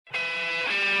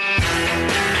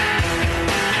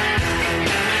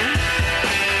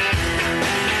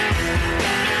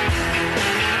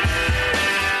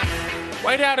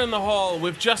Get out in the hall,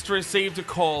 we've just received a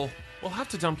call. We'll have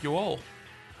to dump you all.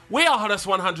 We are Hottest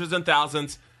 100s and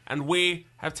Thousands, and we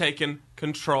have taken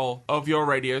control of your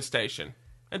radio station.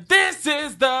 And this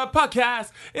is the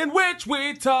podcast in which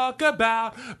we talk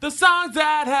about the songs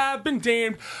that have been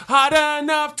deemed hot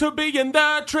enough to be in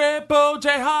the Triple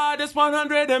J Hottest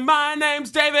 100. And my name's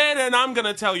David, and I'm going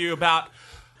to tell you about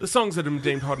the songs that have been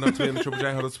deemed hot enough to be in the Triple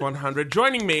J Hottest 100.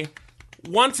 Joining me,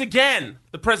 once again,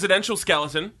 the presidential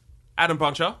skeleton, Adam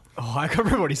Boncher. Oh, I can't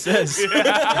remember what he says.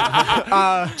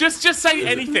 Just say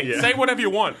anything. Yeah. Say whatever you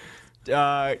want.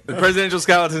 The presidential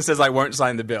skeleton says I won't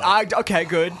sign the bill. Okay,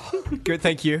 good. Good,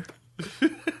 thank you.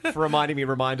 For reminding me,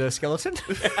 reminder skeleton.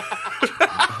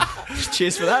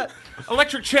 Cheers for that.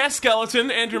 Electric chair skeleton,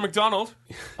 Andrew McDonald.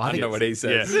 I know what he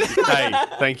says. Yeah. Hey,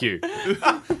 thank you.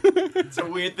 It's a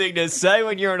weird thing to say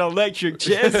when you're an electric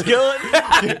chair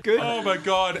skeleton. Good. Oh my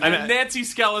god. And Nancy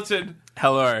skeleton,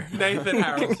 Hello. Nathan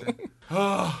Harrelson.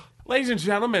 Ladies and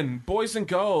gentlemen, boys and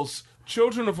girls,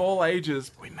 children of all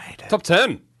ages. We made it. Top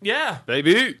 10, Yeah.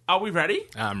 baby. Are we ready?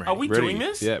 I'm ready. Are we Ready. doing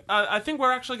this? Yep. I think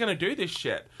we're actually going to do this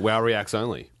shit. Wow reacts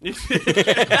only.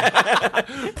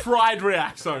 Pride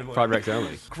reacts only. Pride reacts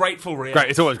only. Grateful reacts. Great.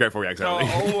 It's always grateful reacts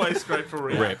only. Always grateful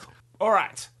reacts. Rip. All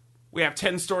right. We have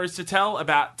 10 stories to tell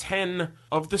about 10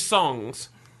 of the songs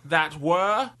that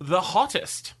were the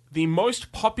hottest. The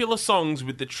most popular songs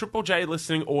with the Triple J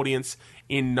listening audience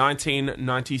in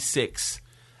 1996.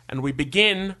 And we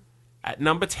begin at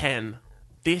number 10.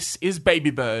 This is Baby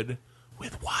Bird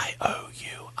with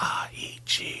Youregeorgeous.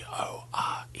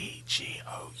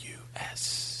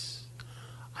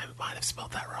 I might have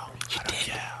spelled that wrong. You did.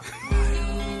 Yeah.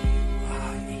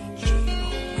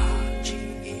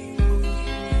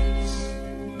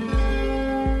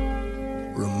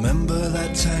 Remember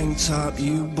that tank top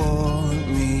you bought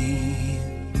me?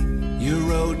 You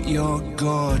wrote "You're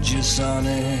gorgeous" on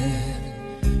it.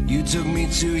 You took me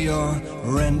to your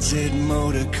rented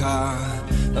motor car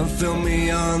and filmed me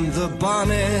on the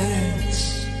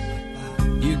bonnet.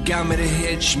 You got me to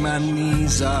hitch my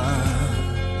knees up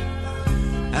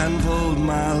and pulled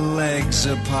my legs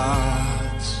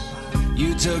apart.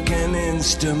 You took an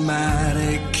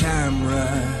Instamatic camera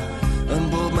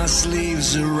and pulled my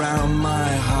sleeves around my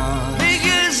heart.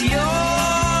 Because you're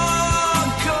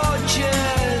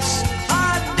gorgeous,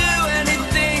 I'd do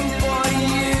anything for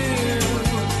you.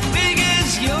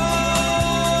 Because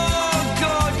you're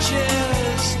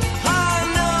gorgeous, I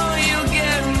know you'll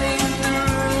get me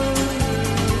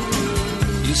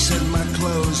through. You said my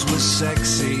clothes were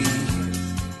sexy.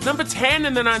 Number 10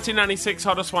 in the 1996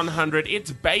 Hottest 100,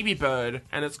 it's Baby Bird,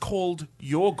 and it's called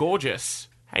You're Gorgeous.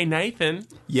 Hey, Nathan.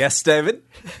 Yes, David?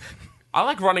 I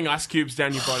like running ice cubes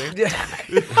down your body.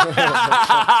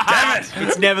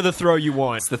 It's never the throw you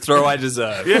want. It's the throw I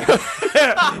deserve.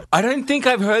 I don't think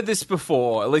I've heard this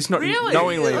before, at least not Really?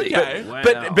 knowingly. Okay.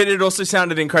 But it also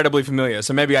sounded incredibly familiar,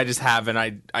 so maybe I just have and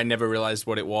I never realized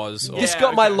what it was. Or... This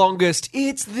got my longest,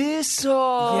 it's this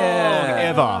song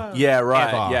ever. Yeah, right.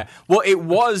 Ever. Yeah. Well, it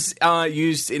was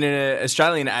used in an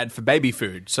Australian ad for baby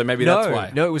food, so maybe that's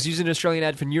why. No, it was used in an Australian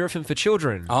ad for Nurofen for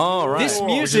children. Oh, right. This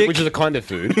music, Which is a kind of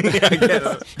food.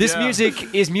 this music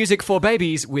is music for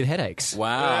babies with headaches.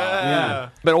 Wow. Yeah.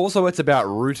 But also it's about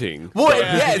rooting. Well,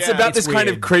 it's yeah. about It's this kind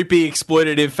of weird. creepy,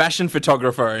 exploitative fashion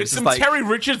photographer. It's just some like, Terry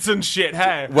Richardson shit,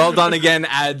 hey. well done again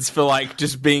ads for like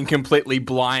just being completely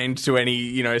blind to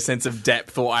any, sense of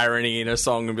depth or irony in a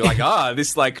song and be like,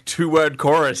 this like 2-word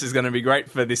chorus is going to be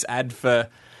great for this ad for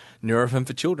Nurofen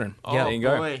for children. Yeah, there you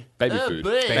go. boy. Baby Oh, food.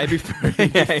 boy. Baby food.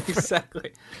 Yeah,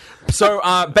 exactly. So,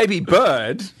 Baby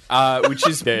Bird, which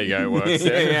is... There you go, it works.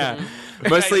 yeah.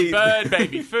 Mostly... Baby bird,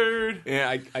 baby food.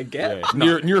 Yeah, I get Yeah.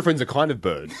 Eurofen's a kind of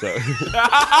bird, so...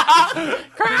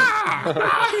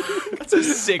 That's a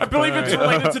sick I believe it's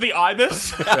related to the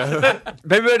ibis.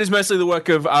 Baby Bird is mostly the work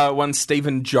of one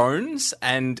Stephen Jones,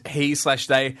 and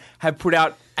he/they have put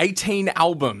out 18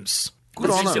 albums.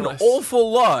 It's just an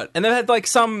awful lot. And they've had like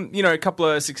some, a couple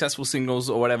of successful singles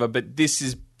or whatever, but this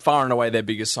is far and away their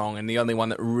biggest song and the only one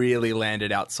that really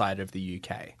landed outside of the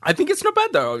UK. I think it's not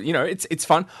bad though. It's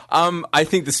fun. I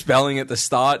think the spelling at the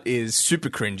start is super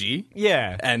cringy.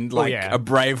 Yeah. And Well, like yeah. a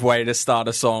brave way to start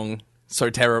a song so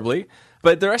terribly.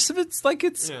 But the rest of it's like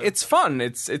it's fun.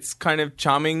 It's kind of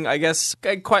charming, I guess.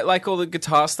 I quite like all the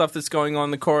guitar stuff that's going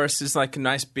on. The chorus is like a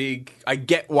nice big. I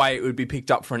get why it would be picked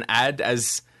up for an ad,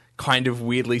 as kind of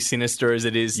weirdly sinister as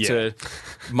it is to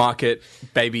market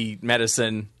baby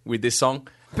medicine with this song.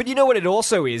 But you know what it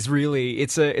also is, really?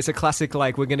 It's a classic,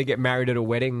 like, we're going to get married at a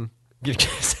wedding.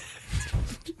 It's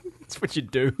what you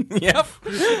do. Yep.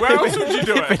 Where else would you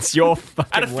do it? It's your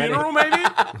fucking At a wedding. funeral,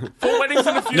 maybe? 4 weddings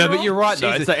and a funeral? No, but you're right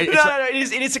though. It's like, it's No,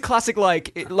 it is a classic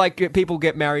like people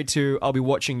get married to "I'll be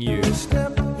watching you."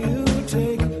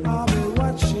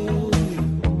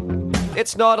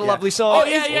 It's not a lovely song. Oh,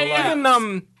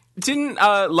 yeah. Didn't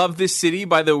Love This City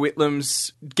by the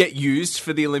Whitlams get used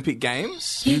for the Olympic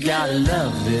Games? You gotta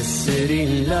love this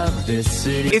city, love this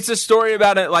city. It's a story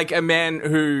about a man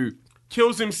who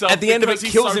Kills himself. At the end of it, because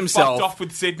he's kills so himself. fucked off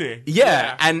with Sydney.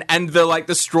 Yeah, and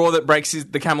the straw that breaks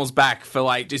the camel's back for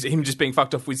him just being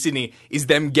fucked off with Sydney is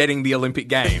them getting the Olympic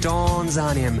Games. Dawns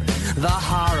on him, the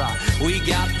horror. We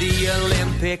got the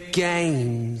Olympic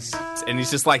Games. And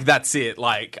he's just like, that's it,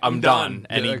 I'm done.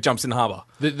 And he jumps in the harbour.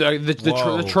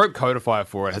 the trope codifier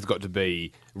for it has got to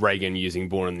be Reagan using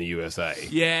Born in the USA.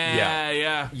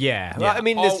 Yeah. Yeah. Well, I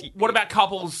mean, Oh, this, what about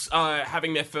couples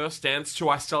having their first dance to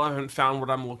I Still Haven't Found What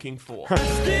I'm Looking For?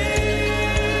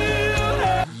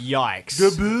 yikes.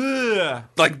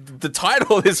 Like, the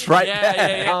title is right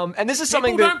there. And this is People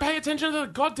something don't that pay attention to the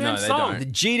goddamn No, they song. don't. the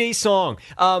GD song.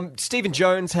 Stephen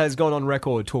Jones has gone on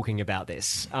record talking about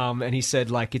this, and he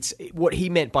said it's what he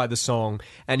meant by the song.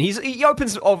 And he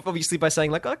opens obviously by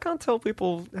saying I can't tell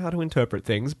people how to interpret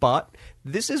things, but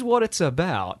this is what it's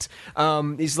about.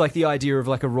 Is the idea of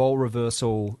a role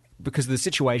reversal, because the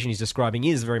situation he's describing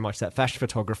is very much that fashion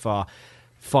photographer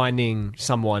finding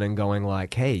someone and going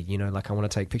hey, I want to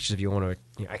take pictures of you. I want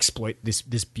to exploit this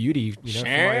beauty. For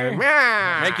my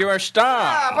own- Make you a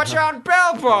star. Put you on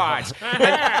billboards.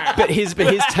 but his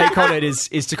take on it is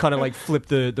to kind of flip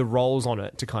the roles on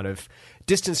it, to kind of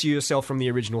distance yourself from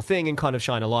the original thing and kind of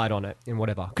shine a light on it and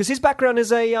whatever. Because his background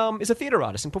is a theatre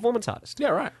artist and performance artist. Yeah,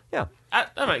 right. Yeah.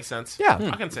 That makes sense. Yeah.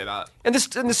 I can see that. And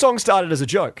the song started as a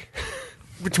joke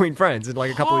between friends and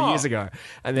a couple of years ago,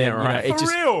 and then right. it For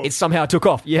real? it somehow took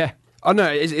off. Yeah. Oh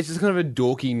no, it's just kind of a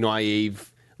dorky,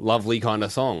 naive, lovely kind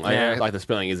of song. The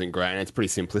spelling isn't great and it's pretty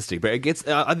simplistic, but it gets.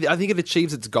 I think it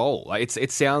achieves its goal.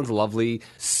 It sounds lovely,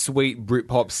 sweet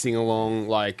Britpop sing along,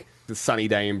 the sunny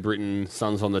day in Britain,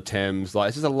 suns on the Thames.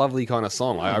 It's just a lovely kind of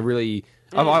song. I really.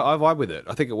 I vibe with it.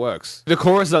 I think it works. The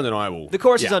chorus is undeniable. The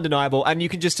chorus is undeniable, and you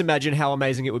can just imagine how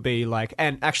amazing it would be.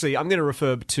 And actually, I'm going to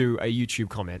refer to a YouTube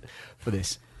comment for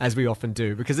this, as we often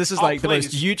do, because this is the most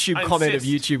please. YouTube I comment of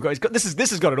insist. YouTube.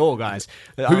 This has got it all, guys.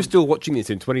 Who's still watching this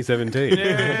in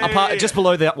 2017? Just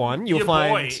below that one, you'll Your boy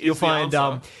find is the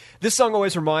answer. this song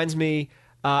always reminds me.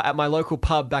 At my local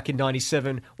pub back in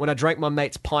 '97, when I drank my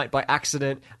mate's pint by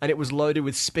accident and it was loaded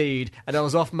with speed, and I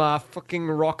was off my fucking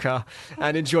rocker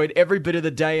and enjoyed every bit of the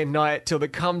day and night till the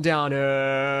come down.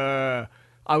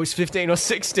 I was 15 or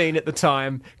 16 at the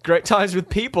time. Great times with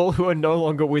people who are no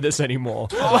longer with us anymore.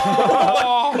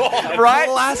 Right?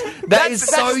 That is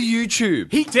so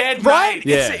YouTube. He dead, Right? mate.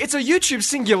 Yeah. It's a YouTube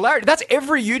singularity. That's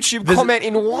every YouTube comment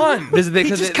in one. He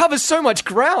just covers so much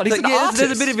ground. He's an artist.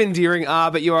 There's a bit of endearing,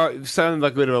 but you are sounding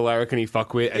like a bit of a larrikin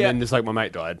fuck with, and Yeah. then just my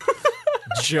mate died.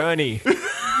 Journey.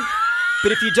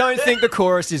 But if you don't think the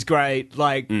chorus is great,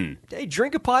 hey,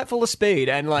 drink a pipe full of speed,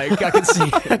 and I can see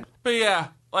it. But yeah,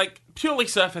 purely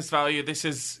surface value, this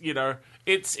is,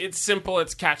 it's simple,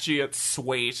 it's catchy, it's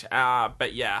sweet.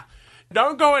 But yeah,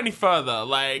 don't go any further.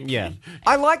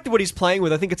 I like what he's playing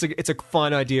with. I think it's a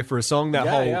fine idea for a song. That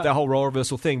whole role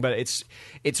reversal thing, but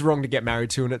it's wrong to get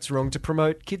married to, and it's wrong to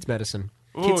promote kids medicine,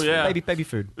 kids yeah. baby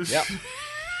food. Yep.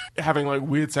 having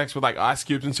weird sex with ice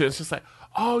cubes and shit. It's just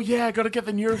oh yeah, I gotta get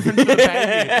the Nurofen for the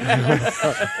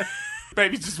baby.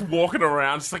 Baby's just walking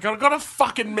around. It's I've got a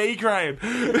fucking migraine.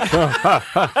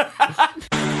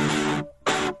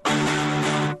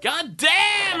 God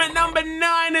damn! At number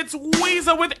 9, it's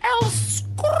Weezer with El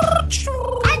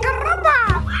Scorcho. Ay,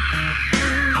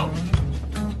 caramba!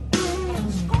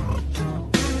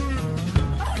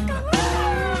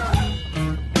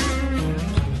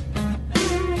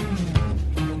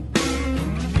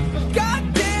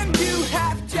 Goddamn, you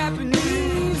half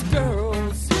Japanese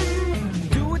girls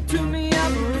do it to me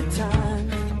every time.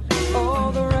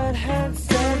 All the redheads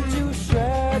said you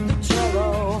shred the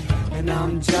cello, and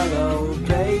I'm jello,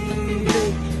 baby.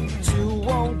 You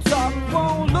won't talk,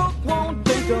 won't look, won't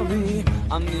think of me.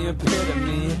 I'm the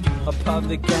epitome, a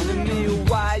public enemy.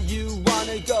 Why you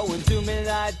wanna go and do me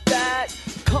like that?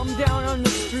 Come down on the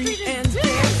street and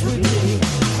dance with me.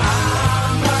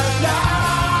 I'm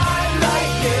alive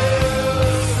like you,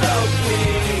 so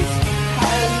please,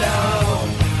 hello,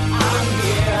 I'm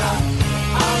here,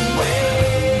 I'm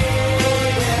waiting.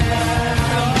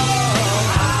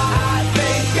 I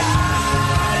think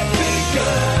I'd be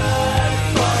good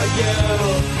for you,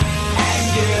 and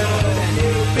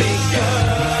you'd be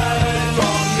good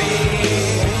for me.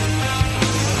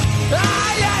 I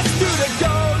asked you to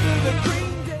go to the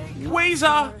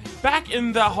Weezer, back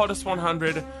in the Hottest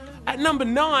 100. At number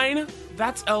 9,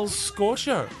 that's El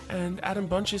Scorcho. And Adam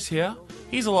Bunch is here.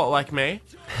 He's a lot like me,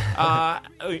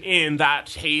 in that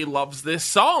he loves this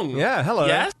song. Yeah, hello.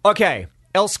 Yes? Okay,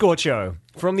 El Scorcho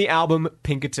from the album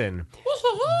Pinkerton.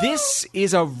 This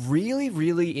is a really,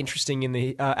 really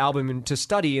interesting album to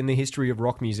study in the history of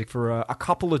rock music for a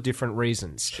couple of different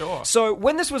reasons. Sure. So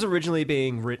when this was originally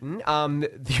being written,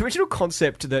 the original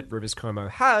concept that Rivers Cuomo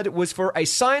had was for a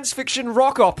science fiction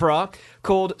rock opera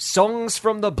called Songs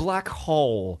from the Black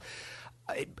Hole.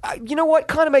 You know what?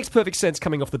 Kind of makes perfect sense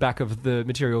coming off the back of the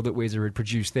material that Weezer had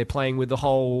produced. They're playing with the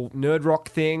whole nerd rock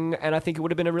thing, and I think it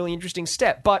would have been a really interesting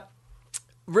step. But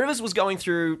Rivers was going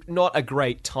through not a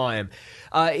great time.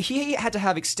 He had to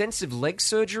have extensive leg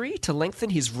surgery to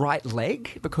lengthen his right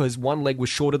leg because one leg was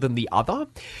shorter than the other.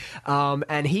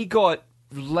 And he got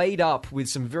laid up with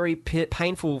some very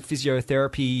painful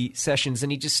physiotherapy sessions,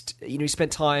 and he just, he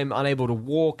spent time unable to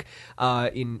walk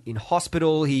in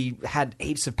hospital. He had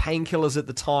heaps of painkillers at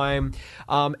the time.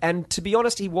 And to be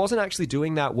honest, he wasn't actually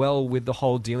doing that well with the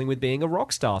whole dealing with being a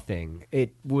rock star thing.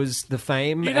 It was the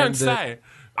fame. You don't say.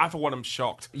 I, for one, am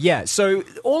shocked. Yeah, so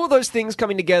all of those things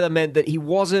coming together meant that he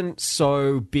wasn't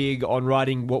so big on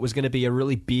writing what was going to be a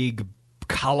really big,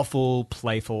 colourful,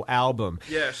 playful album.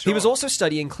 Yeah, sure. He was also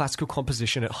studying classical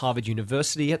composition at Harvard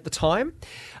University at the time,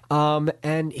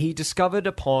 and he discovered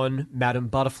upon Madame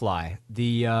Butterfly,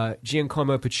 the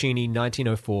Giacomo Puccini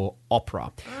 1904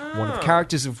 opera, one of the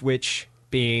characters of which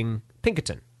being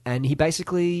Pinkerton. And he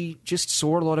basically just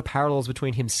saw a lot of parallels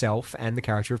between himself and the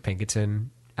character of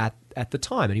Pinkerton at the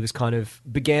time, and he was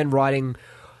began writing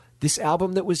this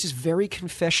album that was just very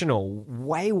confessional,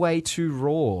 way too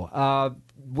raw.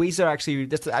 Weezer actually,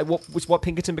 that's what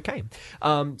Pinkerton became.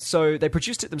 So they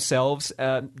produced it themselves,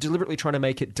 deliberately trying to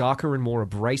make it darker and more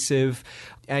abrasive,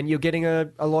 and you're getting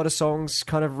a lot of songs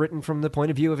kind of written from the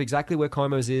point of view of exactly where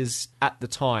Cuomo's is at the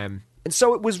time. And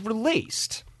so it was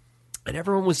released, and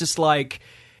everyone was just like,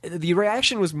 the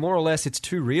reaction was more or less, it's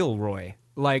too real, Roy.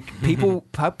 Like, people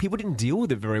didn't deal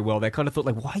with it very well. They kind of thought,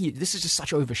 like, this is just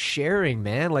such oversharing,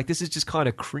 man. Like, this is just kind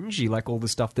of cringy, like all the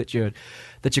stuff that you're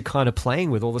kind of playing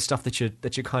with, all the stuff that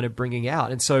you're kind of bringing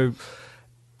out. And so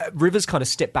Rivers kind of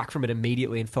stepped back from it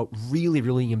immediately and felt really,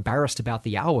 really embarrassed about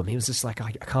the album. He was just like,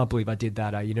 I can't believe I did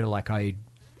that. I Can't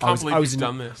believe you've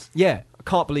done this. Yeah, I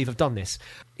can't believe I've done this.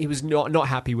 He was not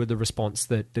happy with the response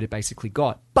that it basically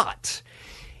got. But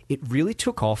it really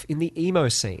took off in the emo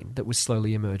scene that was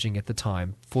slowly emerging at the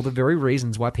time for the very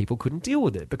reasons why people couldn't deal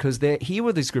with it. Because here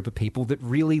were this group of people that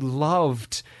really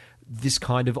loved this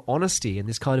kind of honesty and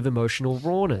this kind of emotional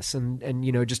rawness and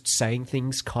just saying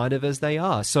things kind of as they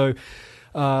are. So,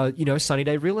 Sunny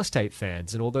Day Real Estate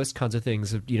fans and all those kinds of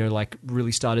things,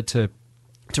 really started to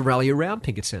rally around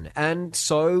Pinkerton. And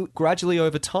so gradually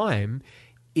over time,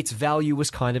 its value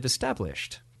was kind of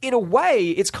established. In a way,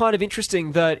 it's kind of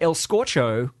interesting that El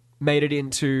Scorcho made it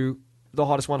into the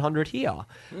Hottest 100 here,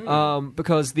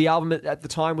 because the album at the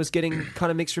time was getting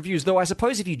kind of mixed reviews. Though I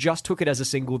suppose if you just took it as a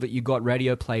single that you got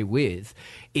radio play with,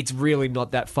 it's really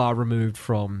not that far removed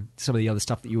from some of the other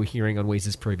stuff that you were hearing on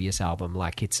Weezer's previous album.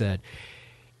 Like, it's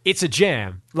a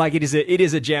jam. Like, it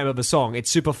is a jam of a song.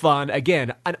 It's super fun.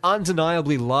 Again, an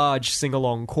undeniably large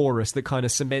sing-along chorus that kind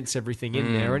of cements everything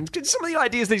in there. And some of the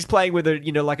ideas that he's playing with are,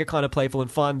 like a kind of playful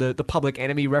and fun. The Public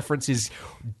Enemy reference is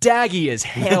daggy as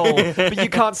hell, but you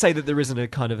can't say that there isn't a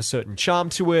kind of a certain charm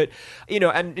to it.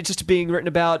 And it's just being written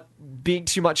about being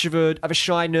too much of a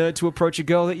shy nerd to approach a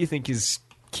girl that you think is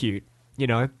cute.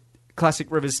 Classic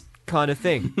Rivers kind of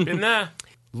thing. Been there.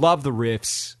 Love the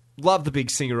riffs. Love the big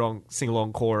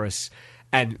sing-along chorus,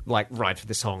 and right for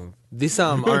the song. This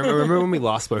I remember when we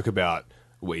last spoke about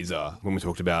Weezer, when we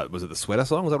talked about, was it the Sweater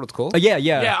song? Was that what it's called?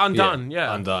 Yeah, Undone.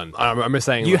 Yeah, Undone. I remember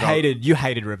saying you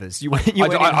hated Rivers.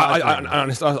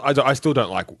 I still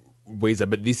don't like Weezer,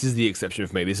 but this is the exception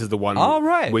for me. This is the one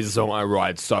Weezer song I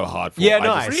ride so hard for. Yeah,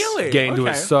 nice. Really? Get into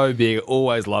it so big.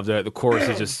 Always loved it. The chorus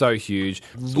is just so huge.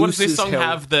 So what does this song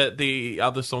have that the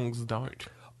other songs don't?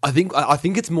 I think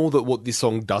it's more that what this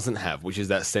song doesn't have, which is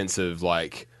that sense of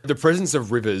like the presence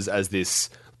of Rivers as this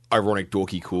ironic,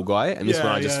 dorky, cool guy, and this one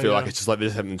I just feel like it's just like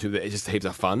there's something to it. It's just heaps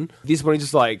of fun. This one is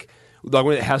just like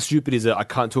how stupid is it? I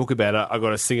can't talk about it. I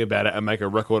got to sing about it and make a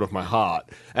record of my heart.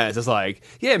 And it's just like,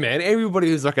 yeah, man. Everybody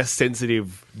who's like a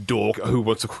sensitive dork who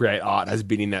wants to create art has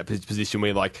been in that position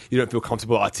where like you don't feel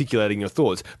comfortable articulating your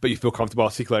thoughts, but you feel comfortable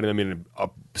articulating them in a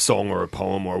song or a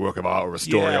poem or a work of art or a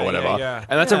story or whatever. Yeah.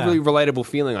 And that's a really relatable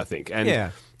feeling, I think.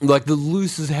 And like the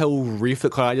loose as hell riff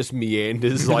that kind of just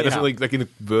meanders, like doesn't really, like in the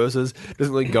verses,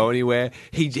 doesn't really go anywhere.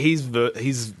 His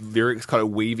lyrics kind of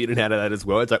weave in and out of that as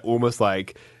well. It's like almost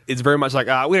like it's very much like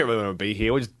we don't really want to be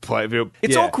here. We'll just play.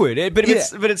 It's awkward, but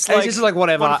it's like it's just like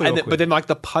whatever. wonderfully But then like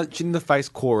the punch in the face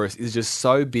chorus is just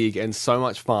so big and so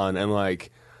much fun, and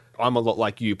like I'm a lot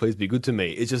like you. Please be good to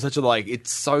me. It's just such a like.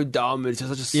 It's so dumb. It's just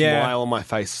such a smile on my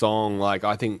face song. Like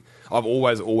I think I've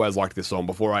always liked this song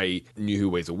before I knew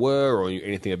who Weezer were or knew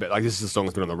anything about. Like this is a song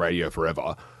that's been on the radio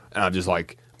forever, and I've just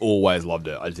like always loved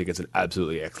it. I just think it's an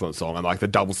absolutely excellent song, and like the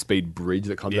double speed bridge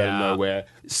that comes out of nowhere.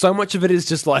 So much of it is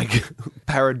just like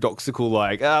paradoxical,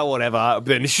 like whatever, but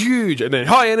then huge, and then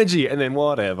high energy, and then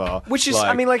whatever. Which is, like,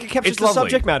 I mean, like it captures it's the lovely.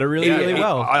 subject matter really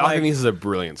well. I think this is a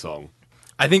brilliant song.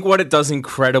 I think what it does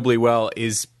incredibly well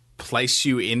is place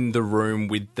you in the room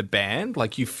with the band.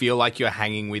 Like you feel like you're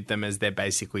hanging with them as they're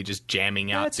basically just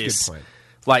jamming out that's a good this point.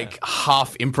 like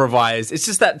half improvised. It's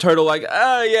just that total like,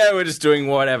 oh yeah, we're just doing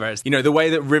whatever. You know, the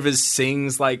way that Rivers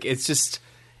sings, like it's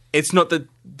not that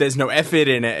there's no effort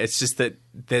in it. It's just that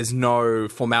there's no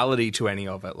formality to any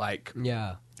of it. Like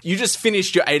you just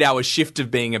finished your 8-hour shift of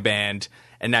being a band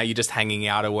and now you're just hanging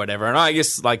out or whatever. And I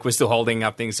guess like we're still holding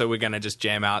up things, so we're going to just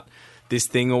jam out this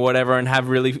thing or whatever and have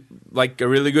really like a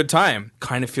really good time.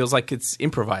 Kind of feels like it's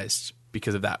improvised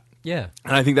because of that. Yeah.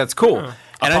 And I think that's cool.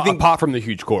 And I think apart from the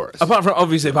huge chorus. apart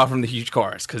from the huge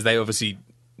chorus, because they obviously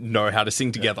know how to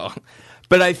sing together.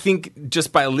 But I think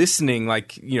just by listening,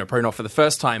 like, you know, probably not for the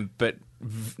first time, but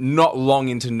not long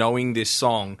into knowing this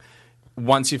song,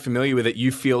 once you're familiar with it,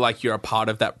 you feel like you're a part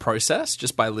of that process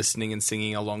just by listening and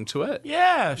singing along to it.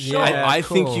 Yeah, sure. I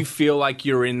think you feel like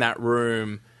you're in that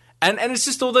room. And it's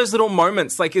just all those little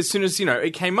moments, like as soon as, you know,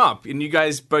 it came up and you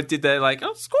guys both did that, like,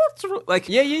 oh, Scott's like,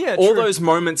 all true. those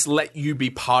moments let you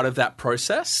be part of that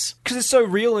process. Because it's so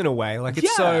real in a way. Like it's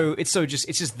just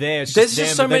there. It's There's them,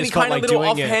 just so but they're many not, kind of like, little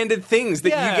doing it. offhanded things that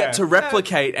you get to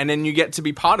replicate and then you get to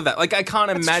be part of that. Like I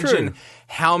can't imagine true.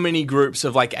 how many groups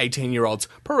of like 18-year-olds,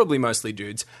 probably mostly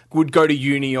dudes, would go to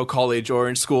uni or college or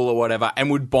in school or whatever and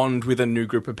would bond with a new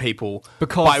group of people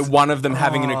by one of them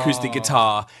having an acoustic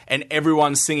guitar and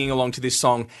everyone singing along to this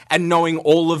song and knowing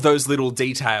all of those little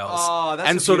details. Oh, that's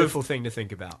and a sort beautiful of, thing to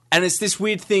think about. and it's this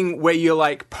weird thing where you're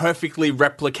like perfectly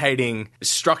replicating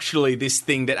structurally this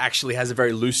thing that actually has a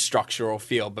very loose structure or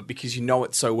feel, but because you know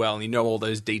it so well and you know all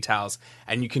those details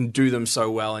and you can do them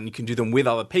so well and you can do them with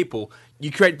other people,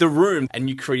 you create the room and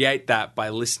you create that by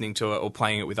listening to it or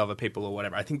playing it with other people or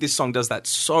whatever. I think this song does that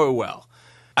so well.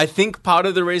 I think part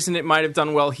of the reason it might have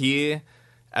done well here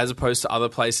as opposed to other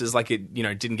places, like it, you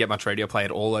know, didn't get much radio play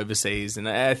at all overseas. And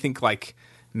I think like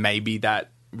maybe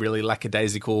that really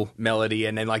lackadaisical melody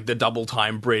and then like the double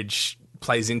time bridge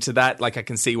plays into that. Like I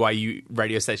can see why you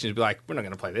radio stations would be like, we're not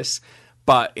going to play this.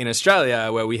 But in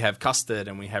Australia, where we have Custard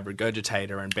and we have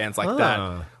Regurgitator and bands like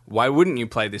that, why wouldn't you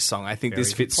play this song? I think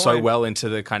this fits so well into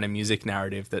the kind of music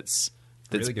narrative that's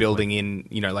really building in,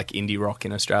 you know, like indie rock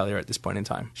in Australia at this point in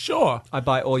time. Sure. I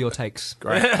buy all your takes.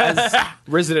 Great. As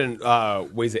resident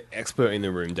Weezer expert in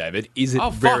the room, David, is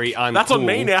it very uncool? That's on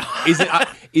me now.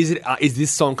 Is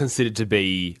this song considered to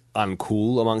be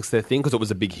uncool amongst their thing because it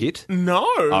was a big hit? No.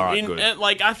 All right, good.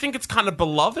 Like, I think it's kind of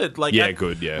beloved. Like,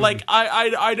 Good. Like,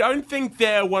 I don't think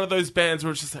they're one of those bands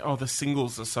where it's just like, oh, the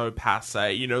singles are so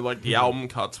passe, you know, like the album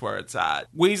cuts where it's at.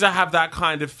 Weezer have that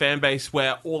kind of fan base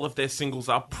where all of their singles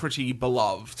are pretty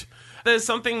beloved. There's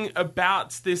something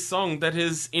about this song that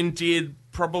has endeared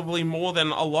probably more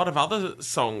than a lot of other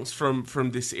songs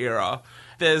from this era.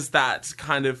 There's that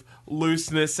kind of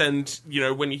looseness and, you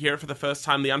know, when you hear it for the first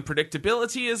time, the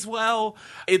unpredictability as well.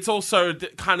 It's also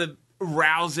kind of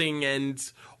rousing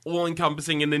and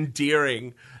all-encompassing and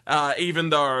endearing, even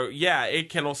though, it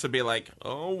can also be like,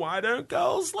 oh, why don't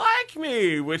girls like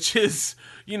me? Which is,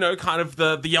 you know, kind of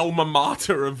the alma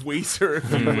mater of Weezer,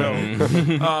 if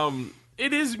you will.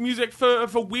 It is music for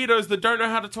weirdos that don't know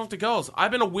how to talk to girls.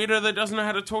 I've been a weirdo that doesn't know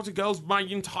how to talk to girls my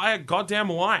entire goddamn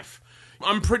life.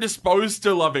 I'm predisposed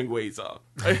to loving Weezer.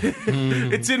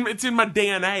 It's in my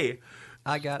DNA.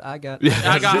 I got.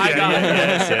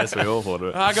 Yes, we all thought of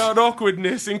it. I got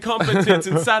awkwardness, incompetence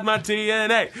inside my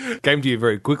DNA. Came to you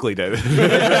very quickly, David.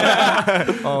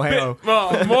 Oh, hey.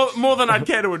 Well, more than I'd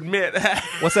care to admit.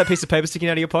 What's that piece of paper sticking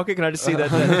out of your pocket? Can I just see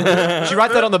that? Did you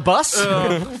write that on the bus?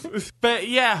 But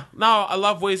yeah, no, I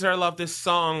love Weezer. I love this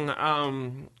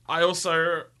song. I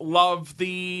also love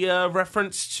the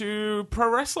reference to pro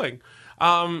wrestling.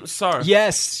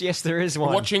 Yes, there is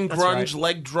one. Watching That's Grunge right.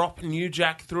 leg drop New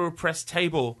Jack through a press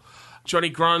table. Johnny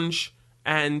Grunge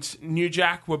and New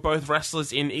Jack were both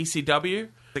wrestlers in ECW.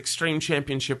 Extreme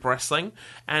Championship Wrestling,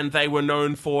 and they were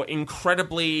known for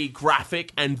incredibly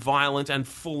graphic and violent and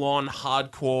full-on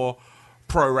hardcore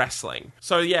pro wrestling.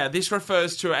 So yeah, this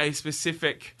refers to a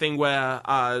specific thing where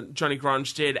Johnny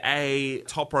Grunge did a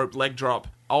top rope leg drop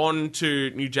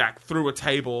onto New Jack through a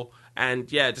table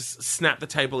and yeah, just snapped the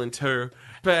table in two.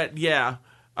 But yeah,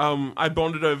 I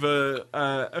bonded over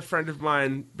a friend of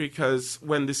mine because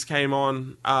when this came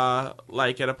on,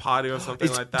 like at a party or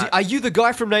something like that. Are you the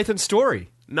guy from Nathan's Story?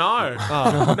 No. No.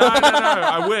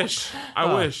 I wish.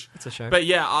 It's a shame. But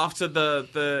yeah, after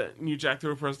the New Jack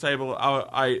threw across the table,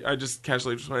 I just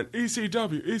casually just went,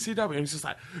 ECW. And he's just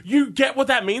like, you get what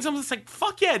that means? I'm just like,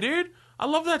 fuck yeah, dude. I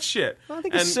love that shit. I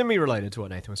think it's semi-related to what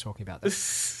Nathan was talking about.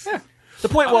 Yeah. The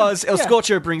point was, El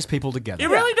Scorcho brings people together. It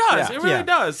really does. Yeah. It really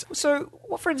does. So,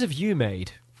 what friends have you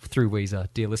made through Weezer,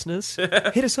 dear listeners?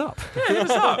 Hit us up. Yeah, hit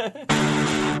us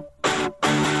up.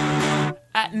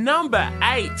 At number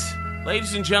 8,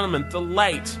 ladies and gentlemen, the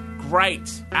late,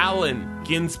 great Allen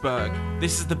Ginsberg.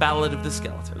 This is the Ballad of the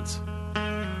Skeletons.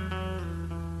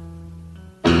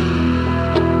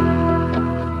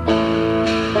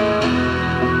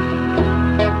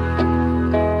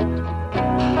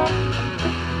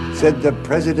 Said the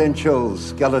presidential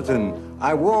skeleton,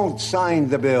 I won't sign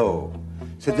the bill.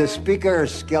 Said the speaker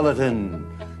skeleton,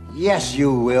 yes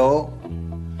you will.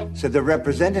 Said the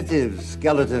representative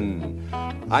skeleton,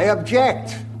 I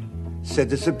object.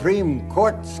 Said the Supreme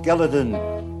Court skeleton,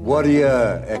 what do you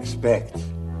expect?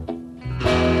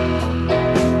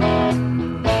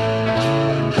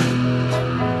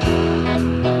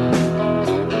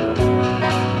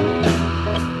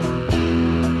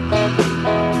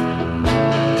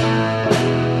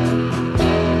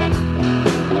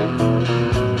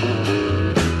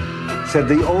 Said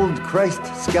the old Christ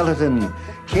skeleton,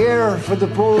 care for the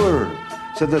poor.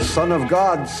 Said the Son of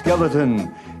God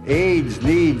skeleton, AIDS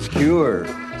needs cure.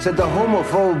 Said the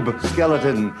homophobe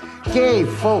skeleton, gay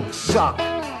folks suck.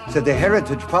 Said the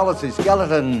heritage policy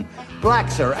skeleton,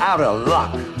 blacks are out of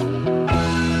luck.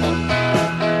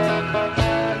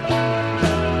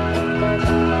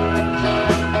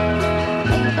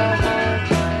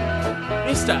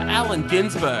 Mr. Allen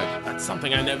Ginsberg, that's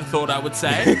something I never thought I would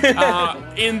say,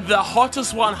 in the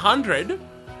Hottest 100.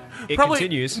 It Probably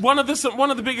continues. One of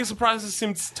the biggest surprises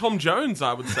since Tom Jones,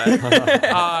 I would say.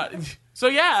 So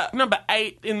yeah, number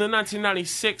 8 in the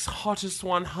 1996 Hottest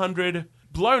 100.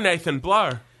 Blow, Nathan,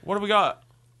 blow. What do we got?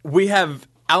 We have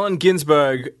Allen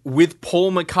Ginsberg with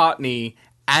Paul McCartney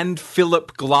and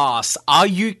Philip Glass. Are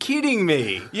you kidding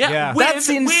me? Yeah. That's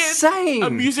insane. A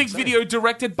music video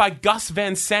directed by Gus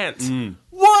Van Sant.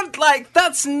 What? Like,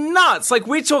 that's nuts. Like,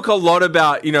 we talk a lot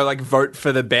about, you know, like, vote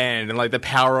for the band and, like, the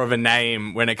power of a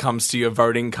name when it comes to your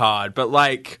voting card. But,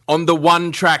 like, on the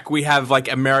one track, we have,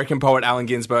 like, American poet Allen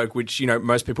Ginsberg, which, you know,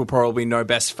 most people probably know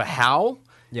best for Howl.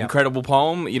 Yeah. Incredible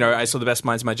poem. You know, I saw the best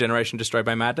minds of my generation destroyed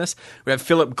by madness. We have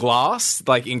Philip Glass,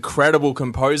 like, incredible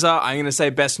composer. I'm going to say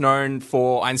best known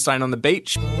for Einstein on the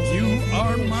Beach. You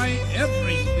are my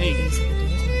everything.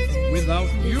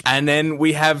 Without you. And then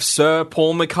we have Sir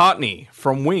Paul McCartney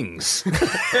from Wings.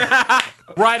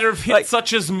 Writer of hits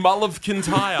such as Mull of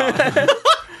Kintyre.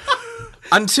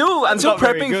 Until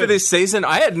prepping for this season,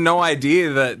 I had no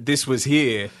idea that this was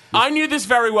here. I knew this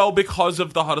very well because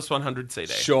of the Hottest 100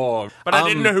 CD. Sure. But I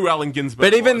didn't know who Allen Ginsberg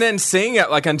was. But even then, seeing it,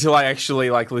 like, until I actually,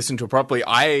 like, listened to it properly,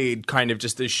 I kind of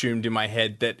just assumed in my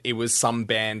head that it was some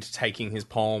band taking his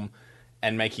poem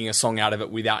and making a song out of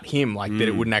it without him, like, that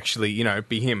it wouldn't actually, you know,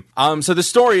 be him. So the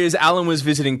story is Alan was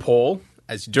visiting Paul,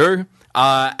 as you do,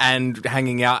 and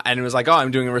hanging out, and it was like, oh,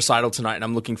 I'm doing a recital tonight, and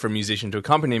I'm looking for a musician to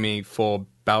accompany me for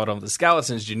Ballad of the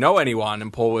Skeletons. Do you know anyone?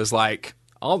 And Paul was like,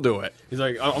 I'll do it. He's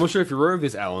like, I'm not sure if you're aware of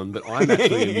this, Alan, but I'm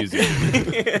actually a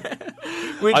musician.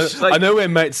 Which, I know we're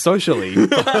mates socially.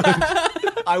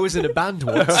 I was in a band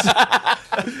once.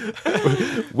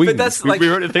 Wings. But that's we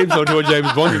wrote a theme song to a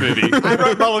James Bond movie. I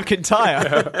wrote Mull of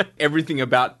Kintyre. Everything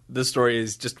about the story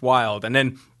is just wild. And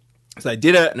then, so they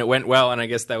did it, and it went well, and I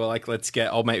guess they were like, let's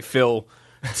get old mate Phil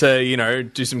to, you know,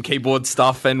 do some keyboard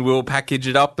stuff, and we'll package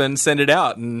it up and send it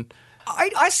out. And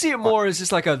I see it more as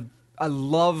just like a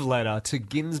love letter to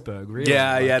Ginsberg, really.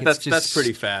 yeah, Like, yeah, it's that's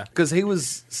pretty fair. Because he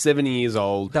was 70 years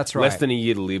old. That's right. Less than a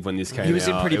year to live when this came out. He was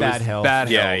in pretty bad health.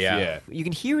 Bad Yeah, health, yeah. yeah. You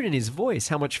can hear it in his voice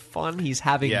how much fun he's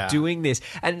having Yeah. doing this,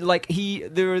 and like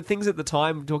there are things at the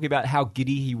time talking about how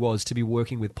giddy he was to be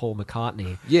working with Paul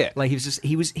McCartney. Yeah. like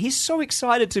he's so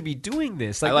excited to be doing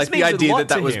this. I Like, like this the means a idea lot that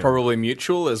that to was him. probably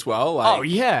mutual as well. Like, Oh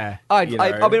yeah, I you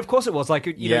mean, know. of course it was. Like,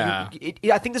 you Yeah.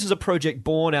 know, I think this was a project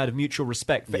born out of mutual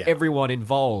respect for Yeah. everyone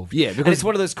involved. Yeah, and because- it's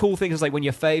one of those cool things, like when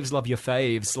your faves love your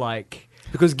faves. Like,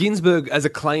 Because Ginsberg, as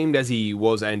acclaimed as he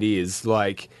was and is,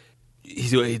 like,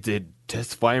 he did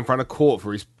testify in front of court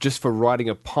just for writing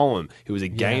a poem. He was a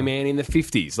gay man in the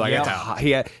 50s.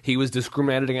 Like, he was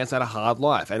discriminated against, had a hard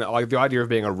life. And like the idea of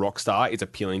being a rock star is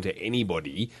appealing to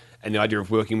anybody. And the idea of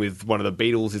working with one of the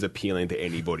Beatles is appealing to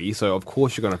anybody. So, of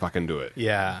course, you're going to fucking do it.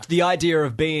 Yeah. The idea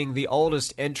of being the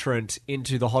oldest entrant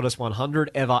into the Hottest 100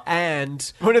 ever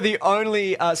and one of the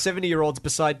only 70-year-olds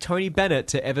beside Tony Bennett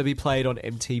to ever be played on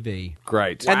MTV.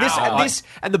 Great. And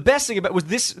and the best thing about it was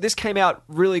this came out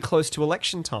really close to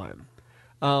election time.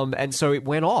 And so it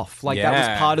went off. Like, that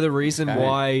was part of the reason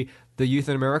why the youth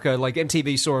in America, like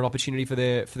MTV, saw an opportunity for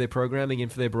their programming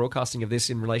and for their broadcasting of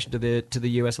this in relation to the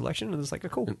US election, and it's like, oh,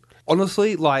 cool.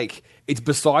 Honestly, like, it's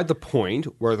beside the point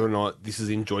whether or not this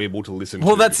is enjoyable to listen to.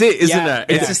 Well, that's it, isn't it?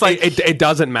 It's just like it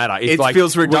doesn't matter. It's it like,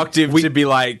 feels reductive to be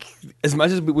like, as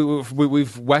much as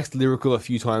we've waxed lyrical a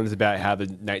few times about how the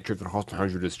nature of the Hot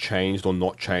 100 has changed or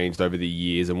not changed over the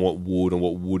years, and what would and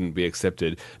what wouldn't be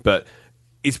accepted, but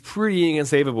it's pretty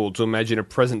inconceivable to imagine a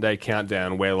present day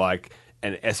countdown where, like,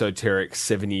 an esoteric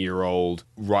 70-year-old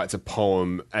writes a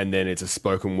poem and then it's a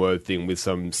spoken word thing with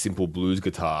some simple blues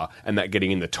guitar and that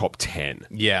getting in the top 10.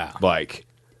 Yeah. Like,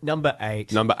 Number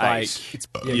 8.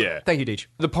 Yeah. Thank you, Deej.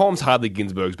 The poem's hardly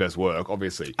Ginsberg's best work,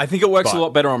 obviously. I think it works a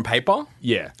lot better on paper.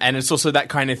 Yeah. And it's also that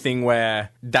kind of thing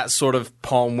where that sort of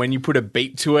poem, when you put a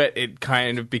beat to it, it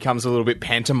kind of becomes a little bit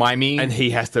pantomime-y. And he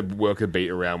has to work a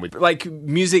beat around with... Like,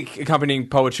 music accompanying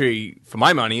poetry, for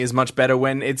my money, is much better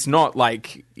when it's not,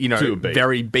 like, you know,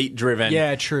 very beat-driven.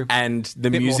 Yeah, true. And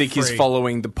the music is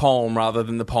following the poem rather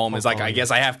than the poem is like, I guess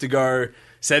I have to go...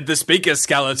 Said the speaker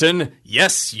skeleton,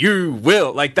 yes, you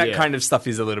will. Like, that kind of stuff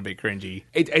is a little bit cringy.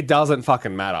 It doesn't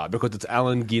fucking matter because it's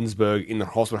Allen Ginsberg in the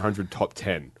Hot 100 top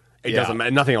 10. It doesn't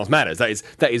matter. Nothing else matters.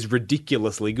 That is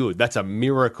ridiculously good. That's a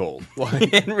miracle.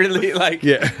 Like, and really, like...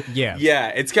 Yeah.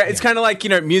 It's kind of like, you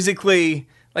know, musically...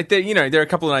 Like, there are a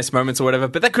couple of nice moments or whatever,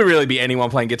 but that could really be anyone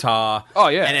playing guitar. Oh,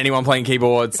 yeah. And anyone playing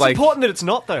keyboards. It's important that it's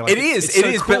not, though. Like, it is,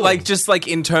 cool. But, like, just, like,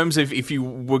 in terms of if you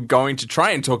were going to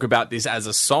try and talk about this as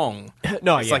a song.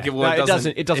 No, it's yeah. like,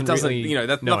 it doesn't really... you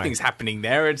know, nothing's happening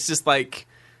there. It's just, like,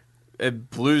 a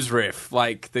blues riff,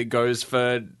 like, that goes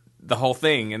for the whole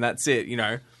thing, and that's it, you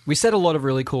know. We said a lot of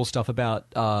really cool stuff about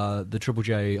the Triple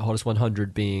J Hottest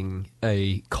 100 being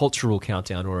a cultural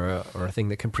countdown or a thing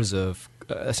that can preserve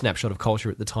a snapshot of culture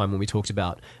at the time when we talked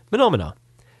about Phenomena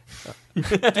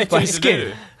by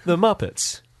Skin, the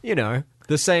Muppets. You know,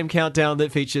 the same countdown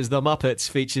that features the Muppets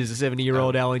features a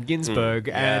 70-year-old Allen Ginsberg,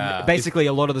 and basically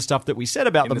a lot of the stuff that we said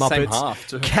about the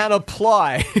Muppets can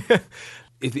apply.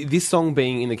 If this song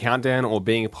being in the countdown or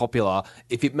being popular,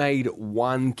 if it made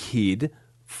one kid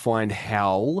find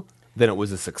hell, then it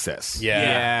was a success.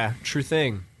 Yeah. True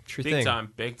thing.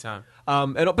 Big time.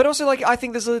 But also, like, I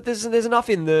think there's enough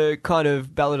in the kind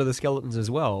of Ballad of the Skeletons as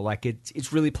well. Like,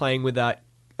 it's really playing with that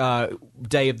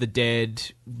Day of the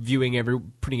Dead,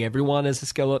 putting everyone as a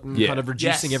skeleton, kind of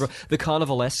reducing everyone, the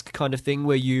carnivalesque kind of thing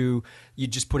where you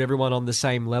just put everyone on the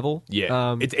same level.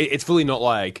 Yeah, it's fully not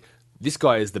like, this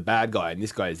guy is the bad guy and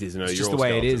this guy is this. No, it's you're just all the way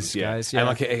skeletons. it is, guys. Yeah.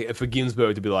 And like for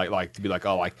Ginsberg to be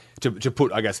to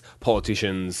put, I guess,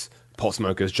 politicians, pot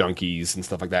smokers, junkies, and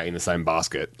stuff like that in the same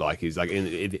basket. Like, he's like,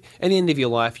 at the end of your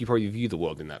life, you probably view the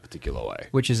world in that particular way,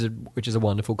 which is a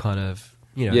wonderful kind of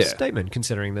statement,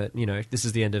 considering that this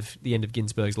is the end of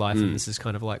Ginsberg's life, and this is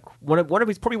kind of like one of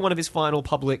his final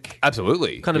public kind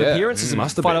of appearances,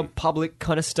 final public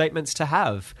kind of statements to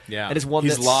have. Yeah, and it's one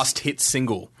his last hit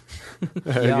single.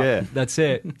 That's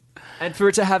it. And for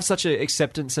it to have such an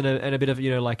acceptance and a bit of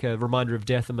like a reminder of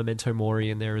death and memento mori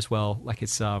in there as well, like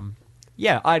it's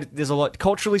there's a lot,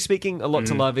 culturally speaking, a lot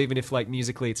to love, even if like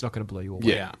musically it's not going to blow you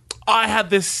away. Yeah. I had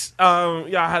this, I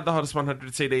had the Hottest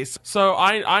 100 CDs, so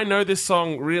I know this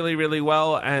song really, really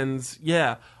well, and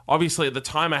obviously at the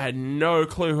time I had no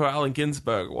clue who Allen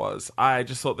Ginsberg was. I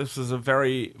just thought this was a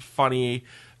very funny,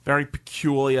 very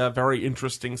peculiar, very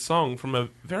interesting song from a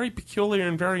very peculiar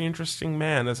and very interesting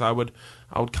man, as I would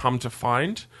come to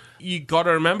find. You got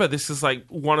to remember, this is like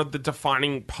one of the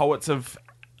defining poets of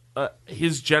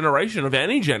his generation, of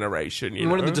any generation.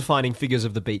 One of the defining figures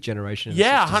of the Beat generation.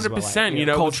 100%.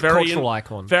 Well, cultural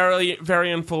icon. Very,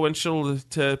 very influential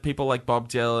to people like Bob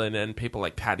Dylan and people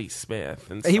like Patti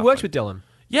Smith. And he worked with Dylan.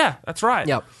 Yeah, that's right.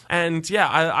 Yep. And yeah,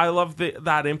 I love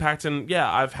that impact. And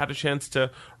yeah, I've had a chance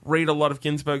to read a lot of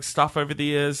Ginsberg's stuff over the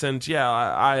years. And yeah,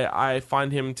 I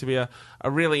find him to be a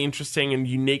really interesting and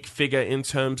unique figure in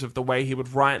terms of the way he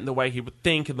would write and the way he would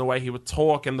think and the way he would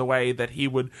talk and the way that he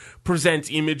would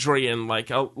present imagery. And like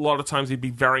a lot of times he'd be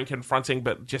very confronting,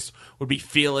 but just would be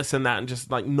fearless in that and just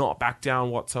like not back down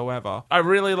whatsoever. I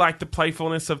really like the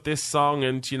playfulness of this song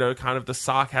and, you know, kind of the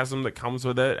sarcasm that comes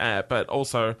with it, but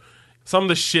also some of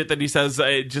the shit that he says,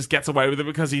 it just gets away with it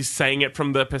because he's saying it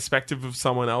from the perspective of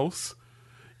someone else.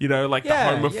 You know, like the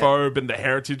homophobe and the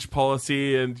heritage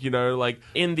policy, and you know, like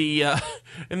in the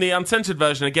uncensored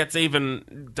version, it gets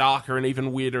even darker and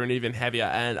even weirder and even heavier.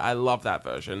 And I love that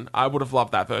version. I would have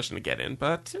loved that version to get in,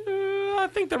 but I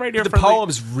think the radio. The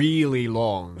poem's really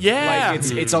long. Yeah,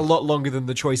 like it's a lot longer than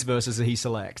the choice verses that he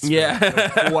selects.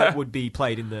 Yeah, what would be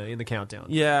played in the countdown?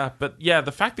 Yeah, but yeah,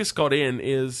 the fact this got in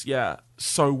is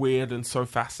so weird and so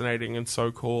fascinating and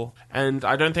so cool. And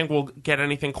I don't think we'll get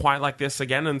anything quite like this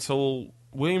again until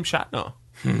William Shatner.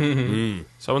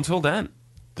 So until then,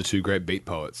 the two great beat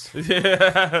poets.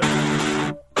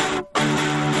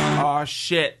 Oh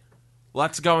shit,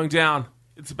 lots going down.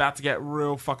 It's about to get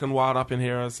real fucking wild up in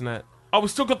here, isn't it? Oh, we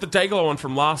still got the Dayglow one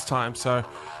from last time, so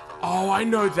I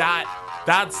know that.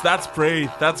 That's Breathe.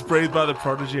 That's Breathe by The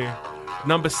Prodigy.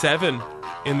 Number 7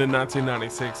 in the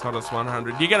 1996 Hottest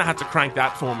 100. You're gonna have to crank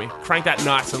that for me. Crank that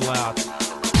nice and loud.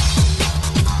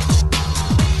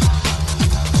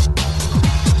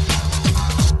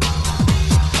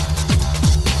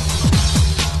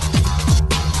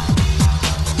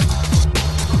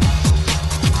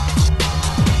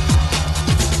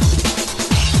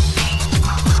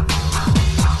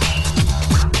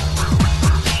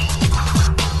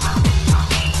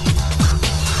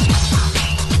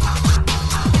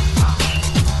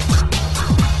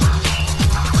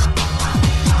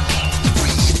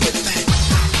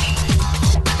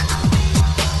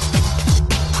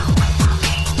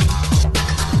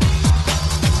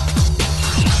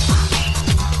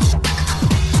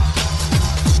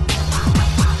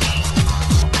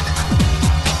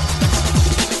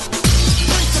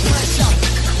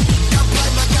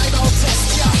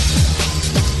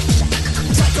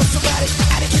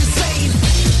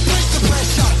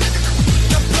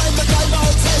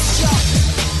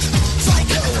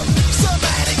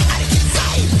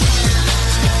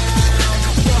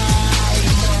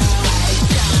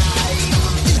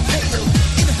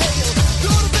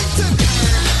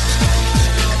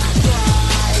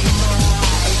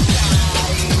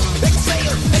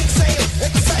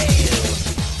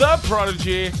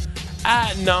 Prodigy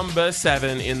at number 7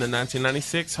 in the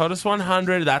 1996 Hottest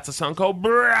 100. That's a song called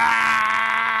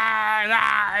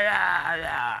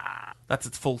That's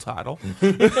its full title.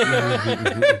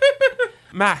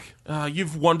 Mac,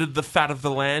 you've wandered the fat of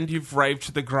the land. You've raved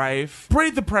to the grave.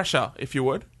 Breathe the pressure, if you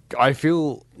would. I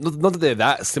feel, not that they're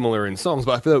that similar in songs,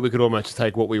 but I feel like we could almost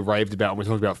take what we raved about when we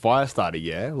talked about Firestarter,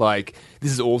 yeah? Like, this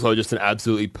is also just an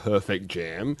absolutely perfect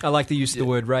jam. I like the use of the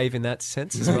word rave in that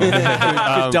sense as well.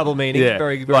 Good double meaning. Yeah.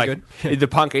 Very like, good. The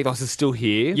punk ethos is still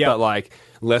here, Yep. but like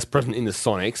less present in the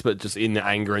sonics, but just in the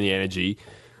anger and the energy.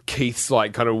 Keith's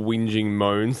like kind of whinging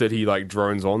moans that he like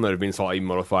drones on that have been slightly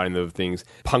modified in the things,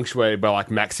 punctuated by like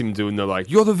Maxim doing the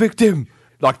like, "You're the victim!"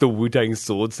 Like the Wu-Tang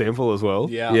Sword sample as well.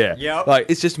 Yeah. Yep. Like,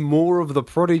 it's just more of the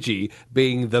Prodigy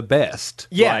being the best.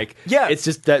 Yeah. Like, Yeah. it's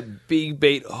just that big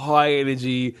beat, high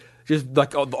energy, just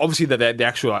like, obviously the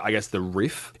actual, I guess, the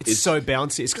riff. It's so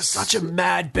bouncy. It's got such a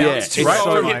mad bounce to it's it. Right,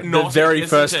 so the hypnotic, very isn't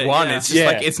first it? one, Yeah. it's just Yeah.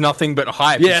 like, it's nothing but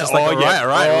hype. Yeah, It's just like, oh, all right, yeah. all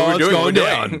right, Oh, what it's we're going doing.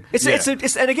 down.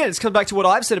 And again, it's come back to what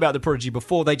I've said about the Prodigy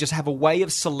before. They just have a way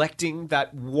of selecting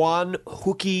that one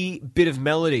hooky bit of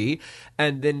melody,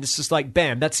 and then it's just like,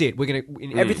 bam, that's it.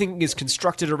 Everything is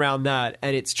constructed around that,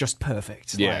 and it's just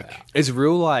perfect. Yeah. Like, It's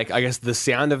real, like, I guess the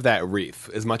sound of that riff,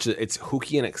 as much as it's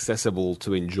hooky and accessible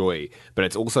to enjoy, but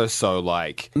it's also so,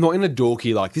 like, not in a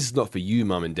dorky, like, this is not for you,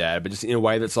 mum and dad, but just in a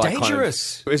way that's, like,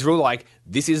 dangerous. It's real, like,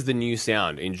 this is the new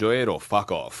sound. Enjoy it or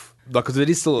fuck off. Like, because it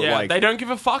is still, Yeah, like... they don't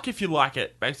give a fuck if you like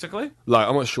it, basically. Like,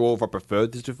 I'm not sure if I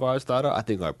preferred this to Firestarter. I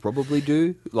think I probably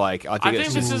do. Like, I think, I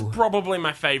think this is probably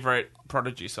my favorite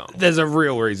Prodigy song. There's a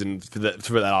real reason for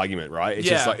that argument, right? It's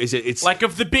just like... It's like,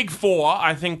 of the big four,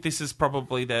 I think this is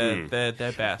probably their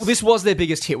best. well, this was their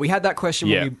biggest hit. We had that question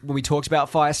Yeah. when we talked about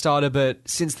Firestarter, but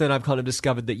since then I've kind of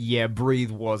discovered that,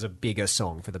 Breathe was a bigger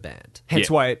song for the band. Hence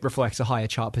Yeah. why it reflects a higher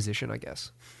chart position, I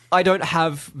guess. I don't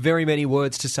have very many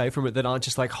words to say from it that aren't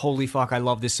just like, holy fuck, I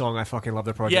love this song, I fucking love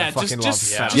the project, Yeah, I fucking love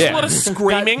just Fat a Albert. lot of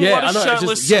screaming, a lot of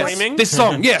shirtless screaming. This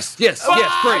song, yes, great,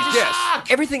 yes.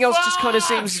 Everything else just kind of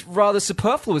seems rather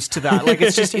superfluous to that. Like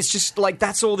it's just like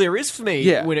that's all there is for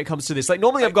me when it comes to this. Like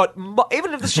normally I've got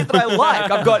even if the shit that I like,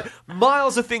 I've got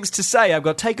miles of things to say. I've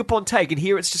got take upon take, and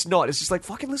here it's just not. It's just like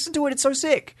fucking listen to it. It's so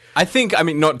sick. I think, I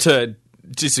mean, not to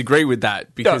disagree with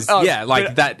that because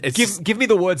it's give me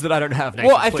the words that I don't have. Nathan,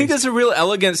 well, I please. think there's a real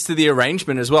elegance to the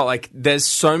arrangement as well. Like there's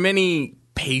so many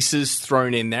pieces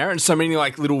thrown in there and so many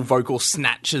like little vocal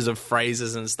snatches of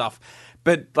phrases and stuff.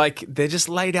 But like they're just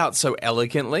laid out so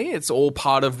elegantly. It's all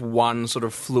part of one sort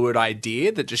of fluid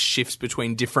idea that just shifts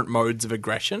between different modes of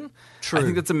aggression. True. I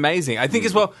think that's amazing. I think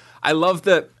as well, I love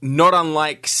that not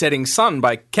unlike Setting Sun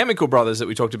by Chemical Brothers that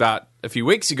we talked about a few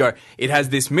weeks ago, it has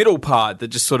this middle part that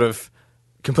just sort of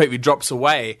completely drops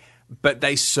away, but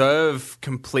they serve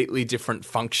completely different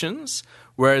functions.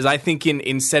 Whereas I think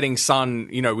in Setting Sun,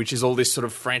 you know, which is all this sort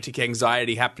of frantic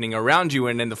anxiety happening around you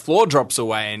and then the floor drops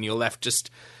away and you're left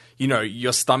just... you know,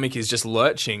 your stomach is just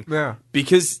lurching. Yeah.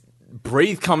 Because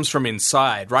Breathe comes from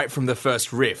inside, right from the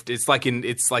first riff. It's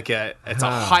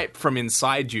a hype from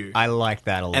inside you. I like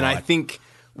that a lot. And I think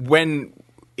when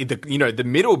the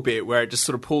middle bit where it just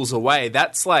sort of pulls away,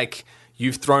 that's like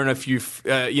you've thrown a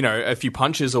few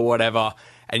punches or whatever,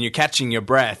 and you're catching your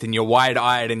breath and you're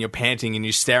wide-eyed and you're panting and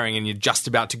you're staring and you're just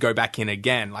about to go back in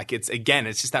again. Like it's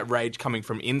just that rage coming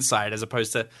from inside as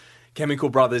opposed to Chemical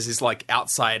Brothers is like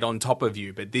outside on top of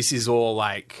you, but this is all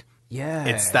like,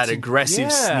 it's that aggressive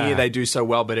sneer they do so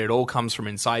well, but it all comes from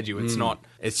inside you. It's not,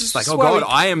 it's just like, oh God,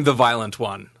 I am the violent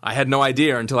one. I had no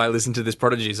idea until I listened to this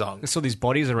Prodigy song. I saw these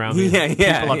bodies around me. Yeah,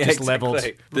 People have just exactly. leveled.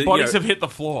 The bodies have hit the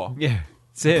floor. Yeah.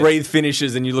 That's it. Breathe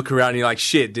finishes and you look around and you're like,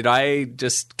 shit, did I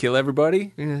just kill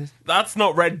everybody? Yeah. That's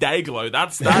not Red Dayglow.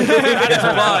 That is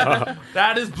blood.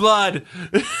 That is blood.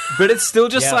 But it's still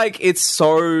just like, it's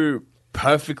so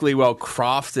perfectly well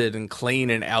crafted and clean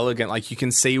and elegant. Like you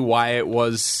can see why it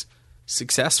was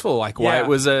successful, like why it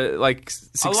was a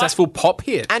successful pop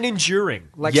hit and enduring,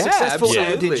 like yeah, successful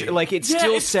absolutely. and like it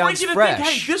still it's sounds freaky to fresh. think,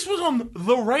 hey, this was on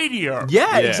the radio.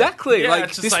 Yeah, exactly. Yeah, like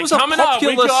it's just this like, was a coming up,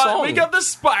 popular song. we got the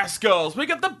Spice Girls, we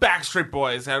got the Backstreet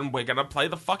Boys, and we're gonna play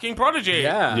the fucking Prodigy.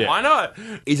 Yeah. Why not?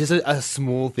 It's just a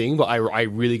small thing, but I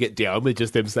really get down with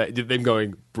just them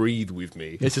going, breathe with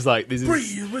me. It's just like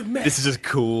Breathe with me. This is just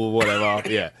cool, whatever.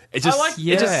 Yeah, it just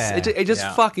it just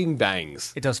fucking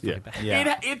bangs. It does fucking bang.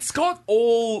 Yeah. It's got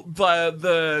all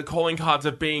the calling cards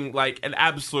of being like an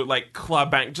absolute like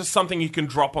club bang, just something you can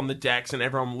drop on the decks and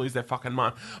everyone will lose their fucking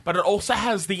mind. But it also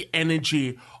has the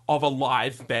energy of a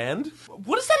live band.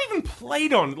 What is that even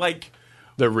played on? Like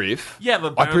The riff. Yeah,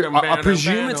 the I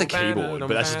presume it's a keyboard, but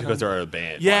that's just because they're a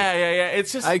band. Yeah, yeah.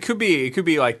 It's just It could be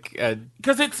like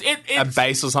because it's a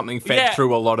bass or something fed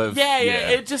through a lot of yeah.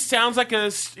 It just sounds like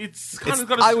it's kind of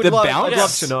got a I would the love, bounce- I'd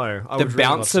love to know. I the would really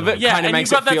bounce love of to it know. yeah, kind of and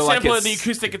makes you've got it that feel like sample of it's the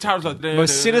acoustic guitar. It's like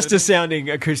Most sinister sounding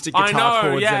acoustic I guitar know,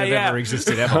 chords yeah, that have yeah. ever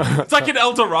existed ever. It's like an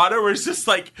El Dorado where it's just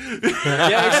like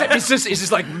Yeah, it's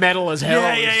just like metal as hell.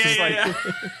 It's just like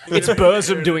it's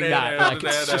Burzum doing that. Like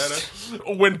it's just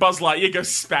when Buzz Lightyear goes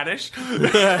Spanish.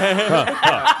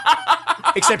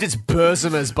 except it's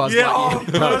Burzum as Buzz Yeah, Lightyear.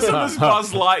 Burzum is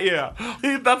Buzz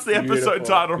Lightyear. That's the episode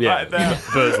title right there.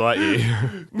 Buzz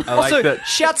Lightyear. I like Also, that.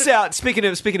 shouts out. Speaking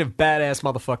of badass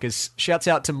motherfuckers, shouts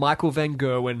out to Michael Van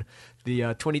Gerwen, the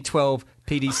 2012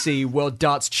 PDC World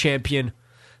Darts Champion,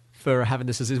 for having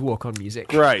this as his walk-on music.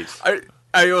 Great.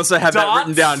 I also have that Darts?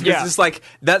 written down because Yeah. it's like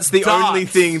that's the Darts. only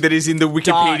thing that is in the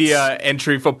Wikipedia Darts.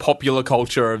 entry for popular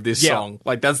culture of this Yeah. song.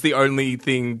 Like that's the only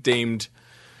thing deemed,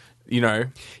 You,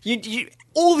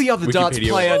 all the other darts Wikipedia.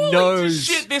 player Holy knows.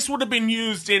 shit, this would have been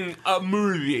used in a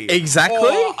movie. Exactly.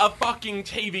 Or a fucking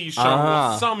TV show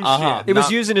or some shit. It was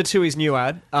used in a Tui's new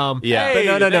ad. Yeah. But Hey,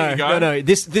 there you go. no.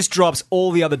 This drops.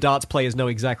 All the other darts players know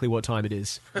exactly what time it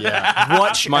is. Yeah.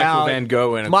 Watch Michael out. Van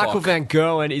Gerwen. Michael Van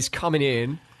Gerwen is coming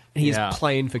in, and he is Yeah.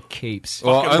 playing for keeps.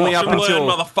 Well, Fucking only watch up and learn, until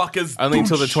motherfuckers. only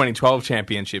until the Boosh. 2012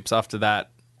 championships. After that,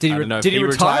 Did I he don't know if did he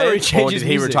retire or retired change or his did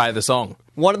he music? retire the song?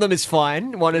 One of them is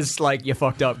fine. One is like, you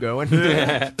fucked up, Gerwen.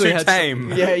 Too Yeah,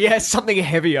 tame. Yeah, something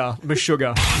heavier.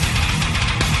 Meshuggah.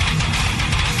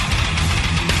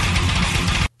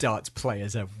 Darts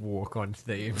players have walk-on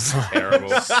themes. Terrible.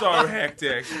 So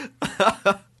hectic.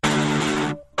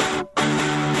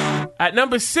 At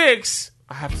number 6,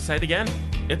 I have to say it again,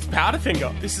 it's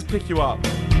Powderfinger. This is Pick You Up.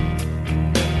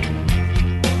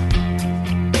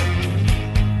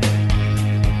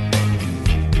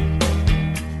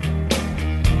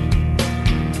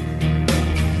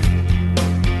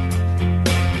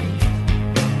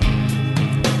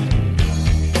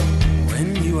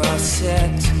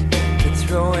 set to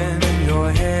throw in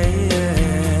your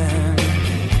hand.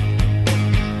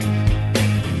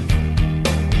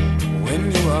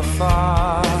 When you are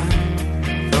far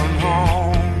from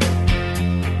home,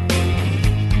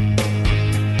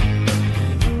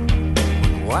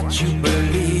 what you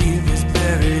believe is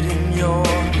buried in your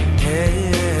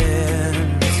head.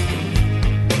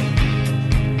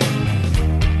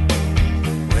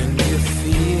 When you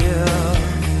feel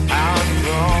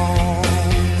outgrown,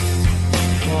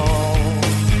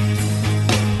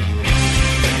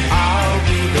 I'll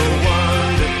be the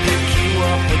one to pick you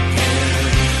up again.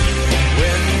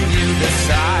 When you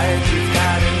decide you've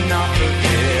had enough of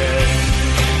it,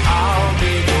 I'll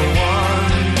be the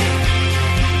one.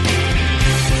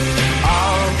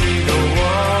 I'll be the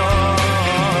one.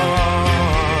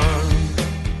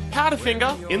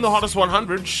 Powderfinger in the Hottest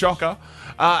 100, shocker.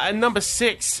 And number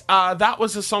 6, that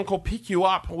was a song called Pick You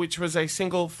Up, which was a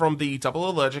single from the Double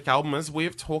Allergic album, as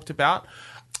we've talked about.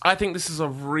 I think this is a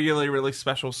really, really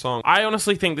special song. I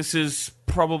honestly think this is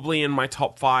probably in my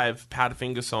top 5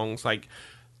 Powderfinger songs, like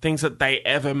things that they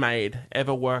ever made,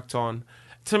 ever worked on.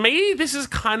 To me, this is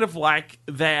kind of like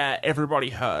their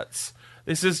Everybody Hurts.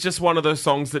 This is just one of those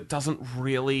songs that doesn't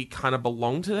really kind of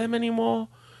belong to them anymore.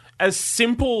 As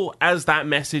simple as that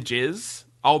message is,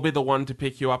 I'll be the one to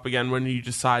pick you up again when you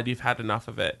decide you've had enough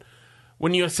of it.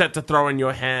 When you're set to throw in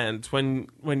your hand, when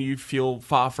you feel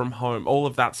far from home, all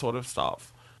of that sort of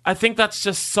stuff. I think that's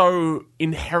just so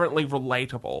inherently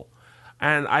relatable.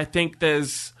 And I think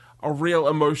there's a real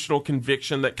emotional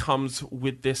conviction that comes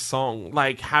with this song.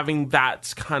 Like having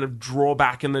that kind of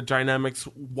drawback in the dynamics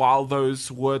while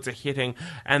those words are hitting,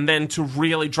 and then to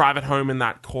really drive it home in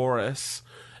that chorus.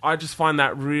 I just find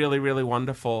that really, really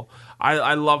wonderful.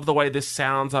 I love the way this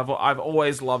sounds. I've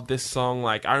always loved this song.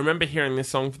 Like, I remember hearing this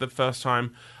song for the first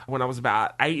time when I was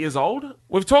about 8 years old.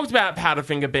 We've talked about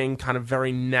Powderfinger being kind of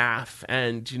very naff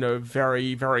and, you know,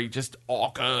 very, very just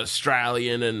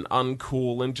Australian and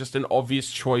uncool and just an obvious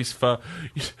choice for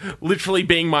literally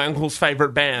being my uncle's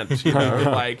favourite band. You know,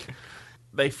 like,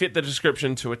 they fit the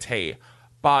description to a T.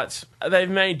 But they've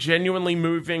made genuinely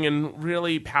moving and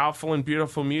really powerful and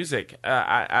beautiful music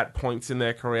at points in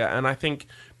their career. And I think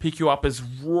Pick You Up is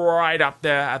right up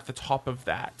there at the top of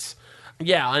that.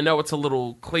 Yeah, I know it's a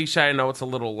little cliche. I know it's a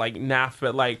little, like, naff.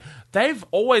 But, like, they've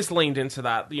always leaned into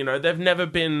that. You know, they've never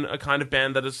been a kind of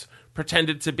band that has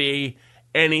pretended to be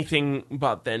anything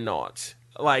but they're not.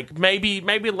 Like, maybe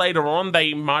later on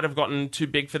they might have gotten too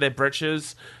big for their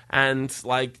britches and,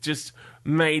 like, just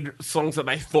made songs that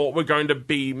they thought were going to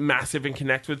be massive and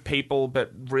connect with people,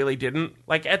 but really didn't.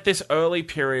 Like, at this early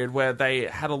period where they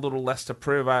had a little less to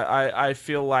prove, I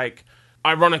feel like,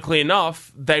 ironically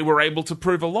enough, they were able to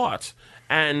prove a lot.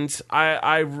 And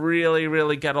I really,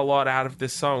 really get a lot out of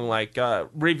this song. Like,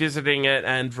 revisiting it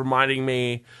and reminding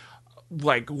me,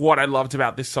 like, what I loved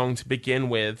about this song to begin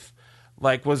with,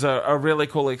 like, was a really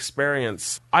cool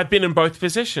experience. I've been in both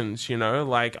positions, you know,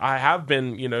 like, I have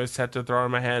been, you know, set to throw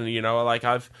in my hand, you know, like,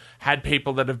 I've had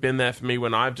people that have been there for me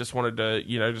when I've just wanted to,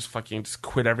 you know, just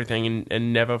quit everything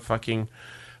and never fucking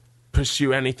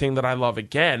pursue anything that I love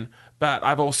again. But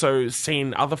I've also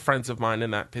seen other friends of mine in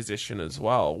that position as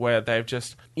well, where they've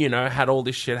just, you know, had all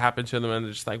this shit happen to them and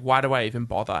they're just like, why do I even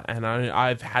bother? And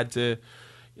I've had to...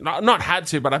 Not had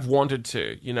to, but I've wanted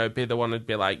to, you know, be the one to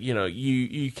be like, you know,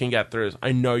 you can get through this.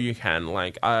 I know you can.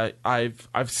 Like, I've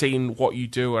seen what you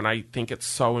do, and I think it's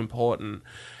so important.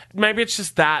 Maybe it's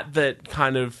just that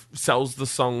kind of sells the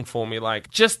song for me. Like,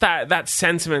 just that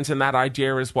sentiment and that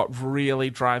idea is what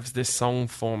really drives this song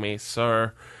for me.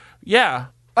 So, yeah.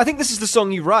 I think this is the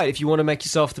song you write if you want to make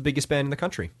yourself the biggest band in the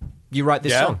country. You write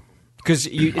this song. Because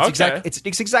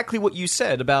it's exactly what you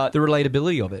said about the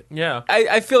relatability of it. Yeah.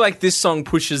 I feel like this song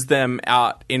pushes them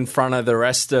out in front of the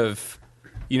rest of,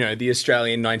 you know, the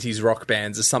Australian 90s rock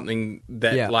bands as something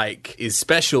that, like, is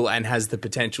special and has the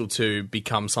potential to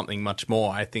become something much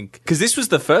more, I think. Because this was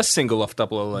the first single off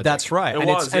Double Allergic. That's right.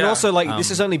 And also, like, this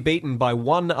is only beaten by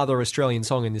one other Australian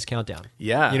song in this countdown.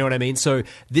 Yeah. You know what I mean? So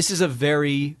this is a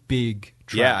very big...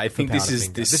 Yeah, I think this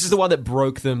is the one that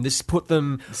broke them. This put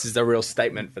them... This is a real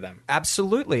statement for them.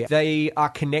 Absolutely. They are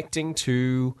connecting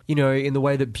to, you know, in the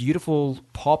way that beautiful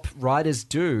pop writers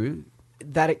do,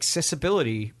 that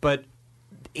accessibility, but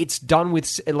it's done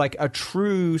with, like, a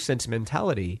true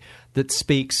sentimentality that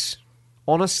speaks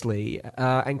honestly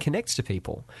and connects to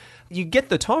people. you get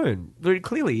the tone very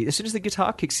clearly. As soon as the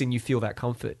guitar kicks in, you feel that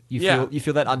comfort. Yeah. You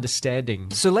feel that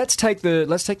understanding. So let's take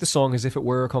the song as if it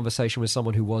were a conversation with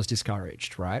someone who was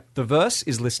discouraged, right? The verse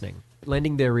is listening,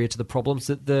 lending their ear to the problems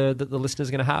that the listener's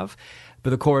going to have, but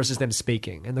the chorus is them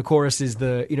speaking, and the chorus is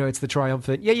it's the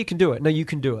triumphant. Yeah, you can do it. No, you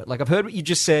can do it. Like, I've heard what you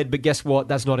just said, but guess what?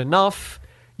 That's not enough.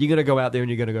 You're going to go out there and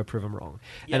you're going to go prove them wrong.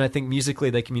 Yeah. And I think musically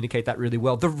they communicate that really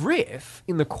well. The riff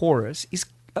in the chorus is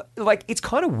it's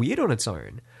kind of weird on its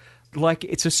own. Like,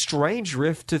 it's a strange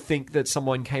riff to think that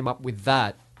someone came up with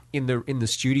that in the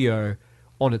studio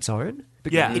on its own.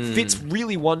 But it fits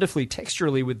really wonderfully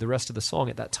texturally with the rest of the song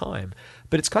at that time.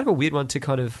 But it's kind of a weird one to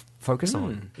kind of focus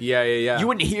on. Yeah. You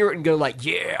wouldn't hear it and go like,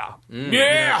 yeah.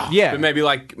 But maybe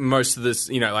like most of this,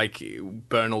 like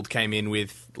Bernald came in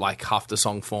with like half the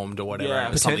song formed or whatever.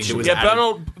 Yeah, something that was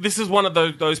Bernald. This is one of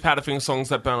those Powderfinger songs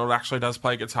that Bernald actually does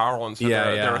play guitar on. So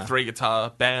they're a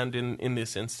 3-guitar band in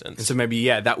this instance. And so maybe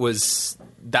that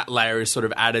layer is sort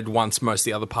of added once most of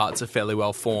the other parts are fairly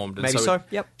well formed. And maybe so.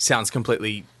 Yep. Sounds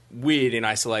completely weird in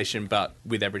isolation, but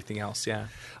with everything else, I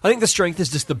think the strength is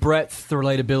just the breadth, the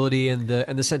relatability, and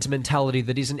the sentimentality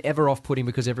that isn't ever off-putting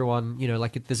because everyone,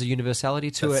 there's a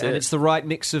universality to it, and it's the right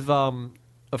mix of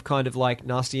kind of like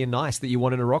nasty and nice that you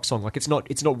want in a rock song. Like, it's not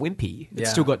wimpy.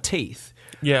 It's still got teeth.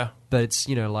 Yeah. But it's,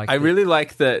 I really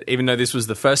like that even though this was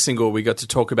the first single, we got to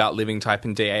talk about Living Type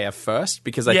and DAF first,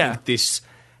 because I think this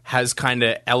has kind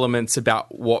of elements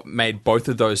about what made both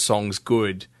of those songs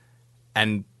good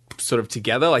and sort of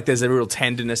together. Like, there's a real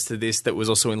tenderness to this that was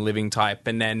also in Living Type,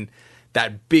 and then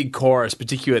that big chorus,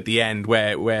 particularly at the end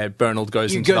where Bernald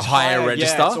goes into the higher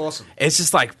register. Yeah, it's awesome. It's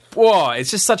just like, whoa, it's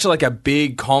just such a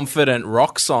big, confident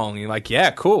rock song. You're like,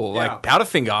 yeah, cool. Yeah. Like,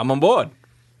 Powderfinger, I'm on board.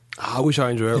 I wish I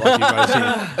enjoyed it like you guys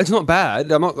did. It's not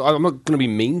bad. I'm not going to be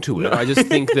mean to it. I just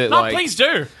think that No, please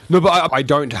do. No, but I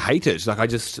don't hate it. Like, I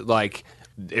just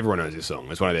everyone knows this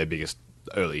song. It's one of their biggest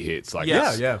early hits. Like,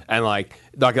 yeah. And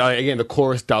again, the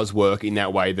chorus does work in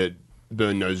that way that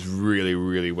Byrne knows really,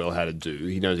 really well how to do.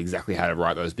 He knows exactly how to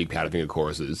write those big Powderfinger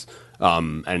choruses,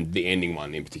 and the ending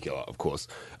one in particular, of course.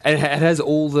 And it has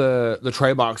all the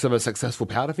trademarks of a successful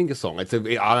Powderfinger song.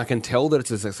 I can tell that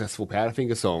it's a successful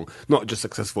Powderfinger song, not just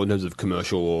successful in terms of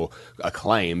commercial or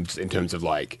acclaim, just in terms of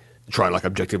trying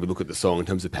objectively look at the song in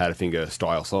terms of Powderfinger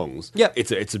style songs. Yeah,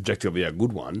 it's objectively a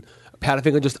good one.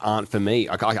 Powderfinger just aren't for me.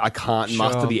 I can't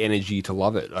muster the energy to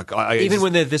love it. Even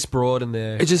when they're this broad and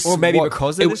they're...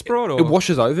 because they're this broad? Or? It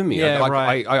washes over me. Yeah,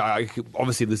 right. I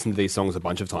obviously listened to these songs a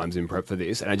bunch of times in prep for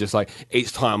this, and I just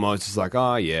each time I was just like,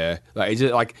 oh yeah. It's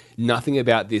just nothing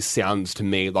about this sounds to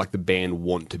me like the band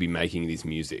want to be making this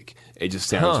music. It just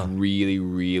sounds really,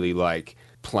 really like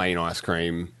plain ice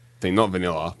cream thing, not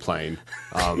vanilla, plain.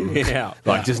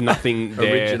 Just nothing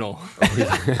there. Original.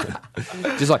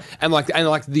 Just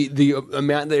the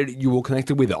amount that you all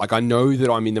connected with it. I know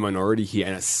that I'm in the minority here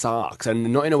and it sucks.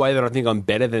 And not in a way that I think I'm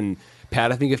better than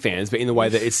Powderfinger fans, but in the way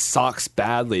that it sucks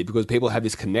badly because people have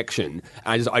this connection.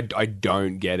 And I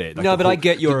don't get it. I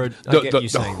get you saying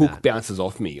the hook that. bounces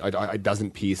off me. It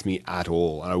doesn't pierce me at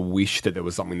all. And I wish that there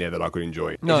was something there that I could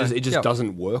enjoy. No, it just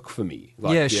doesn't work for me.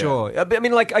 Sure. I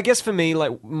mean, I guess for me,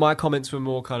 my comments were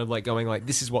more kind of going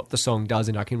this is what the song does,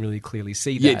 and I can really clearly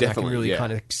see that. Yeah, definitely. I can really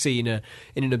kind of see in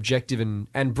an objective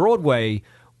and broad way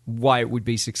why it would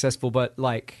be successful. But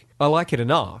I like it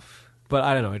enough. But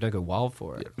I don't know. I don't go wild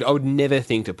for it. I would never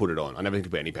think to put it on. I never think to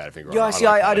put any Powderfinger on. Yeah, see,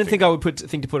 I don't think I would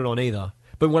think to put it on either.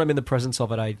 But when I'm in the presence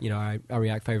of it, I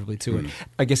react favorably to it.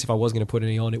 I guess if I was going to put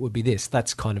any on, it would be this.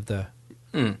 That's kind of the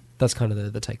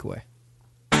takeaway.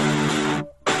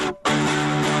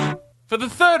 For the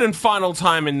third and final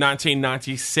time in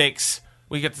 1996,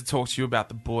 we get to talk to you about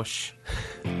the Bush,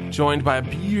 joined by a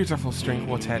beautiful string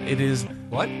quartet. It is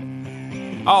what?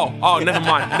 Oh, never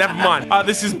mind.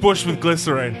 This is Bush with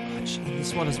Glycerine.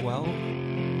 This one as well.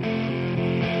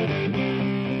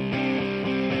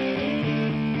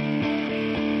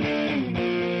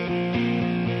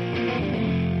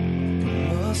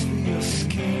 Must be your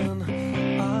skin,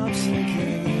 I'm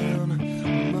sinking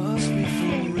in. Must be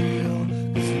for real,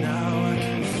 'cause now I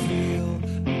can feel.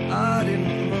 I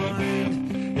didn't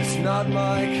mind, it's not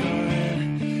my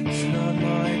kind, it's not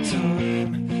my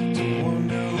time to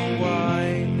wonder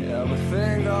why.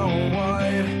 Everything gone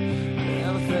white,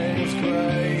 everything's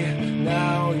gray.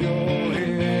 Now you're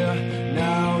here,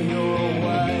 now you're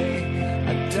away.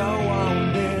 I don't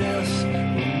want this,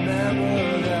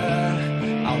 remember that.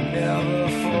 I'll never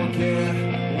forget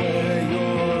where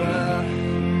you're at.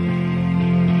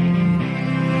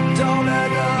 Don't let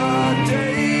the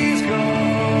days go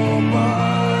by.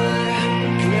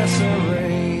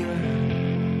 Glycerine,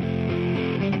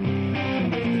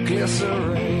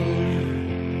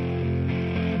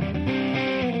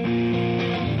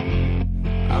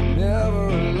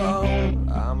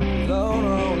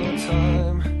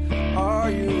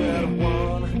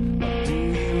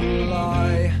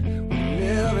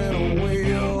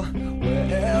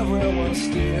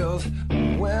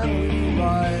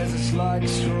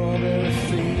 strawberry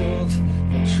fields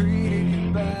that treated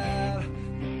you bad.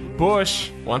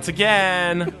 Bush, once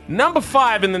again, number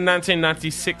 5 in the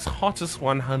 1996 Hottest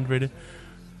 100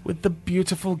 with the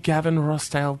beautiful Gavin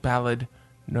Rossdale ballad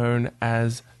known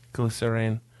as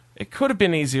Glycerine. It could have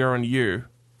been easier on you,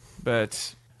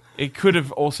 but it could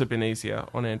have also been easier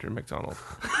on Andrew McDonald.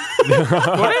 Would it?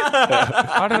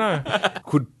 I don't know.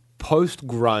 Could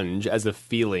post-grunge as a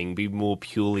feeling be more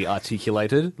purely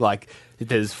articulated? Like,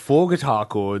 there's 4 guitar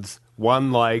chords,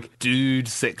 one, like, dude,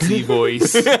 sexy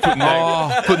voice, putting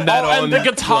that on. And the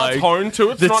guitar tone,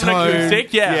 too. It's not an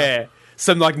acoustic. Yeah.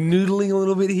 Some, like, noodling a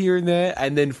little bit here and there,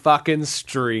 and then fucking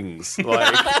strings.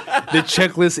 Like, the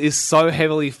checklist is so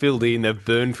heavily filled in, they've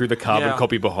burned through the carbon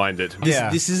copy behind it.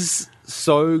 This is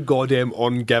so goddamn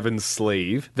on Gavin's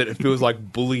sleeve that it feels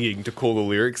like bullying to call the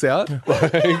lyrics out.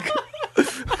 Like...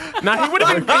 No, he would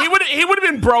have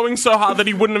been broing so hard that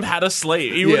he wouldn't have had a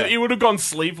sleeve. He would have gone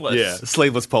sleeveless. Yeah,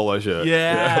 sleeveless polo shirt.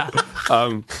 Yeah.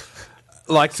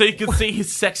 Like, so you can see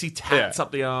his sexy tats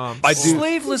up the arms.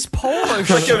 Sleeveless polo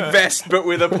Like a vest, but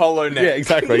with a polo neck. Yeah,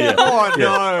 exactly. Yeah. Oh,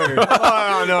 no.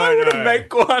 Oh, no, I would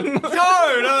make one. No,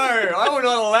 I will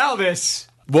not allow this.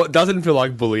 What doesn't feel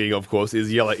like bullying, of course,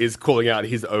 is calling out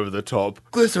his over-the-top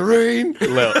glycerine.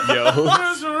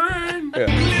 Glycerine.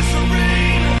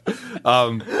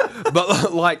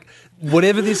 But like,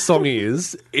 whatever this song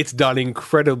is, it's done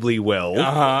incredibly well.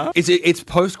 Uh-huh. It's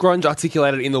post-grunge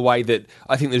articulated in the way that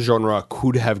I think the genre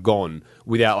could have gone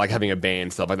without like having a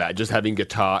band, stuff like that. Just having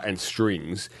guitar and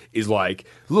strings is like,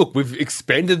 look, we've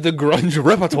expanded the grunge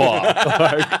repertoire.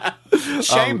 Like,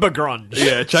 Chamber grunge.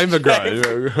 yeah, chamber grunge.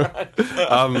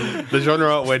 The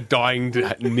genre we're dying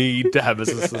to need to have as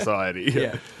a society.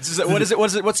 Yeah. What is it?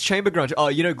 What's chamber grunge? Oh,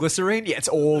 you know, glycerine? Yeah, it's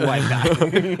all like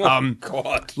that.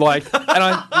 God. Like, and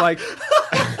I like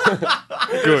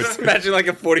good Just imagine like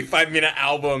a 45-minute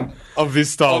album of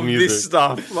this style of music. this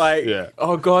stuff. Like, Yeah.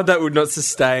 oh God, that would not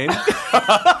sustain.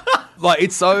 Like,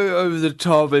 it's so over the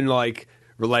top and like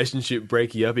relationship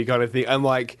breaky uppy kind of thing. And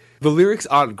like the lyrics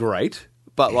aren't great,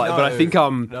 but like, but I think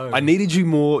I needed you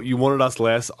more, you wanted us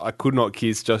less. I could not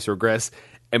kiss, just regress.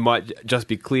 It might just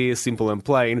be clear, simple, and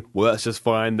plain. Well, that's just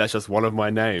fine. That's just one of my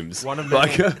names. One of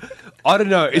like, I don't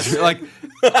know. It's like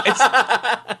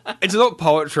it's not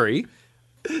poetry.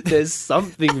 There's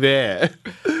something there.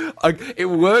 Like, it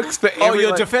works for every... Oh,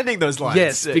 you're defending those lines?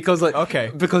 Yes, because like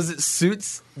okay, because it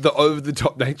suits the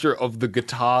over-the-top nature of the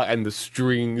guitar and the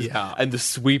strings and the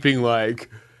sweeping, like...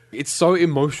 It's so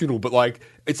emotional, but like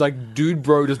it's like dude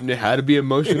bro doesn't know how to be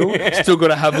emotional. Still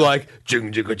gotta have like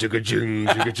jung jugga jugga jung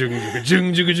jugga jung jugga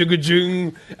jung jugga jugga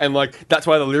jung, and like that's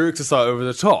why the lyrics are so over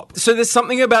the top. So there's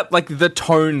something about like the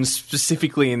tones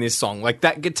specifically in this song, like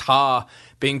that guitar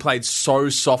being played so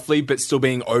softly but still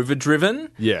being overdriven.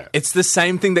 Yeah. It's the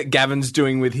same thing that Gavin's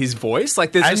doing with his voice.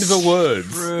 Like there's And the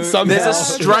words. Somehow. There's a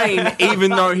strain even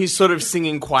though he's sort of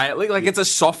singing quietly. Like it's a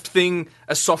soft thing,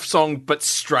 a soft song but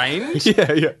strained.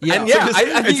 Yeah. And yeah,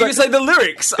 I think you could say the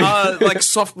lyrics are like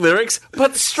soft lyrics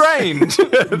but strained.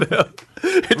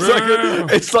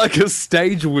 It's like a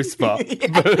stage whisper.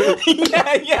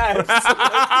 yeah.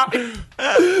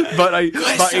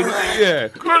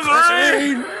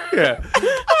 Yeah.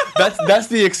 That's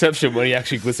the exception when he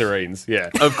actually glycerines. Yeah.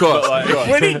 Of course.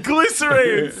 When he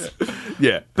glycerines.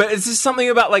 Yeah. But it's just something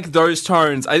about like those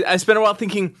tones. I spent a while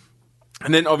thinking,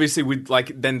 and then obviously with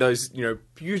like then those, you know,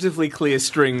 beautifully clear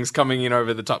strings coming in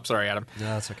over the top. Sorry, Adam. No,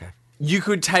 that's okay. You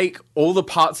could take all the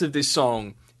parts of this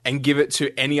song and give it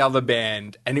to any other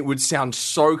band and it would sound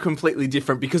so completely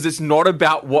different because it's not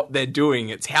about what they're doing,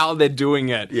 it's how they're doing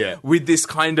it. Yeah. With this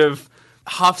kind of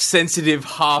half sensitive,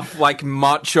 half like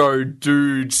macho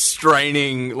dude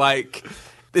straining, like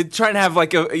they're trying to have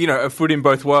like a foot in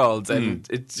both worlds, and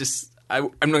it's just I'm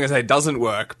not going to say it doesn't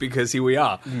work because here we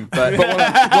are. But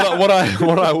what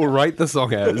I will rate the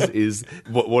song as is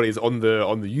what is on the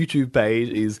YouTube page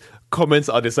is comments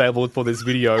are disabled for this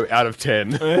video out of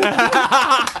 10.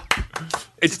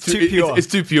 It's too pure. It's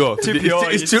too pure.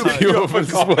 It's too pure for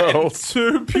this world.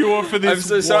 Too pure for this I'm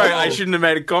so sorry. world. I shouldn't have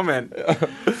made a comment.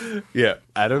 Yeah,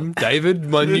 Adam, David,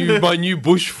 my new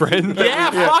bush friend.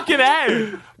 Yeah, fucking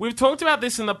A. We've talked about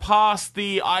this in the past,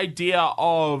 the idea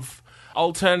of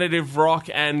alternative rock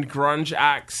and grunge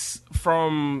acts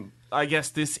from, I guess,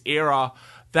 this era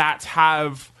that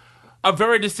have a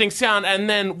very distinct sound, and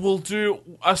then will do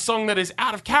a song that is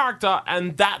out of character,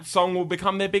 and that song will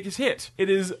become their biggest hit. It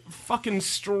is fucking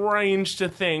strange to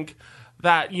think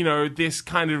that, you know, this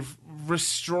kind of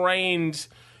restrained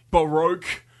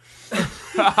Baroque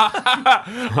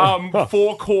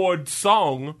four-chord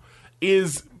song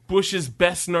is Bush's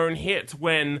best-known hit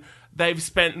when they've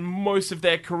spent most of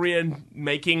their career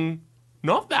making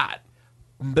not that.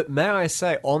 But may I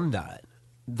say on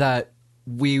that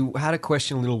we had a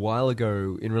question a little while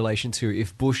ago in relation to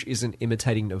if Bush isn't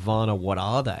imitating Nirvana, what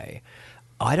are they?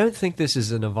 I don't think this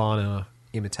is a Nirvana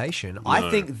imitation. I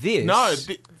think this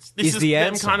this is the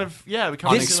them answer. kind of, yeah,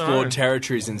 becoming their own. Unexplored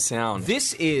territories in sound.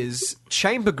 This is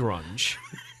chamber grunge.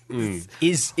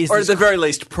 Is or at this the very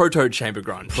least, proto-chamber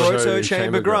grunge.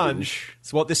 proto-chamber grunge?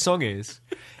 It's what this song is.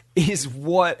 Is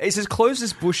as close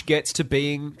as Bush gets to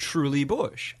being truly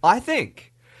Bush, I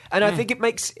think. And I think it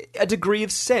makes a degree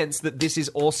of sense that this is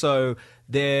also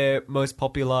their most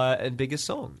popular and biggest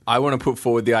song. I want to put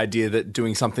forward the idea that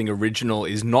doing something original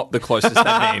is not the closest they've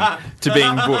been to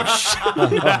being Bush.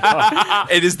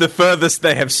 It is the furthest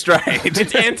they have strayed.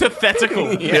 It's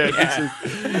antithetical.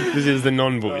 This is the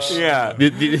non-Bush. Yeah.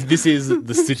 This is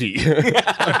the city.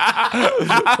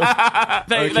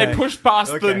 They push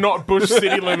past the not Bush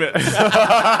city limits.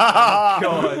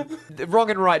 God.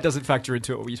 Wrong and right doesn't factor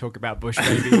into it when you talk about Bush,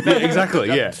 baby. Exactly,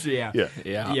 yeah.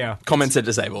 Yeah. Comments are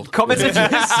disabled. Comments are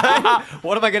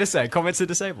what am I going to say? Comments are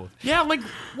disabled. Yeah, like,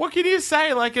 what can you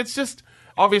say? Like, it's just...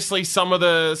 Obviously, some of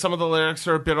the lyrics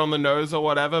are a bit on the nose or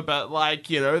whatever, but,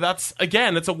 like, you know, that's,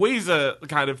 again, it's a Weezer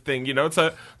kind of thing, you know? It's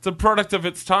a product of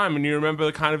its time, and you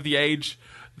remember kind of the age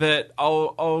that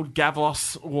old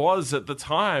Gavlos was at the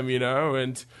time, you know?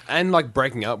 And like,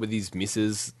 breaking up with his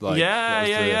missus. Like,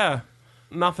 yeah.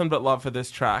 Nothing but love for this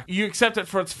track. You accept it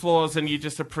for its flaws, and you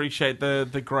just appreciate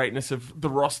the greatness of the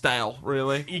Rossdale,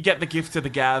 really. You get the gift of the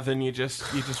Gav, and you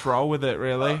just roll with it,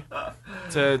 really.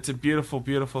 It's a beautiful,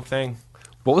 beautiful thing.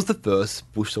 What was the first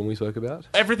Bush song we spoke about?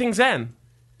 Everything's Zen.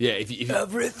 Yeah, if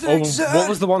Everything's Zen. What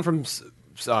was the one from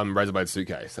Razorblade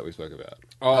Suitcase that we spoke about?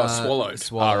 Swallowed.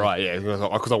 Oh, right, yeah.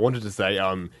 Because I wanted to say,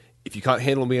 if you can't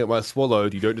handle me at my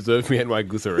swallowed, you don't deserve me at my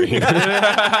glycerine.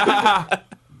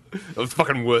 It was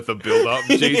fucking worth the build-up.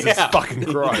 Jesus fucking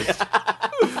Christ.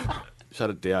 Shut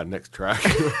it down. Next track.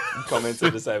 Comments are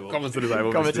disabled. Comments are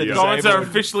disabled. Comments are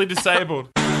officially disabled.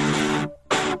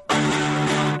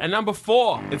 And number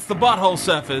 4, it's the Butthole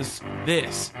Surfers.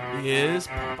 This is...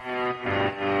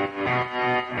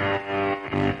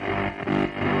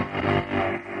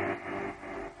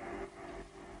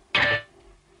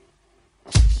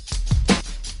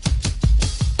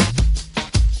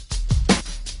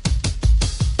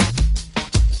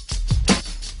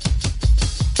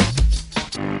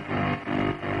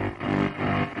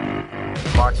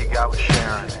 Marky got with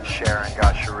Sharon, and Sharon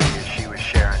got Sharia. She was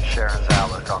sharing Sharon's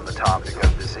outlook on the topic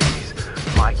of disease.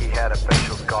 Mikey had a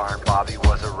facial scar and Bobby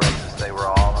was a racist. They were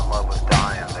all in love with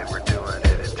dying, they were doing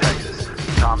it in Texas.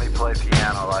 Tommy played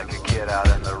piano like a kid out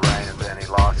in the rain, and then he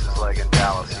lost his leg in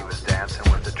Dallas. He was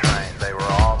dancing with the train. They were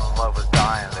all in love with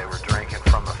dying, they were drinking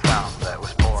from a fountain that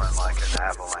was pouring like an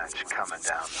avalanche coming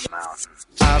down the mountain.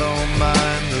 I don't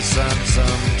mind the sun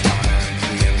sometimes,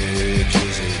 the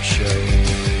images it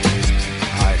shows.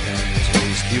 I can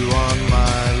taste you on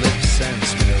my lips and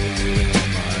smell you in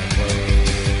my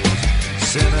clothes.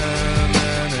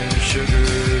 Cinnamon and sugar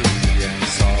and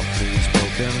softly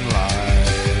spoken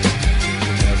lies.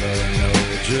 You never know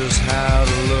just how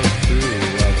to look through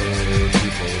other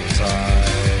people's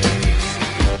eyes.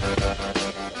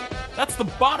 That's the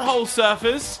Butthole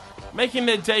Surfers, making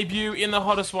their debut in the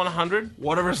Hottest 100.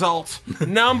 What a result.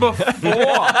 Number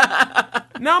 4.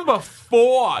 Number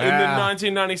 4 in the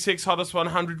 1996 Hottest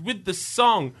 100 with the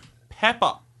song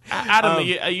Pepper. Adam,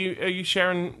 are you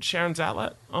sharing Sharon's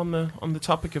outlet on the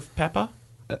topic of Pepper?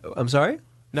 I'm sorry?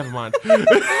 Never mind.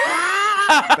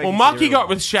 Well, Marky got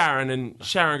with Sharon, and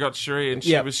Sharon got Cherie, and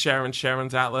she was sharing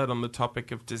Sharon's outlet on the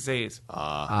topic of disease.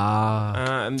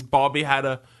 And Bobby had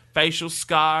a facial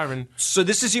scar, and So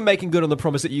this is you making good on the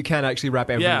promise that you can actually rap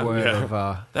every word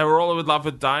of... they were all in love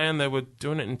with Diane. They were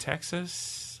doing it in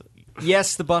Texas.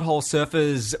 Yes, the Butthole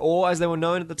Surfers, or as they were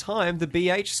known at the time, the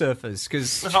BH Surfers,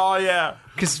 because... Oh, yeah.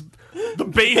 Because the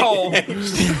B-hole.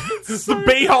 The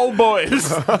B-hole boys.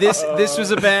 this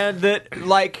was a band that,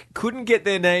 like, couldn't get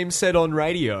their name said on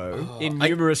radio in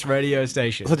numerous radio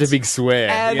stations. Such a big swear.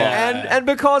 And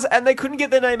because they couldn't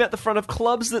get their name at the front of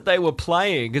clubs that they were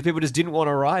playing because people just didn't want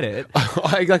to write it.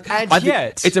 I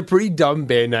think it's a pretty dumb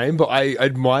band name, but I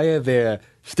admire their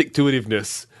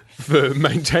stick-to-itiveness for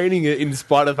maintaining it in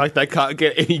spite of the fact they can't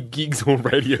get any gigs on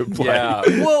radio play. Yeah.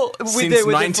 Well, since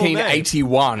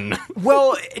 1981.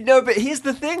 Well, no, but here's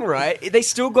the thing, right? They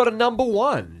still got a number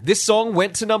 1. This song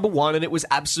went to number 1, and it was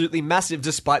absolutely massive,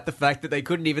 despite the fact that they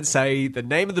couldn't even say the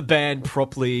name of the band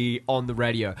properly on the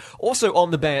radio. Also, on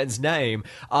the band's name,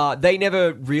 they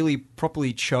never really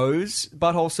properly chose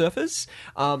Butthole Surfers.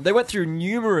 They went through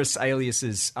numerous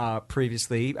aliases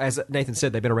previously. As Nathan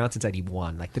said, they've been around since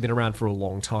 81. Like, they've been around for a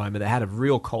long time. time, and they had a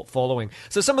real cult following.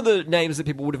 So some of the names that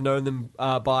people would have known them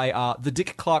by are the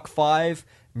Dick Clark 5,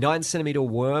 9cm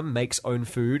Worm Makes Own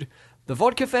Food, the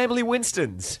Vodka Family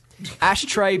Winstons,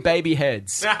 Ashtray Baby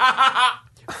Heads,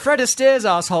 Fred Astaire's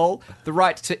Asshole, the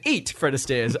Right to Eat Fred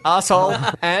Astaire's Asshole,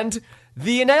 and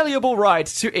the Inalienable Right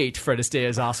to Eat Fred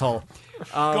Astaire's Asshole.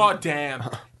 God damn.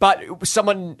 But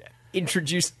someone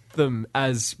introduced them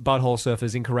as Butthole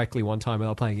Surfers incorrectly one time when they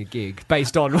were playing a gig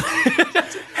based on...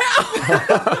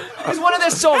 It was one of their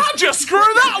songs. How'd you screw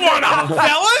that one up,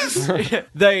 fellas?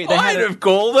 They I'd have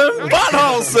called them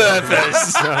Butthole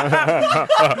Surfers.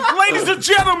 Ladies and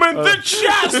gentlemen, the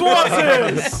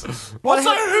Chaswatters!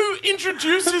 Also, who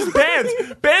introduces bands?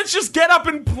 Bands just get up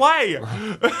and play.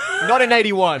 Not in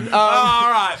 81.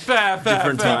 All right, fair.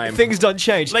 Different time. Things don't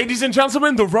change. Ladies and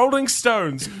gentlemen, the Rolling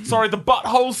Stones. Sorry, the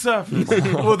Butthole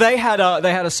Surfers. Well, they had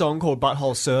a song called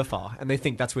Butthole Surfer, and they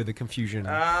think that's where the confusion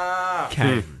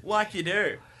came. Like you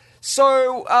do.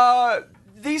 So,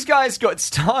 these guys got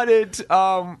started.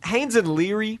 Haynes and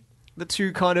Leary, the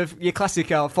two kind of classic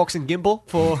Fox and Gimbal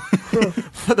for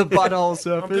the Butthole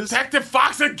Surfers. Detective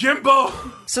Fox and Gimbal.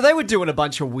 So they were doing a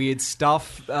bunch of weird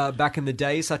stuff back in the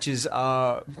day, such as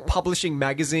publishing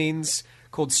magazines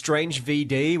called Strange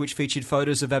VD, which featured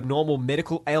photos of abnormal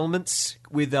medical ailments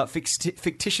with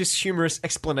fictitious humorous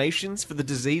explanations for the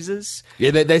diseases.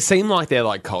 Yeah, they seem like they're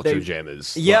like culture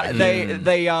jammers. Yeah,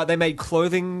 Like, they made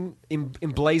clothing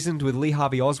emblazoned with Lee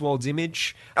Harvey Oswald's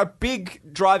image. A big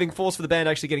driving force for the band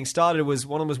actually getting started was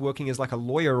one of them was working as like a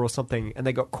lawyer or something, and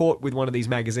they got caught with one of these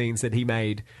magazines that he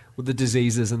made with the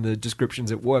diseases and the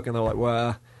descriptions at work, and they're like,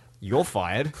 well... You're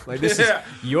fired. Like this is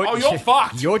you're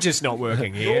fucked. You're just not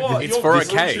working here. It's for a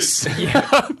case.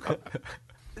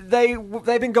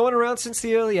 They've been going around since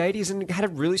the early 80s and had a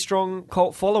really strong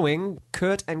cult following.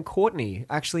 Kurt and Courtney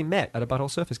actually met at a Butthole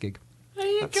Surfers gig. There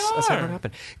you go. That's how it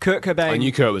happened. Kurt Cobain, I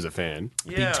knew Kurt was a fan.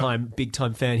 big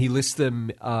time fan. He lists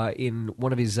them in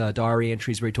one of his diary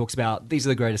entries where he talks about these are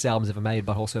the greatest albums ever made.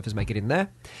 Butthole Surfers make it in there.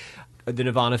 The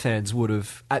Nirvana fans would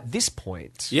have, at this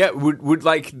point... Yeah, would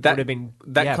like that Would have been-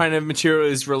 that yeah. kind of material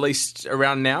is released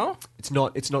around now? It's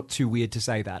not too weird to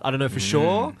say that. I don't know for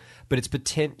sure, but it's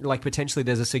potentially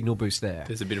there's a signal boost there.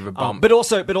 There's a bit of a bump. But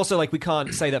also like we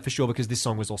can't say that for sure because this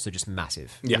song was also just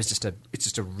massive. Yeah. It's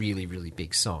just a really, really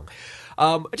big song.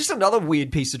 Just another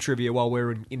weird piece of trivia while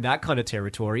we're in that kind of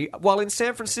territory. While in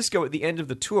San Francisco at the end of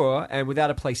the tour and without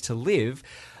a place to live,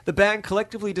 the band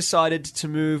collectively decided to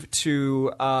move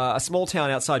to a small town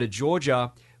outside of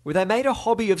Georgia where they made a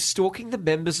hobby of stalking the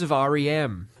members of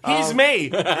R.E.M. Here's me.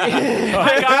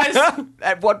 Hi, guys.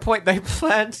 At one point, they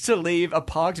planned to leave a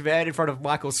parked van in front of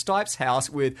Michael Stipe's house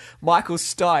with Michael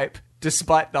Stipe,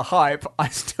 despite the hype, I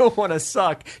still want to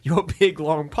suck your big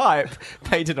long pipe,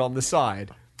 painted on the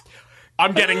side.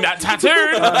 I'm getting that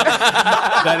tattooed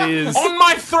That is on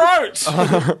my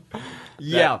throat.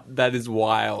 Yeah. that is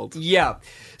wild. Yeah.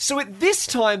 So at this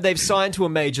time, they've signed to a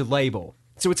major label.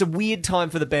 So it's a weird time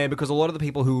for the band because a lot of the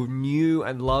people who knew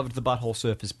and loved the Butthole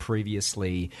Surfers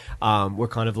previously were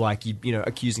kind of like,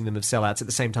 accusing them of sellouts at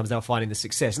the same time as they were finding the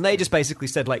success. And they just basically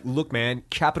said, like, look, man,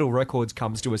 Capitol Records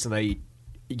comes to us and they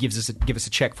give us a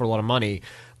check for a lot of money.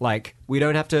 Like, we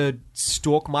don't have to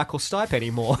stalk Michael Stipe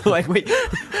anymore. Like,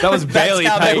 That was barely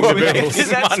paying the bills.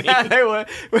 That's how they were.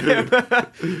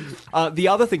 The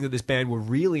other thing that this band were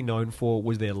really known for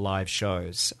was their live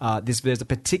shows. There's a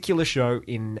particular show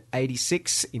in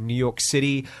 '86 in New York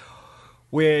City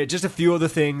where just a few of the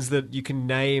things that you can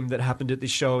name that happened at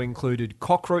this show included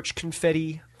cockroach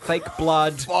confetti, fake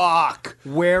blood,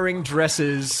 wearing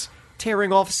dresses,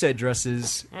 tearing off said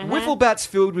dresses, wiffle bats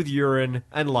filled with urine,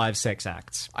 and live sex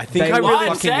acts. I think They I were really-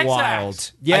 fucking Sex wild.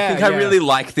 acts. Yeah, I think I really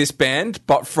like this band,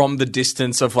 but from the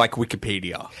distance of like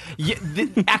Wikipedia. Yeah,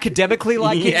 academically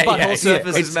like it, Yeah, Butthole yeah,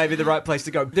 Surfers yeah. is maybe the right place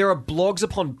to go. There are blogs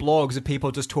upon blogs of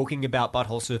people just talking about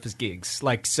Butthole Surfers gigs,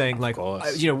 like saying like,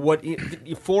 what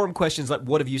forum questions like,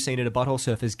 what have you seen at a Butthole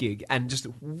Surfers gig? And just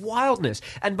wildness.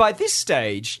 And by this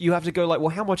stage, you have to go like, well,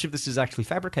 how much of this is actually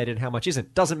fabricated and how much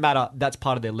isn't? Doesn't matter. That's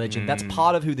part of their legend. That's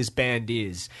part of who this band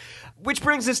is. Which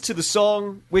brings us to the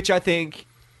song, which I think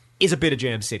is a bit of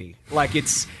Jam City. Like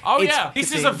it's... Oh, it's yeah.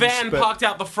 This is a things, van but- parked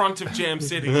out the front of Jam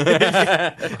City.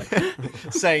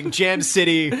 saying Jam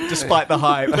City despite the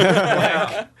hype.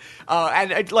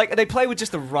 And they play with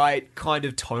just the right kind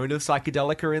of tone of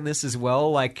psychedelica in this as well.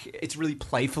 Like it's really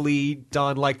playfully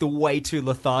done, like the way too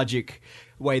lethargic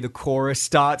way the chorus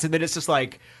starts, and then it's just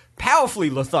like powerfully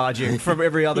lethargic from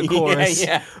every other chorus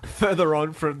further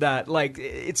on from that. Like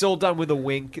it's all done with a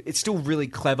wink. It's still really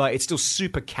clever. It's still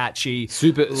super catchy.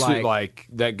 Super like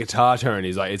that guitar tone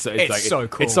is like it's like so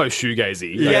cool. It's so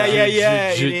shoegazy. Yeah, Like,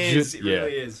 it is. It yeah.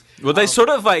 really is. Well, they sort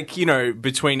of like,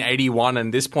 between 81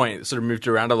 and this point, sort of moved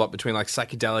around a lot between like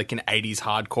psychedelic and 80s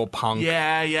hardcore punk.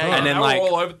 Yeah. And then They were like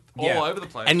all over the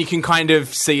place. And you can kind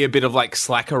of see a bit of like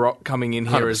slacker rock coming in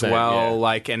here as 100%, well. yeah.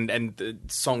 Like and the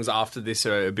songs after this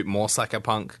are a bit more slacker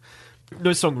punk.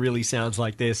 No song really sounds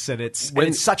like this, and it's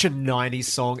such a 90s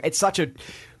song. It's such a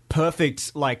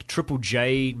perfect like Triple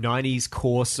J 90s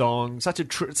core song. Such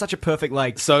a perfect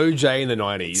like So Jay in the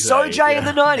 90s. So Jay in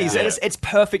the 90s. Yeah. And it's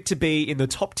perfect to be in the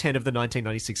top 10 of the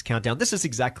 1996 countdown. This is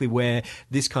exactly where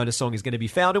this kind of song is going to be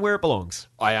found and where it belongs.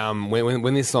 I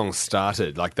when this song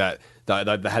started, like that, they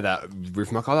had that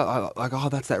riff. I'm like, oh,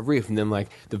 that's that riff, and then like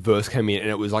the verse came in, and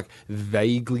it was like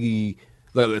vaguely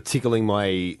like tickling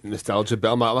my nostalgia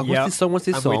bell. I'm like, what's this song? What's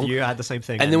this song? I'm with you. I had the same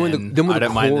thing. And then when the I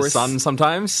don't mind the chorus, sun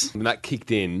sometimes. when that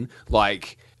kicked in,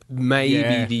 like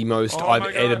maybe the most Oh I've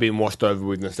my ever God. been washed over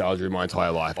with nostalgia in my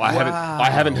entire life. I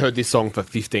haven't heard this song for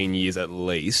 15 years at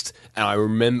least, and I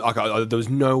remember like there was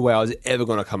no way I was ever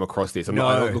going to come across this. I'm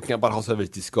not looking at Butthole Surfer's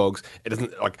Discogs. It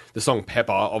doesn't like the song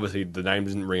Pepper. Obviously, the name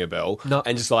doesn't ring a bell. No.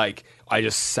 And just like I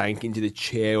just sank into the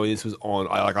chair when this was on.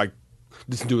 I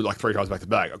listened to it like 3 times back to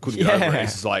back. I couldn't get over it.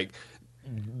 It's just like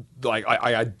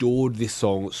I adored this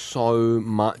song so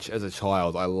much as a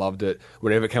child. I loved it.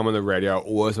 Whenever it came on the radio,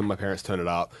 always when my parents turned it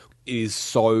up. It is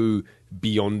so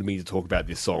beyond me to talk about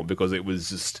this song because it was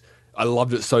just I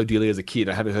loved it so dearly as a kid.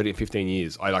 I haven't heard it in 15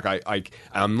 years.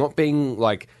 I'm not being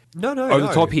like over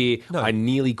the top here. No. I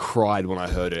nearly cried when I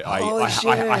heard it.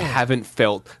 I haven't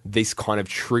felt this kind of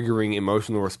triggering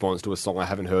emotional response to a song I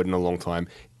haven't heard in a long time.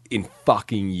 In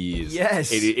fucking years.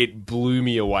 Yes. It blew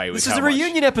me away. This is a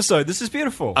reunion episode. This is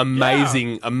beautiful.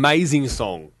 Amazing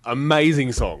song.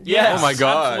 Amazing song. Yes. Oh my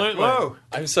God. Absolutely. Whoa.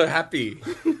 I'm so happy.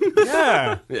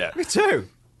 Yeah. Yeah. Me too.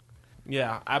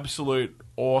 Yeah, absolute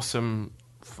awesome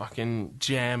fucking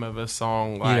jam of a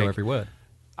song. Like, word.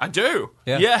 I do.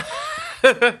 Yeah.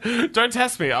 Don't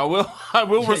test me. I will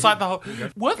recite the whole.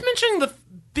 Worth mentioning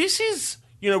this is,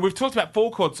 we've talked about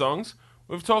 4-chord songs.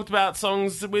 We've talked about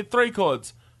songs with 3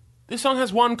 chords. This song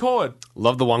has 1 chord.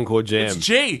 Love the 1-chord jam. It's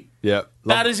G. Yeah.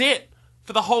 That is it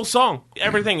for the whole song.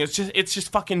 Everything. It's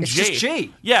just fucking G. It's just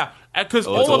G. Yeah, because It's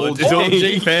all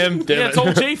G, fam. Damn Yeah, it. it's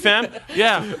all G, fam.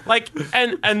 Yeah, like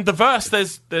and the verse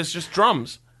there's just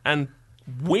drums and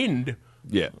wind.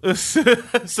 Yeah. So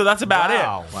that's about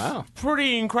it. Wow.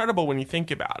 Pretty incredible when you think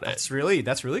about it. That's really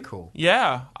cool.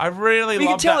 Yeah, I really You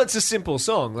love can tell that. it's a simple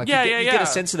song. Like Yeah, you get a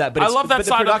sense of that. But I it's, love that but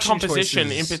side of the production composition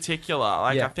choices- in particular.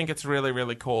 Like, Yeah. I think it's really,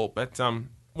 really cool. But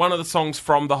one of the songs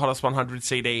from the Hottest 100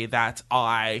 CD that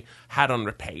I had on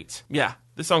repeat. Yeah,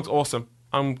 this song's awesome.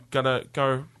 I'm gonna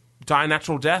go die a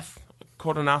natural death.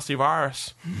 Caught a nasty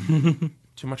virus.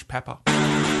 Too much pepper.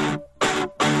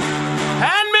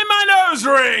 Hand me my nose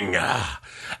ring.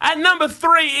 At number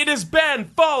 3, it is Ben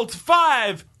Folds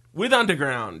 5 with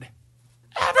Underground.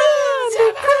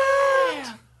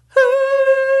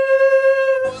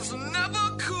 Was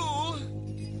never cool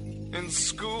in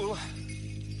school.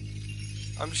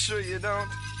 I'm sure you don't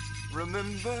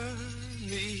remember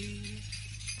me.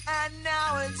 And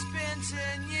now it's been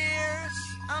 10 years.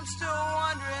 I'm still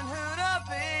wondering who to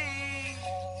be.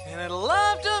 And I'd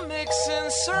love to mix in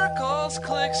circles,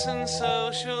 clicks, and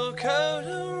social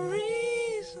coteries.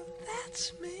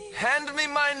 That's me. Hand me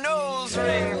my nose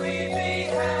ring. Can we be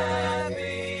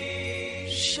happy?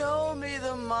 Show me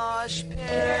the mosh pit.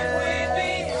 Can we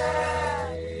be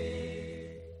happy?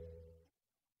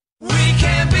 We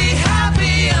can be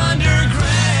happy underground.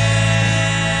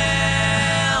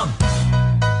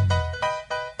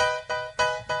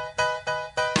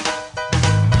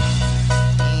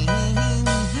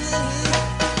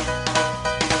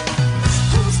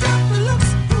 Who's got the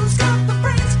looks? Who's got the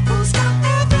brains? Who's got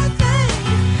everything?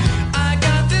 I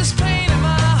got this pain in my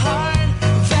heart,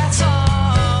 that's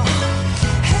all.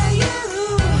 Hey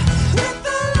you, with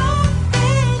the long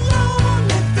and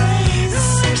lonely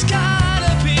face. There's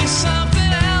gotta be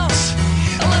something else.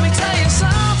 Let me tell you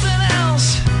something else.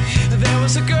 There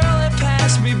was a girl that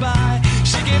passed me by.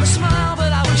 She gave a smile,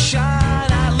 but I was shy.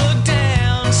 And I looked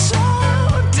down, so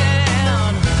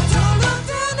down. Don't look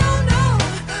down, no, no.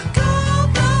 Go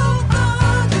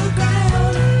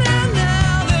underground. And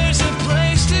now there's a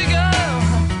place to go.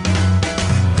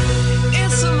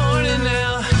 It's the morning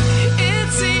now.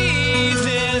 It's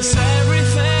evening. It's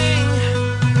everything.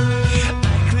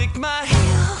 I click my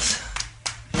heels,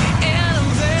 and I'm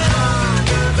there.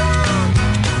 Underground,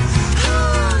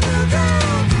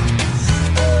 underground.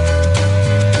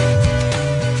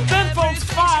 Ben Folds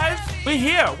 5, we're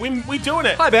here. We doing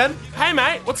it. Hi, Ben. Hey,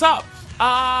 mate, what's up?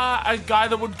 A guy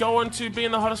that would go on to be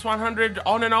in the Hottest 100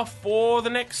 on and off for the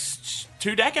next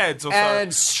 2 decades or so. And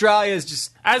Australia's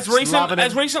just As loving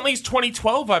it. recently as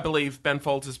 2012, I believe, Ben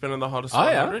Folds has been in the Hottest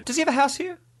 100. Does he have a house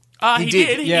here? He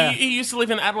did. yeah. He used to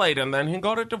live in Adelaide and then he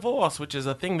got a divorce, which is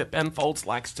a thing that Ben Folds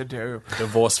likes to do.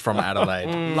 Divorce from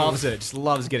Adelaide. Loves it. Just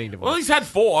loves getting divorced. Well, he's had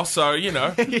 4, so, you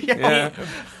know. Yeah.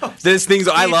 There's things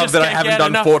I You love just that I can't haven't get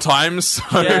done enough. 4 times.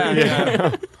 So.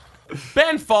 Yeah.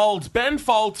 Ben Folds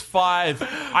 5.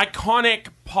 Iconic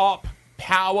pop,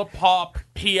 power pop,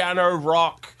 piano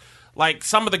rock. Like,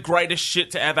 some of the greatest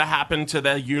shit to ever happen to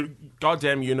the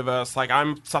goddamn universe. Like,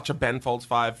 I'm such a Ben Folds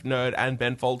 5 nerd and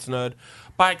Ben Folds nerd.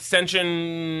 By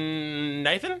extension,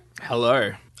 Nathan?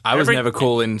 Hello. I was never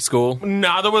cool in school.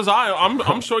 Neither was I.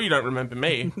 I'm sure you don't remember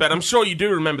me, but I'm sure you do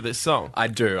remember this song. I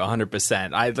do,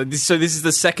 100%. So this is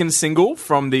the second single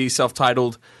from the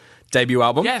self-titled debut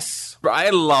album. Yes. I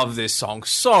love this song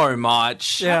so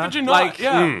much. How could you not? Like,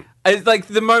 yeah. It's like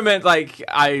the moment like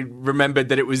I remembered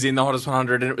that it was in the Hottest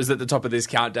 100 and it was at the top of this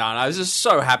countdown, I was just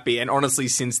so happy. And honestly,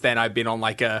 since then, I've been on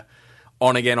like a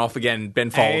on again, off again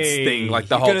Ben Folds thing like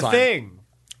the whole got a time. thing.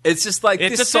 It's just like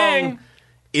It's this a song thing.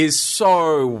 is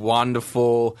so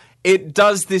wonderful. It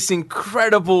does this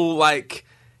incredible like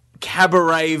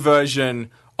cabaret version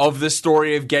of the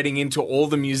story of getting into all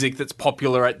the music that's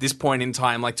popular at this point in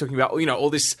time, like talking about, you know, all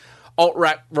this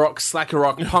alt-rap rock, slacker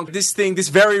rock, punk, this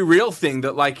very real thing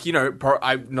that, like, you know,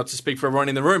 not to speak for everyone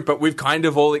in the room, but we've kind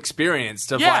of all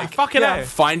experienced of, Yeah, like, fucking hell.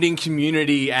 finding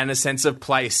community and a sense of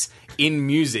place in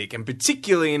music, and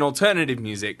particularly in alternative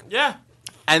music. Yeah.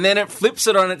 And then it flips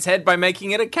it on its head by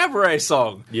making it a cabaret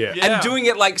song. Yeah. Yeah. And doing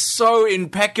it, like, so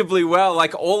impeccably well.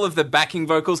 Like, all of the backing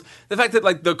vocals. The fact that,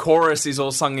 like, the chorus is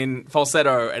all sung in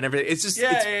falsetto and everything. It's just,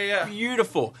 it's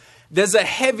beautiful. There's a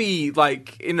heavy,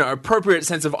 like, you know, appropriate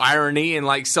sense of irony and,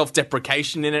 like,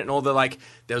 self-deprecation in it. And all the, like,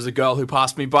 there was a girl who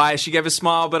passed me by. She gave a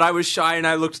smile, but I was shy and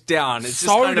I looked down. It's So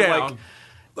just kind down. of, like...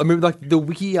 I mean, like, the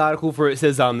wiki article for it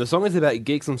says, the song is about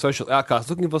geeks and social outcasts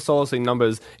looking for solace in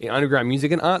numbers in underground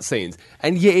music and art scenes.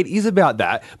 And yeah, it is about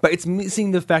that, but it's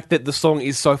missing the fact that the song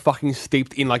is so fucking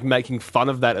steeped in, like, making fun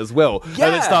of that as well. Yeah.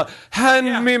 And it's like,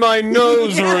 hand me my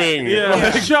nose ring.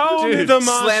 Yeah. Show me the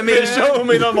mosh slamming- pit. Show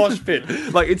me the mosh pit.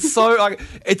 Like, it's so, like,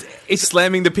 it's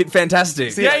Slamming the pit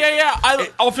fantastic. Yeah.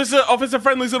 Officer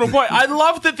Friendly's little boy. I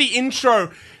love that the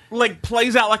intro, like,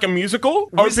 plays out like a musical.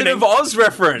 Wizard opening. of Oz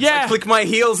reference. Yeah. Like, click my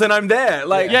heels and I'm there.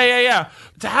 Like, Yeah.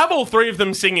 To have all 3 of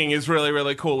them singing is really,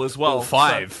 really cool as well. all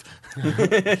 5.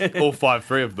 all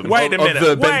 3 of them. Wait a Of minute.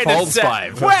 the Ben Wait a Folds sec.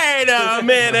 5. Wait a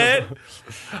minute.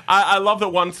 I love that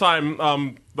one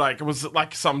time, like, it was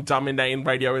like some dumb inane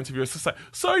radio interview. It's just like,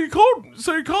 so you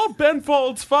called Ben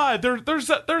Folds 5. There's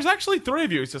actually 3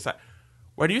 of you. It's just like,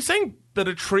 what are you saying that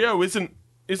a trio isn't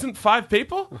 5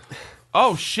 people?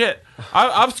 Oh shit!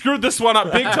 I've screwed this one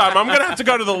up big time. I'm gonna have to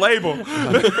go to the label.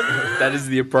 That is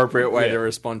the appropriate way to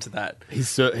respond to that. His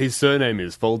surname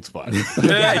is Foldsby.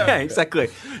 Yeah, exactly.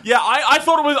 Yeah, I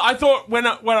thought it was. I thought when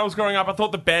I was growing up, I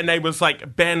thought the band name was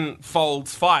like Ben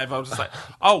Folds 5. I was just like,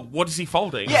 oh, what is he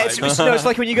folding? Yeah, Like, it's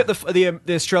like when you get the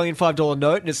Australian $5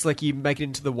 note, and it's like you make it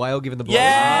into the whale giving the blowy.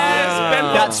 yes, Ben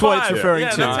Folds That's what it's 5. referring yeah,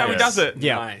 to. That's how he Nice. does it.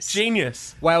 Yeah. Nice.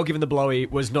 Genius. Whale giving the blowy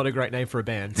was not a great name for a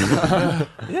band.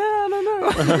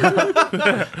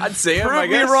 I'd see him, I Prove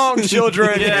me guess. wrong,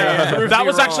 children. Yeah. That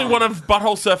was actually one of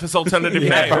Butthole Surfa's alternative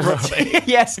names.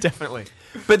 Yes, definitely.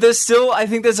 But there's still, I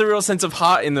think there's a real sense of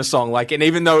heart in the song. Like, and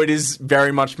even though it is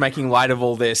very much making light of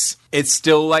all this, it's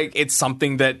still like, it's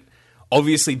something that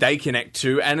obviously they connect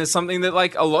to, and it's something that,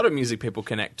 like, a lot of music people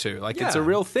connect to. Like, it's a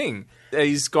real thing.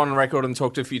 He's gone on record and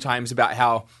talked a few times about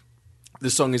how the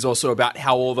song is also about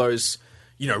how all those,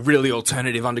 you know, really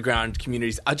alternative underground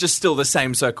communities are just still the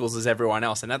same circles as everyone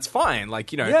else, and that's fine.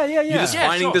 Like, you know, you're just Yeah,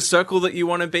 finding sure. the circle that you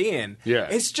want to be in. Yeah.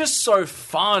 It's just so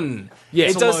fun. Yeah,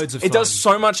 it it's does. loads of It does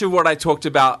fun. so much of what I talked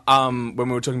about when we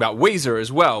were talking about Weezer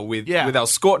as well with our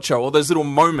Scorcho. All those little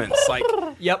moments, like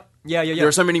Yep. Yeah. there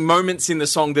are so many moments in the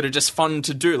song that are just fun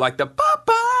to do, like the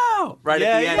pow right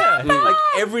at the end, like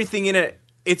everything in it.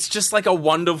 It's just like a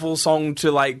wonderful song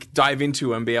to, like, dive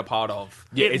into and be a part of.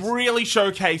 It really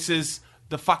showcases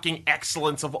the fucking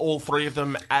excellence of all 3 of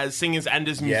them as singers and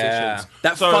as musicians.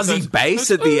 That fuzzy bass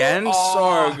at the end,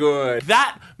 so good.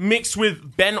 That mixed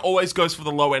with Ben always goes for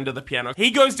the low end of the piano.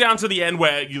 He goes down to the end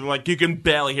where you can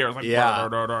barely hear it. It's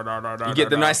like, You get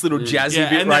the nice little jazzy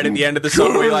bit right at the end of the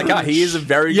song where you're like, he is a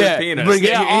very good pianist.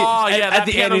 At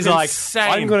the end, he's like,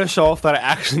 I'm going to show off that I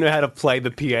actually know how to play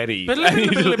the piano.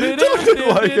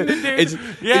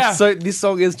 So this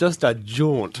song is just a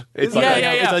jaunt. It's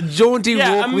it's a jaunty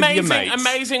walk with your mates.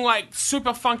 Amazing, like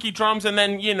super funky drums, and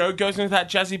then goes into that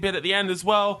jazzy bit at the end as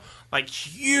well. Like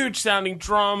huge sounding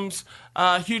drums,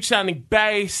 huge sounding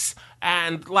bass,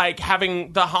 and like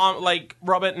having the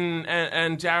Robert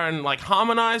and Darren like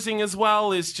harmonizing as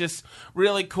well is just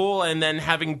really cool. And then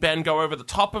having Ben go over the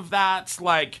top of that,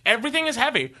 like everything is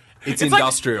heavy. It's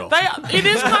industrial. It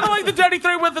is kind of like the Dirty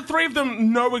Three, where the three of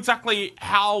them know exactly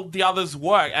how the others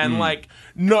work, and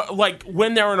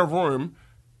when they're in a room,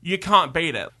 you can't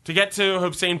beat it. To get to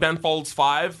have seen Ben Folds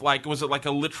 5, was it like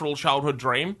a literal childhood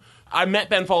dream? I met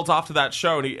Ben Folds after that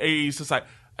show, and he's just like,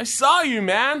 I saw you,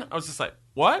 man. I was just like,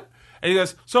 what? And he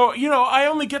goes, so, I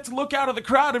only get to look out of the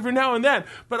crowd every now and then,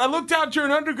 but I looked out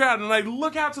during Underground, and I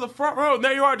look out to the front row, and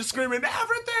there you are just screaming,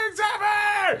 everything's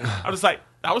heavy! I was like,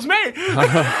 that was me.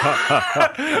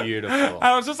 Beautiful.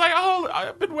 I was just like, oh,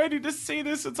 I've been waiting to see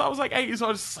this since I was like 8. So I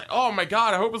was just like, oh my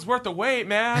God, I hope it's worth the wait,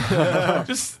 man.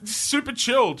 just super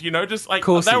chilled, just like. Of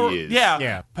course he is.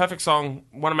 Yeah. Perfect song.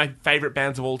 One of my favorite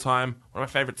bands of all time. One of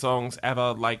my favorite songs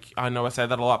ever. Like, I know I say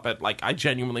that a lot, but like, I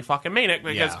genuinely fucking mean it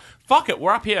because fuck it,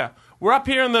 we're up here. We're up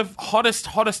here in the hottest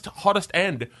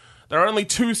end. There are only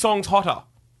 2 songs hotter.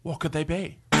 What could they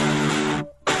be?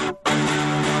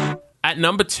 At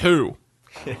number 2.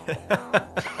 I'm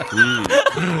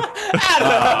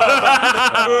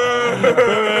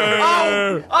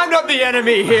not the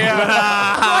enemy here.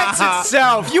 Fights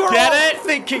itself. You are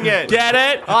thinking it. Get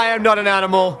it? I am not an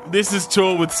animal. This is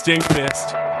Tool with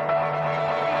Stinkfist.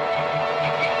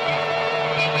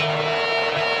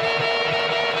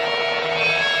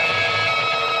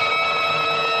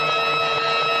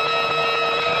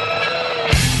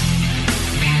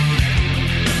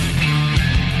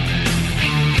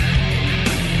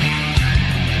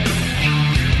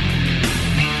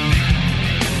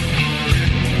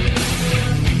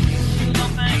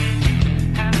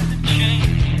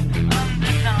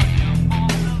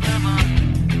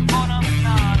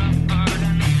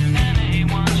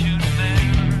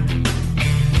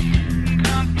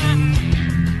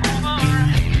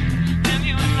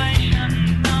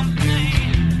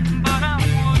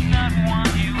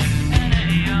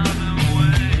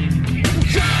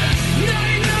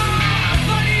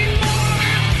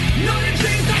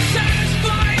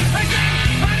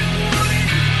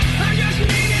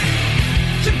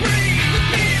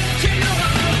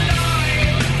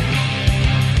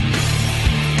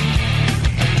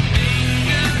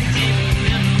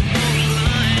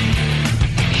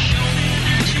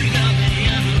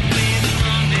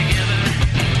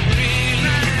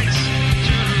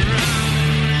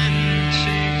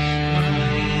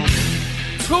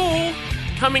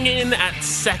 Coming in at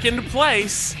second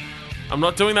place. I'm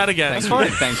not doing that again. That's fine.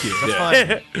 Thank you.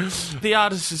 That's fine. The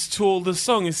artist is Tool. The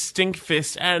song is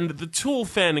Stinkfist. And the Tool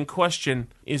fan in question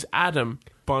is Adam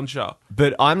Buncher.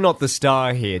 But I'm not the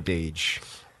star here, Deej.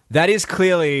 That is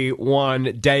clearly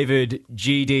one David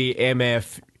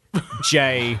GDMF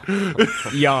J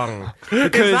Young.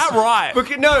 Because, is that right?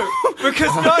 No.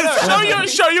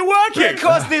 Show your working.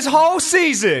 Because this whole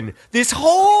season,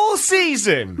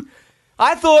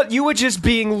 I thought you were just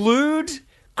being lewd,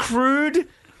 crude,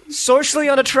 socially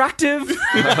unattractive,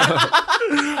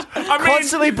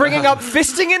 constantly bringing up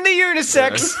fisting in the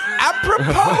unisex,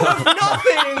 apropos of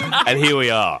nothing. And here we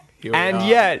are.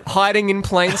 Yet, hiding in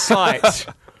plain sight,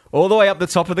 all the way up the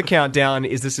top of the countdown,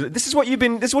 is this is what you've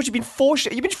been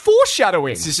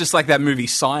foreshadowing. This is just like that movie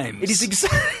Signs. It is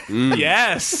exactly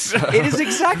Yes. It is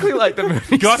exactly like the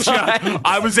movie. Gotcha. Signs.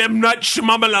 I was M. Night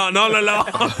Shyamalan all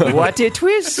along. What a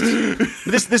twist!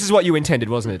 This is what you intended,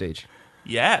 wasn't it, Deej?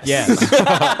 Yes.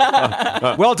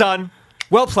 Yes. Well done.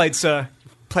 Well played, sir.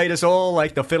 Played us all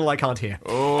like the fiddle I can't hear.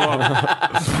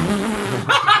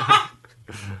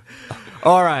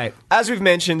 All right. As we've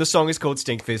mentioned, the song is called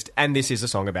Stinkfist, and this is a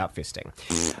song about fisting.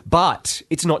 But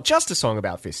it's not just a song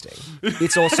about fisting.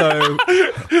 It's also...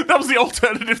 That was the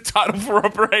alternative title for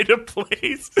Operator,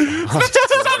 please. It's not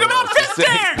just a song about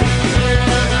fisting!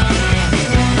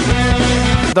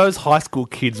 Those high school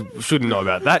kids shouldn't know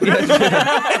about that.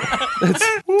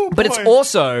 But it's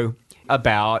also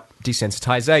about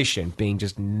desensitization, being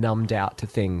just numbed out to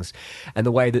things. And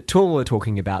the way that Tool are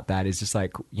talking about that is just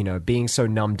like, being so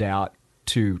numbed out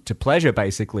to pleasure,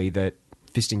 basically, that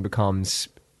fisting becomes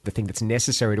the thing that's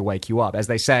necessary to wake you up. As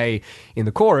they say in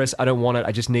the chorus, I don't want it,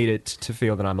 I just need it to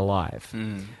feel that I'm alive.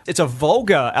 It's a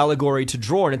vulgar allegory to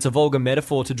draw, and it's a vulgar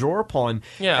metaphor to draw upon,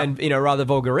 and rather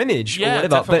vulgar image or whatever.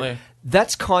 Definitely. But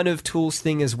that's kind of Tool's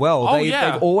thing as well.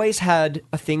 They've always had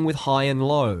a thing with high and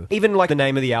low. Even like the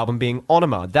name of the album being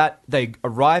Onoma, that they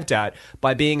arrived at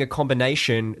by being a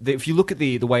combination. If you look at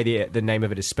the way the name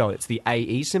of it is spelled, it's the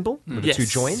AE symbol, the two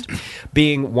joined,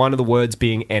 being one of the words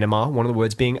being enema, one of the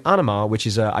words being anima, which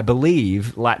is, I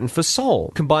believe, Latin for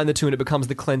soul. Combine the two and it becomes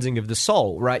the cleansing of the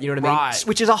soul, right? You know what I mean? Right.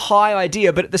 Which is a high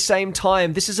idea, but at the same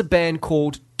time, this is a band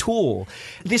called Tool.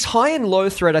 This high and low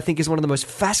thread, I think, is one of the most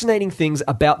fascinating things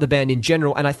about the band in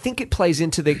general, and I think it plays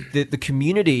into the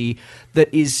community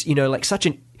that is, like such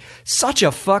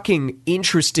a fucking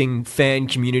interesting fan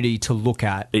community to look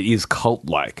at. It is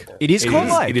cult-like. It is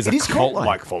cult-like. It is a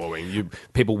cult-like following.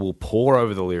 People will pore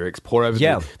over the lyrics, pore over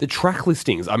the track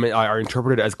listings. I mean, I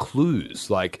interpret it as clues. It's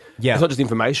not just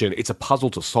information, it's a puzzle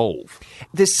to solve.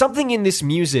 There's something in this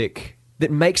music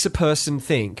that makes a person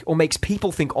think, or makes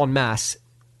people think en masse,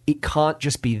 it can't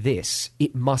just be this.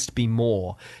 It must be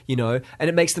more, And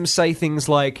it makes them say things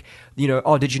like,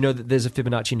 oh, did you know that there's a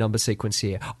Fibonacci number sequence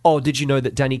here? Oh, did you know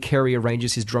that Danny Carey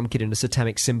arranges his drum kit in a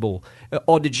satanic symbol?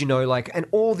 Oh, did you know, and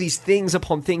all these things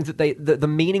upon things that the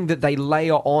meaning that they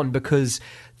layer on, because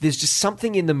there's just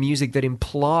something in the music that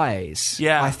implies,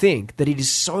 I think, that it is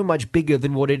so much bigger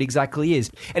than what it exactly is.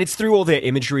 And it's through all their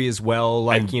imagery as well,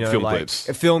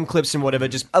 film clips and whatever,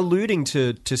 just alluding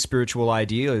to spiritual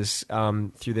ideas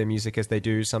through their music as they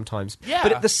do sometimes. Yeah.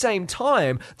 But at the same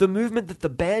time, the movement that the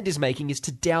band is making is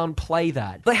to downplay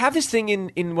that. They have this thing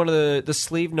in one of the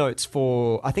sleeve notes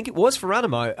for, I think it was for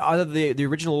Animo, either the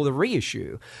original or the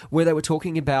reissue, where they were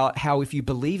talking about how if you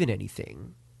believe in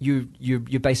anything,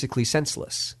 you're basically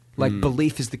senseless.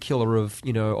 Belief is the killer of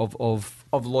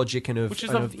logic and of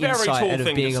insight and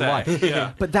of being alive.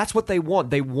 Yeah. But that's what they want.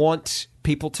 They want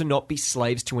people to not be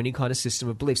slaves to any kind of system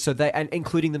of belief. So and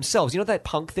including themselves. You know that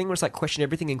punk thing where it's question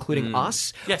everything, including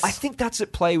us? Yes. I think that's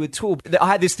at play with Tool. I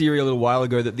had this theory a little while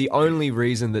ago that the only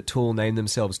reason that Tool named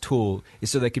themselves Tool is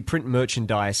so they could print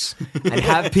merchandise and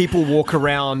have people walk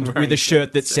around with a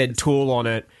shirt that said Tool on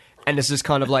it. And it's just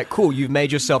kind of cool, you've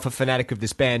made yourself a fanatic of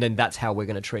this band, and that's how we're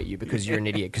going to treat you, because you're an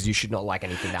idiot, because you should not like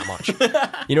anything that much.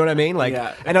 You know what I mean?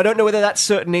 And I don't know whether that's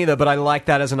certain either, but I like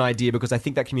that as an idea, because I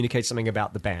think that communicates something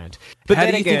about the band. But how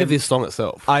do you think of this song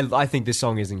itself? I think this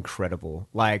song is incredible.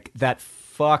 That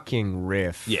fucking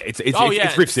riff. Yeah,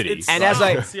 it's Riff City. And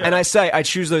I say, I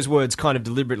choose those words kind of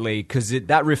deliberately because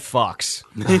that riff fucks.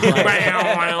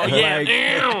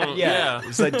 Yeah.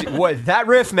 It's what, that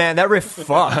riff, man, that riff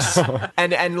fucks.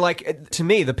 and to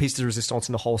me, the piece de resistance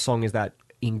in the whole song is that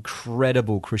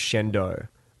incredible crescendo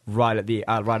right at the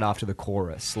right after the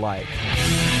chorus,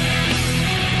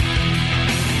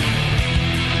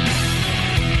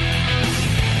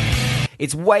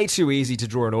 It's way too easy to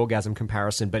draw an orgasm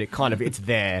comparison, but it's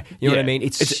there. You know what I mean?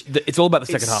 It's all about the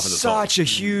second half of the song. It's such a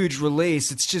huge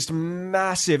release. It's just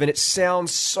massive, and it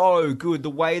sounds so good. The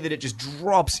way that it just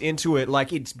drops into it,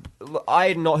 I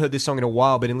had not heard this song in a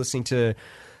while, but in listening to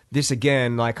this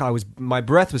again, my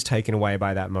breath was taken away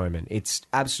by that moment. It's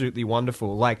absolutely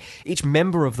wonderful. Each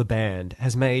member of the band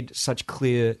has made such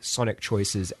clear sonic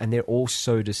choices, and they're all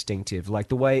so distinctive.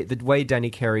 The way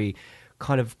Danny Carey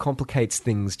kind of complicates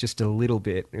things just a little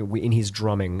bit in his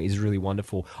drumming is really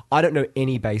wonderful. I don't know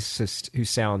any bassist who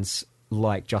sounds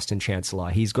like Justin Chancellor.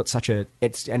 He's got and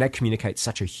that communicates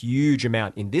such a huge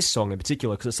amount in this song in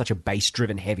particular, because it's such a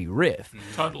bass-driven heavy riff,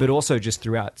 but also just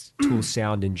throughout Tool's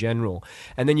sound in general.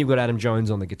 And then you've got Adam Jones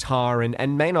on the guitar,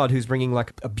 and Maynard, who's bringing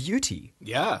a beauty.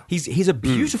 Yeah. He's a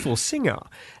beautiful singer,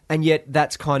 and yet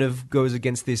that's kind of goes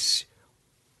against this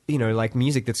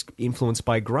music that's influenced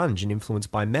by grunge and influenced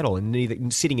by metal,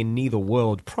 and sitting in neither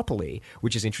world properly,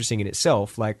 which is interesting in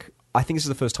itself. I think this is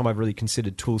the first time I've really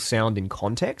considered Tool's sound in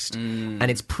context, and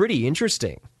it's pretty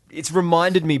interesting. It's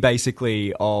reminded me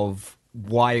basically of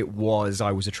why it was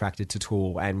I was attracted to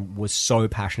Tool and was so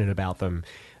passionate about them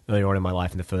earlier on in my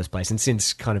life in the first place. And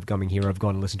since kind of coming here, I've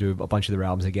gone and listened to a bunch of their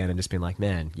albums again and just been like,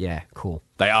 man, yeah, cool.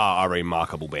 They are a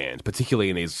remarkable band, particularly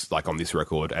in on this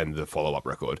record and the follow-up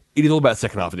record. It is all about the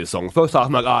second half of this song. First half,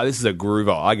 I'm like, this is a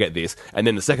groover, I get this. And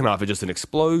then the second half is just an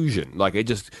explosion. It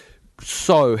just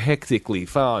so hectically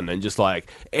fun, and just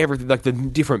everything, the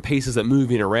different pieces that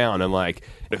move in around, and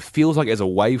it feels like there's a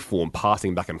waveform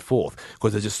passing back and forth,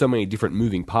 because there's just so many different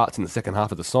moving parts in the second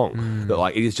half of the song that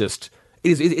it is just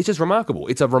It's just remarkable.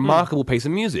 It's a remarkable piece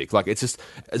of music. Like, it's just,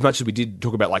 as much as we did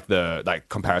talk about like the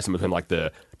comparison between like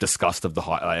the disgust of the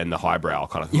high and the highbrow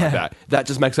kind of thing like that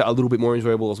just makes it a little bit more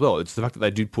enjoyable as well. It's the fact that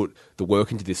they did put the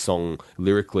work into this song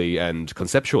lyrically and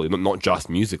conceptually, not just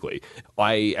musically.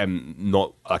 I am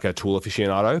not like a Tool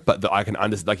aficionado, but I can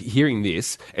understand, like, hearing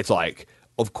this, it's like,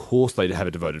 of course they have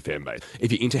a devoted fan base.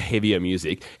 If you're into heavier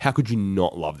music, how could you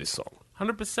not love this song?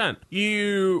 100%.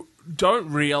 You don't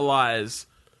realize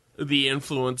the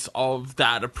influence of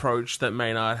that approach that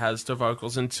Maynard has to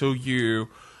vocals until you,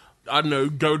 I don't know,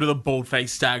 go to the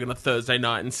Bald-Faced Stag on a Thursday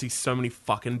night and see so many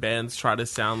fucking bands try to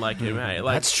sound like him, hey?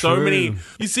 Like, That's so true. many.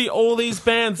 You see all these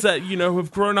bands that, you know,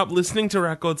 have grown up listening to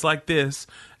records like this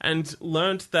and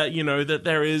learnt that, you know, that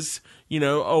there is, you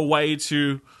know, a way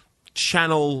to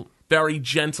channel very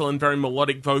gentle and very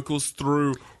melodic vocals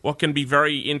through what can be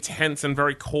very intense and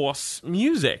very coarse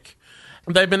music.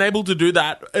 They've been able to do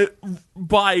that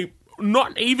by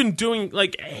not even doing,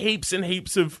 like, heaps and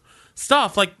heaps of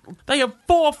stuff. Like, they have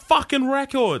 4 fucking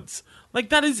records. Like,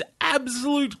 that is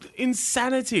absolute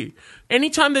insanity.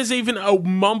 Anytime there's even a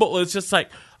mumble, it's just like,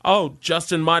 oh,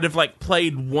 Justin might have, like,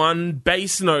 played one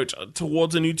bass note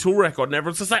towards a new Tool record, and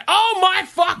everyone's just like, oh my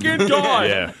fucking God!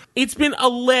 Yeah. It's been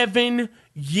 11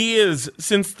 years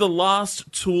since the last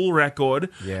Tool record,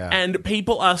 and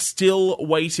people are still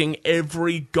waiting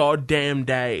every goddamn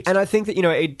day. And I think that, you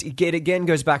know, it again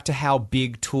goes back to how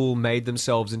big Tool made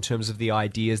themselves in terms of the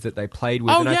ideas that they played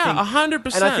with. Oh, and yeah, I think,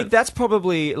 100%. And I think that's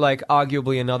probably, like,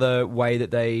 arguably another way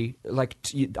that they, like,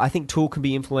 I think Tool can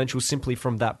be influential simply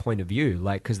from that point of view.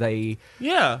 Like, because they...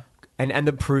 Yeah. And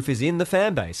the proof is in the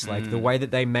fan base, like the way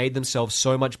that they made themselves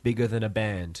so much bigger than a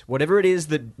band. Whatever it is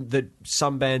that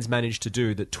some bands manage to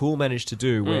do, that Tool managed to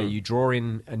do, where you draw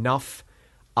in enough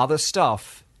other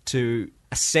stuff to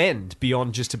ascend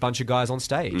beyond just a bunch of guys on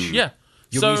stage. Yeah.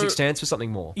 Your music stands for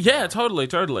something more. Yeah,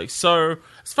 totally. So,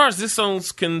 as far as this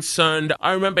song's concerned,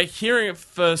 I remember hearing it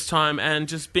first time and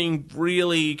just being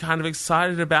really kind of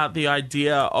excited about the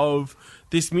idea of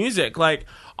this music. Like,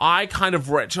 I kind of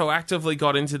retroactively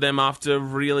got into them after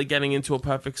really getting into A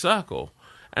Perfect Circle.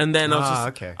 And then I was just,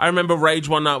 okay. I remember Rage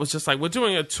one night was just like, we're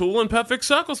doing a Tool and Perfect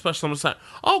Circle special. I'm just like,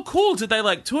 oh, cool. Did they,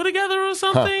 like, tour together or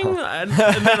something? and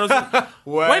then I was like,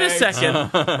 wait a second.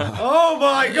 Oh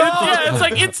my God! Yeah, it's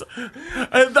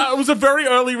like, that was a very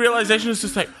early realization. It's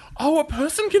just like, oh, a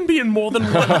person can be in more than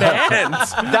one band.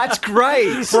 That's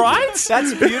great. Right?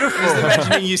 That's beautiful. Just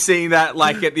imagining you seeing that,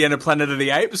 like, at the end of Planet of the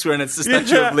Apes, when it's the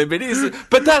Statue of Liberty.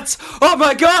 But that's, oh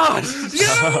my God!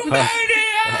 You maniac!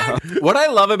 What I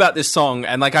love about this song,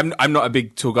 and, like, I'm not a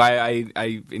big Tool guy.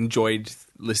 I enjoyed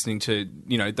listening to,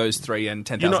 you know, those 3 and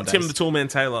 10,000 You're not Days. Tim the Toolman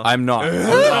Taylor. I'm not.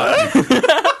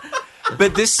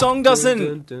 But this song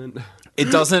doesn't.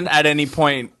 It doesn't at any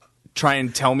point try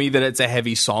and tell me that it's a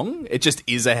heavy song. It just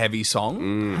is a heavy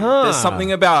song. There's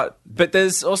something about, but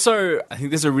there's also, I think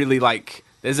there's a really, like,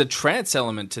 there's a trance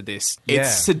element to this. Yeah.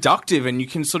 It's seductive, and you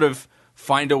can sort of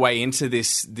find a way into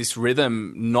this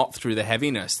rhythm, not through the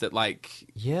heaviness that, like,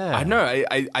 Yeah. I don't know.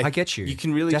 I get you. You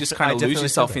can really just I kind of lose definitely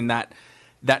yourself feel in that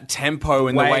tempo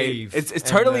and the way Wave. it's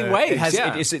totally And, waves. It has,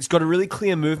 yeah. it's got a really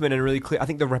clear movement and really clear. I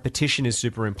think the repetition is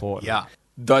super important. Yeah.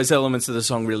 Those elements of the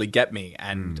song really get me,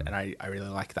 and I really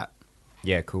like that.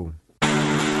 Yeah, cool.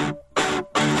 Hang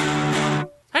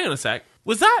on a sec.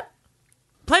 Was that?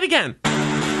 Play it again.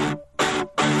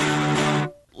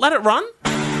 Let it run.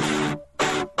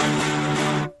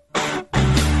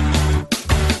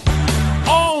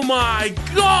 Oh my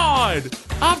God!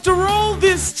 After all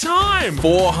this time,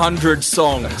 400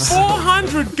 songs.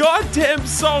 400 goddamn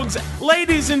songs.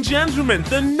 Ladies and gentlemen,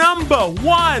 the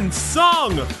 #1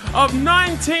 song of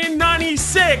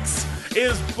 1996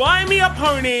 is Buy Me a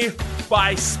Pony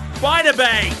by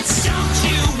Spiderbait. Don't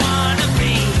you wanna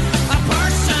be a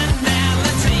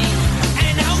personality,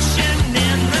 an ocean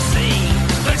in the sea?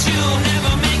 But you'll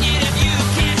never make it if you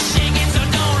can't shake it, so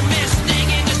don't miss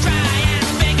thinking, just try and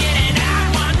make it. And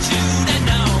I want you to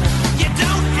know you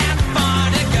don't have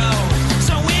far to go,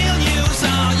 so we'll use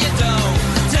all your dough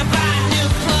to buy new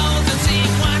clothes and see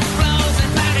what flows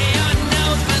and powder your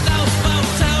nose for those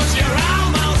photos. You're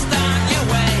almost on your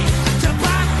way to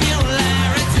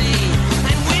popularity,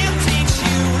 and we'll teach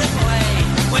you to play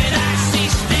with icy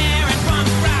stare and punk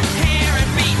rock hair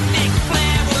and beatnik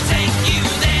flair. We'll take you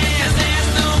there, 'cause there's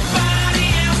nobody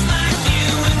else like you,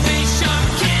 and we sure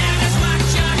care just what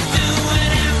you're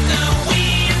doing after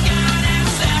we've gone our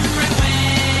separate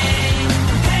ways.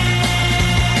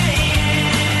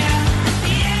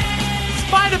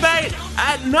 Spiderbait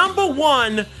at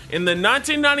 #1 in the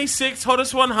 1996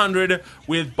 Hottest 100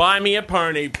 with Buy Me a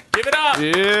Pony. Give it up.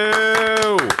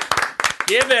 Ew.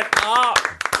 Give it up.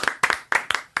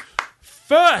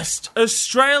 first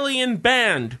Australian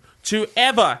band to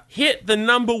ever hit the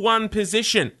number 1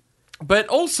 position. But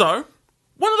also,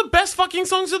 one of the best fucking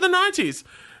songs of the 90s.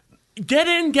 Get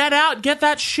in, get out, get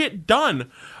that shit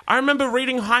done. I remember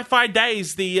reading Hi-Fi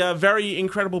Days, the very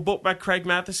incredible book by Craig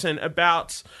Matheson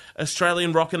about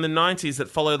Australian rock in the 90s that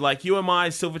followed like UMI,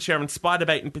 Silverchair and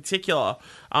Spiderbait in particular,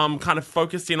 kind of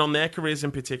focused in on their careers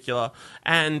in particular.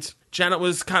 And Janet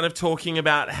was kind of talking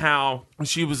about how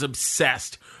she was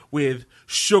obsessed with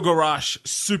Sugar Rush,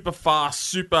 super fast,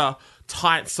 super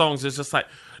tight songs. It's just like,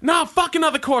 nah, fuck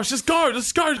another chorus, just go.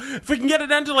 If we can get it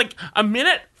down to like a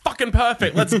minute, fucking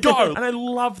perfect, let's go. And I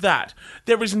love that.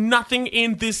 There is nothing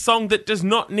in this song that does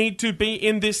not need to be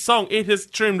in this song. It has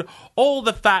trimmed all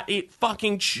the fat. It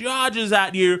fucking charges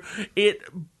at you. It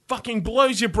fucking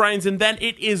blows your brains and then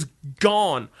it is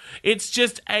gone. It's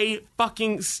just a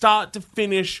fucking start to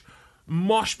finish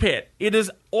mosh pit. It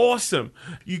is awesome.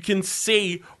 You can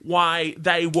see why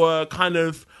they were kind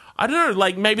of, I don't know,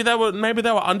 like maybe they were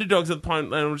underdogs at the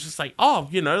point and it was just like, oh,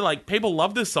 you know, like people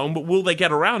love this song, but will they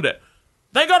get around it?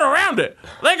 They got around it.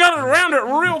 They got around it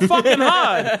real fucking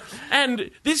hard.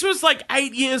 And this was like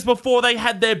 8 years before they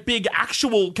had their big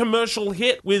actual commercial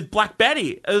hit with Black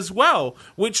Betty as well,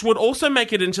 which would also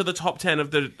make it into the top 10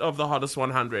 of the Hottest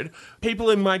 100. People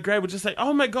in my grade would just say,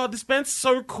 oh my God, this band's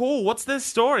so cool. What's their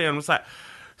story? And I was like,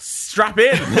 strap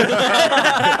in.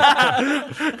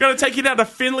 Gonna take you down to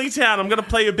Finley Town. I'm gonna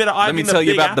play you a bit of Ivy. Let me tell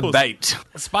you about Apples. the bait.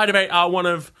 Spiderbait are one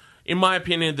of, in my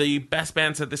opinion, the best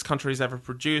bands that this country has ever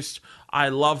produced. I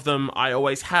love them. I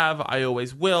always have. I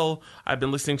always will. I've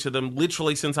been listening to them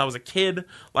literally since I was a kid.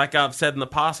 Like I've said in the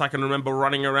past, I can remember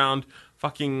running around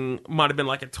fucking, might have been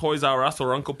like a Toys R Us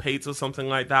or Uncle Pete's or something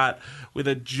like that, with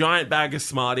a giant bag of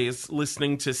Smarties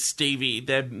listening to Stevie.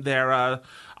 They're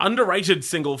underrated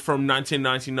single from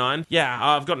 1999. Yeah,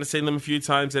 I've gotten to see them a few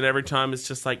times, and every time it's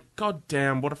just like, God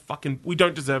damn, what a fucking... We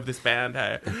don't deserve this band,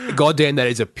 hey? God damn, that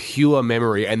is a pure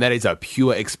memory, and that is a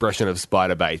pure expression of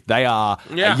Spiderbait. They are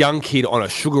a young kid on a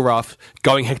sugar rush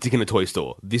going hectic in a toy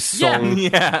store. This song...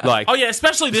 Yeah. Like, oh, yeah,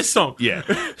 especially this song. Yeah.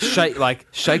 Shaking my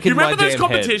damn You remember those head.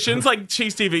 competitions like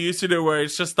Cheese TV used to do where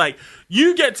it's just like,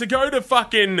 you get to go to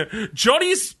fucking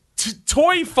Johnny's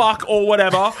toy fuck or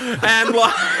whatever, and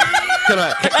like... Can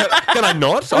I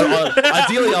not?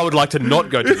 Ideally, I would like to not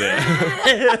go to there.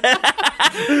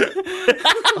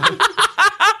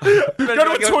 Go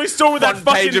to a toy store with that Front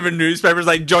fucking... page of a newspaper is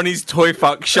like, Johnny's Toy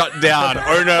Fuck shut down.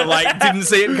 Owner, like, didn't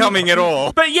see it coming at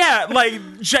all. But yeah,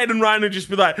 like, Jade and Ryan would just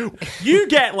be like, you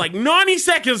get like 90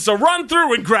 seconds to run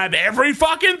through and grab every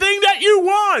fucking thing that you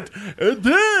want.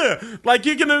 Like,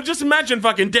 you can just imagine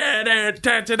fucking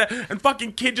and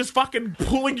fucking kid just fucking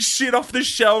pulling shit off the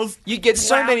shelves. You get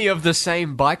so many of the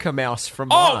same biker mouse from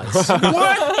Mars. Worth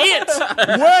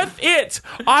it.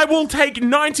 I will take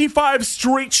 95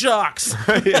 Street Sharks.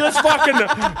 Just fucking,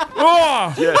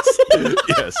 oh.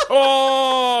 Yes.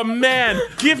 Oh, man.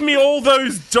 Give me all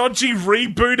those dodgy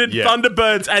rebooted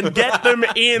Thunderbirds and get them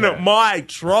in my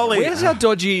trolley. Where's our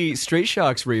dodgy Street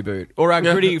Sharks reboot? Or our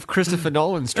gritty Christopher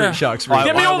Nolan Street Sharks reboot?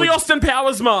 Get me all the Austin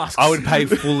Powers masks. I would pay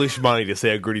foolish money to see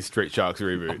a gritty Street Sharks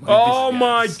reboot. Oh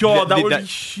my God, that would be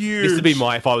huge. This would be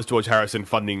if I was George Harrison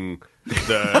funding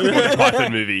the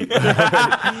Python movie.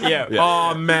 Yeah.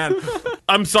 Oh man,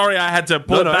 I'm sorry I had to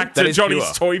pull back to Johnny's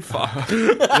pure. toy fuck.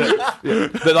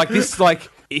 But like this, like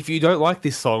if you don't like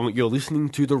this song, you're listening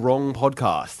to the wrong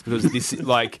podcast because this,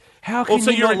 like, how can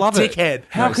also, you you're not a love dickhead. it?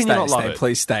 How can you not love it?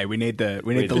 Please stay. We need the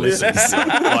to listens.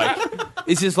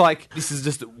 This is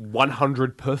just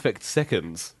 100 perfect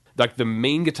seconds. Like the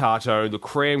mean guitar tone, the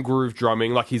cram groove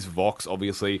drumming, like his vox,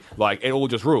 obviously, like it all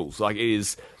just rules. Like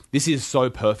this is so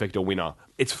perfect a winner.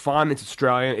 It's fun, it's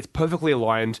Australian, it's perfectly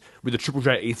aligned with the Triple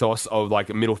J ethos of like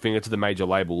a middle finger to the major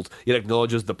labels. It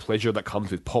acknowledges the pleasure that comes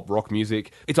with pop rock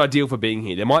music. It's ideal for being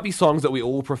here. There might be songs that we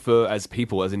all prefer as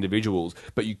people, as individuals,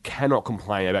 but you cannot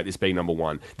complain about this being number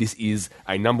one. This is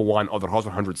a number one of the Hot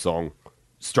 100 song.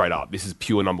 Straight up, this is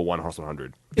pure number one Hot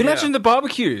 100. Imagine the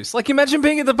barbecues. Like, imagine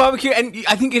being at the barbecue, and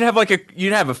I think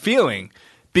you'd have a feeling.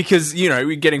 Because, you know,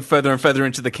 we're getting further and further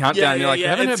into the countdown. You're like, you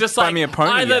haven't it's just buy like me a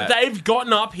pony either yet. they've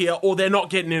gotten up here or they're not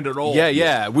getting in at all.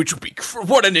 Yeah, which would be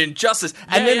what an injustice.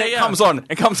 And then it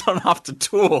comes on after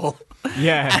Tool.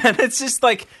 Yeah. And it's just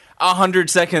like 100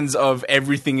 seconds of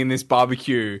everything in this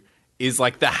barbecue is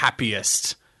like the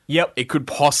happiest it could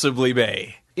possibly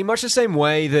be. In much the same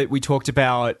way that we talked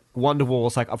about Wonderwall,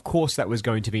 it's like, of course that was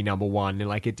going to be number one. And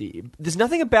like, there's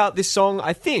nothing about this song,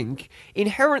 I think,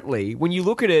 inherently, when you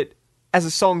look at it as a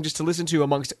song just to listen to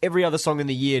amongst every other song in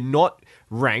the year, not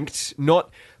ranked, not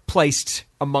placed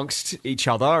amongst each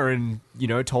other and, you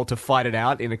know, told to fight it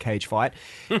out in a cage fight.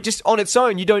 Just on its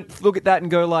own, you don't look at that and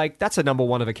go like, that's a number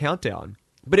one of a countdown.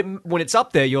 But when it's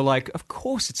up there, you're like, of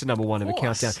course it's a number one of a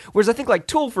countdown. Whereas I think like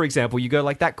Tool, for example, you go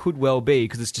like, that could well be,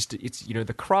 because it's you know,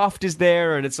 the craft is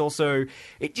there, and it's also,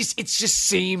 it just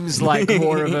seems like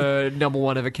more of a number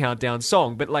one of a countdown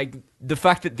song. But like, the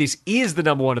fact that this is the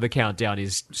number one of the countdown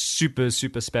is super,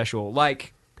 super special.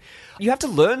 Like, you have to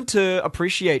learn to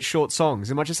appreciate short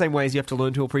songs in much the same way as you have to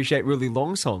learn to appreciate really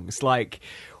long songs. Like,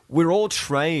 we're all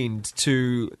trained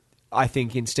to, I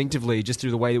think, instinctively, just through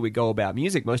the way that we go about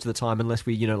music most of the time, unless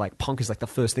we, you know, like, punk is like the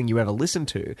first thing you ever listen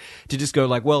to just go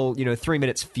like, well, you know, 3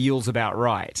 minutes feels about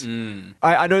right.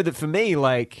 I know that for me,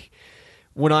 like,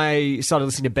 when I started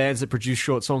listening to bands that produce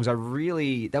short songs, that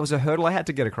was a hurdle I had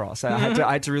to get across. I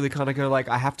had to really kind of go like,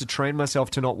 I have to train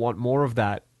myself to not want more of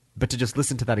that, but to just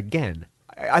listen to that again.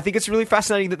 I think it's really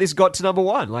fascinating that this got to number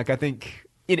one. Like, I think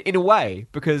in a way,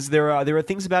 because there are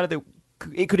things about it that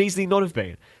it could easily not have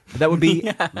been. But that would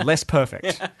be less perfect.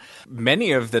 Yeah.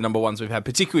 Many of the number ones we've had,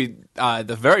 particularly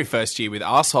the very first year with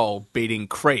Arsehole beating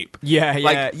Creep.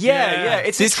 Yeah.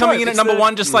 It's this coming in at number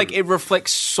one, just like it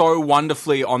reflects so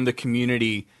wonderfully on the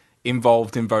community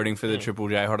involved in voting for the Triple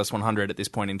J Hottest 100 at this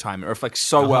point in time. It reflects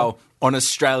so well on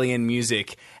Australian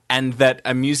music, and that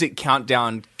a music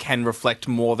countdown can reflect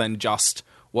more than just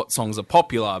what songs are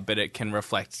popular, but it can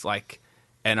reflect like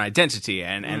an identity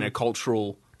and a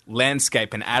cultural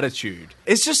landscape and attitude.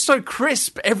 It's just so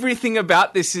crisp. Everything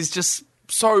about this is just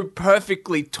so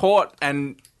perfectly taught,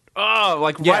 and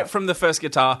right from the first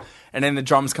guitar, and then the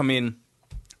drums come in,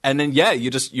 and then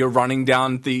you're running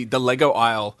down the Lego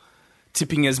aisle,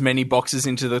 tipping as many boxes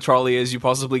into the trolley as you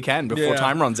possibly can before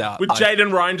time runs out. With Jade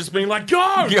and Ryan just being like,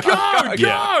 go!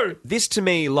 This to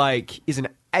me, like, is an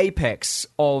apex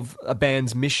of a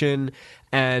band's mission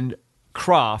and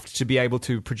craft to be able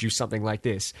to produce something like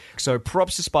this. So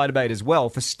props to Spiderbait as well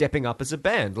for stepping up as a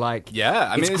band. Like,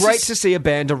 it's great to see a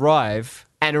band arrive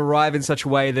in such a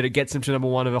way that it gets them to number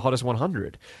one of the Hottest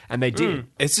 100. And they did.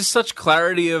 It's just such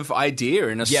clarity of idea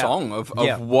in a song of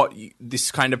what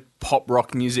this kind of pop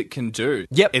rock music can do.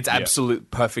 Yep. It's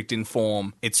absolute perfect in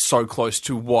form. It's so close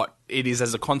to what it is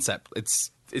as a concept.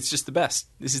 It's just the best.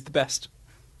 This is the best.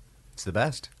 It's the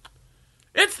best.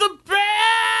 It's the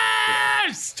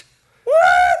best!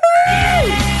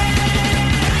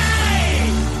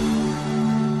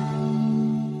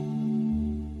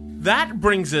 That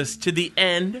brings us to the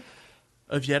end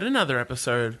of yet another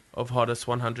episode of Hottest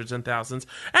 100s and Thousands,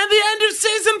 and the end of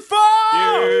season 4!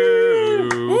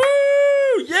 Woo!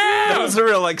 Yeah! That was a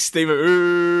real, like, steamer.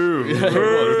 Ooh.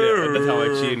 That's how I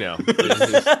cheer now.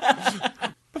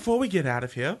 Before we get out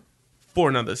of here for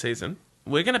another season,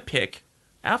 we're going to pick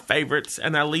our favorites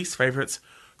and our least favorites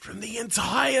from the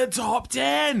entire top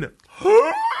 10.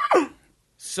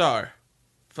 So,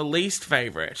 for least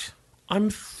favorite, I'm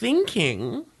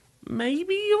thinking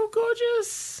maybe You're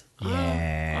Gorgeous.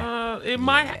 It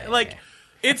might, like,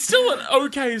 it's still an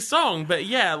okay song, but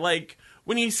yeah, like,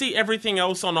 when you see everything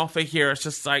else on offer here, it's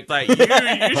just like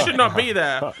you should not be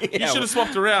there. You should have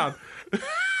swapped around.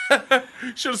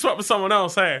 Should have swapped with someone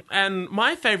else, hey? And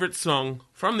my favorite song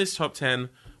from this top 10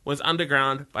 was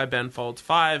Underground by Ben Folds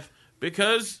 5,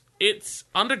 because it's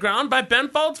Underground by Ben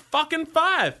Folds fucking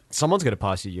 5. Someone's going to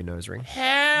pass you your nose ring.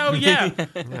 Hell yeah.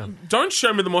 Don't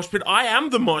show me the mosh pit. I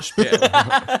am the mosh pit.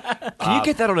 Can you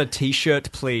get that on a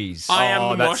t-shirt, please? I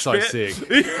am the mosh pit. That's so sick.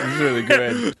 This is really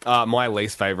good. My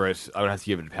least favourite, I'm going to have to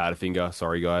give it to Powderfinger.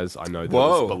 Sorry, guys. I know that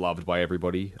was beloved by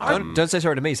everybody. Don't say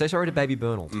sorry to me. Say sorry to Baby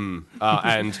Bernal.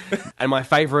 And my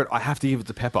favourite, I have to give it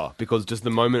to Pepper, because just the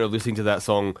moment of listening to that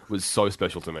song was so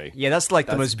special to me. Yeah, that's like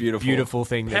the most beautiful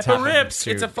thing that's Pepper happened. rips.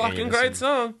 It's a fucking great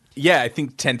song. Yeah, I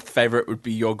think 10th favourite would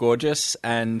be You're Gorgeous,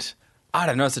 and I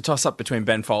don't know, it's a toss-up between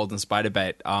Ben Folds and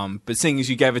Spiderbait. But seeing as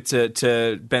you gave it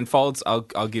to Ben Folds,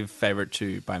 I'll give favourite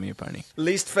to Buy Me a Pony.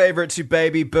 Least favourite to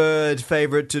Baby Bird,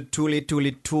 favourite to Tool.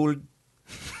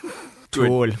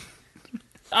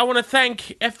 I want to thank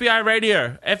FBI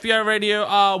Radio. FBI Radio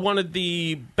are one of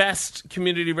the best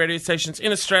community radio stations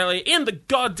in Australia, in the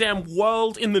goddamn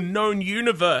world, in the known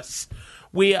universe.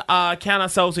 We count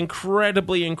ourselves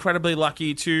incredibly, incredibly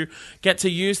lucky to get to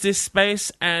use this space,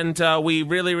 and we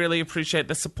really, really appreciate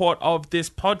the support of this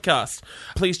podcast.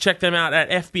 Please check them out at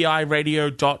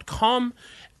fbiradio.com.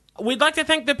 We'd like to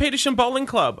thank the Petersham Bowling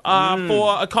Club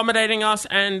for accommodating us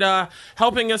and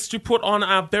helping us to put on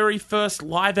our very first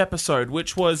live episode,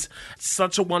 which was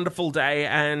such a wonderful day.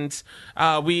 And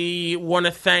we want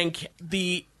to thank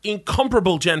the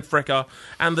incomparable Jen Fricker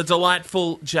and the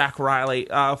delightful Jack Riley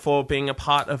for being a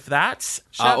part of that.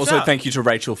 Also, out. thank you to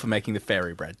Rachel for making the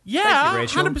fairy bread. Yeah,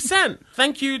 Thank you, Rachel. 100%.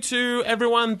 Thank you to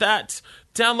everyone that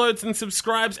downloads and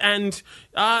subscribes and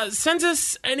sends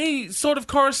us any sort of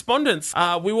correspondence.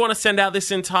 We want to send out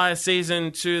this entire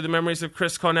season to the memories of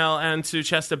Chris Cornell and to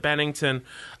Chester Bennington,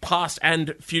 past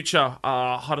and future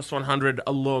Hottest 100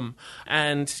 alum.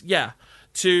 And yeah,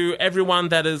 to everyone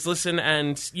that has listened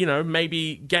and, you know,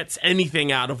 maybe gets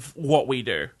anything out of what we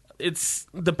do. It's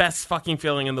the best fucking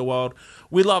feeling in the world.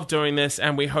 We love doing this,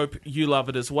 and we hope you love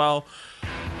it as well.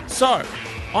 So,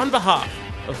 on behalf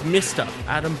of Mr.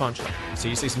 Adam Buncher, See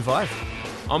you season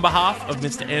 5. on behalf of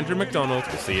Mr. Andrew McDonald,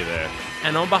 See you there.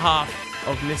 and on behalf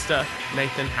of Mr.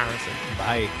 Nathan Harrison,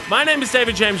 Bye. my name is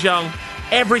David James Young.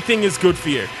 Everything is good for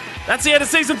you. That's the end of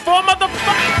season 4,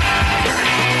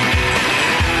 motherfucker!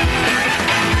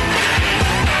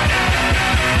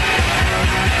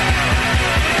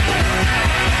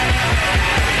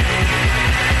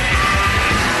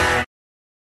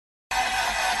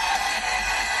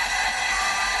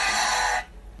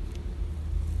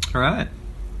 All right.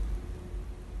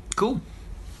 Cool.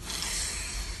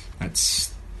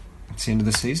 That's the end of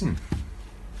the season.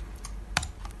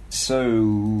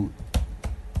 So,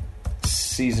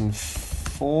 season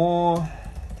 4,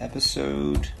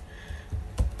 episode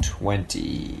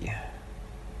 20.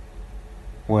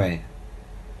 Wait.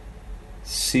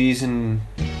 Season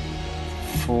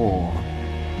 4,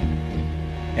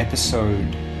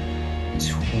 episode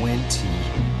 20.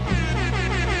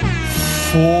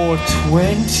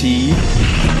 420.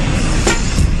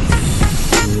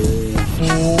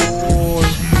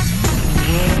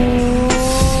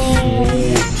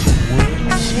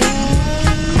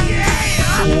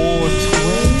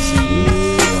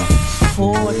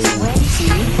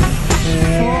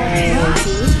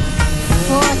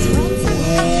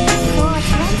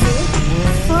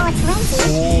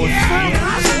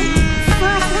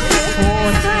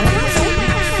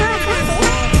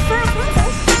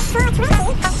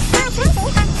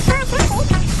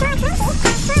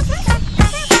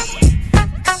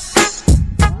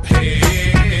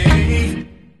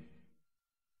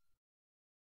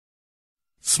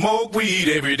 Smoke weed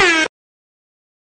every day.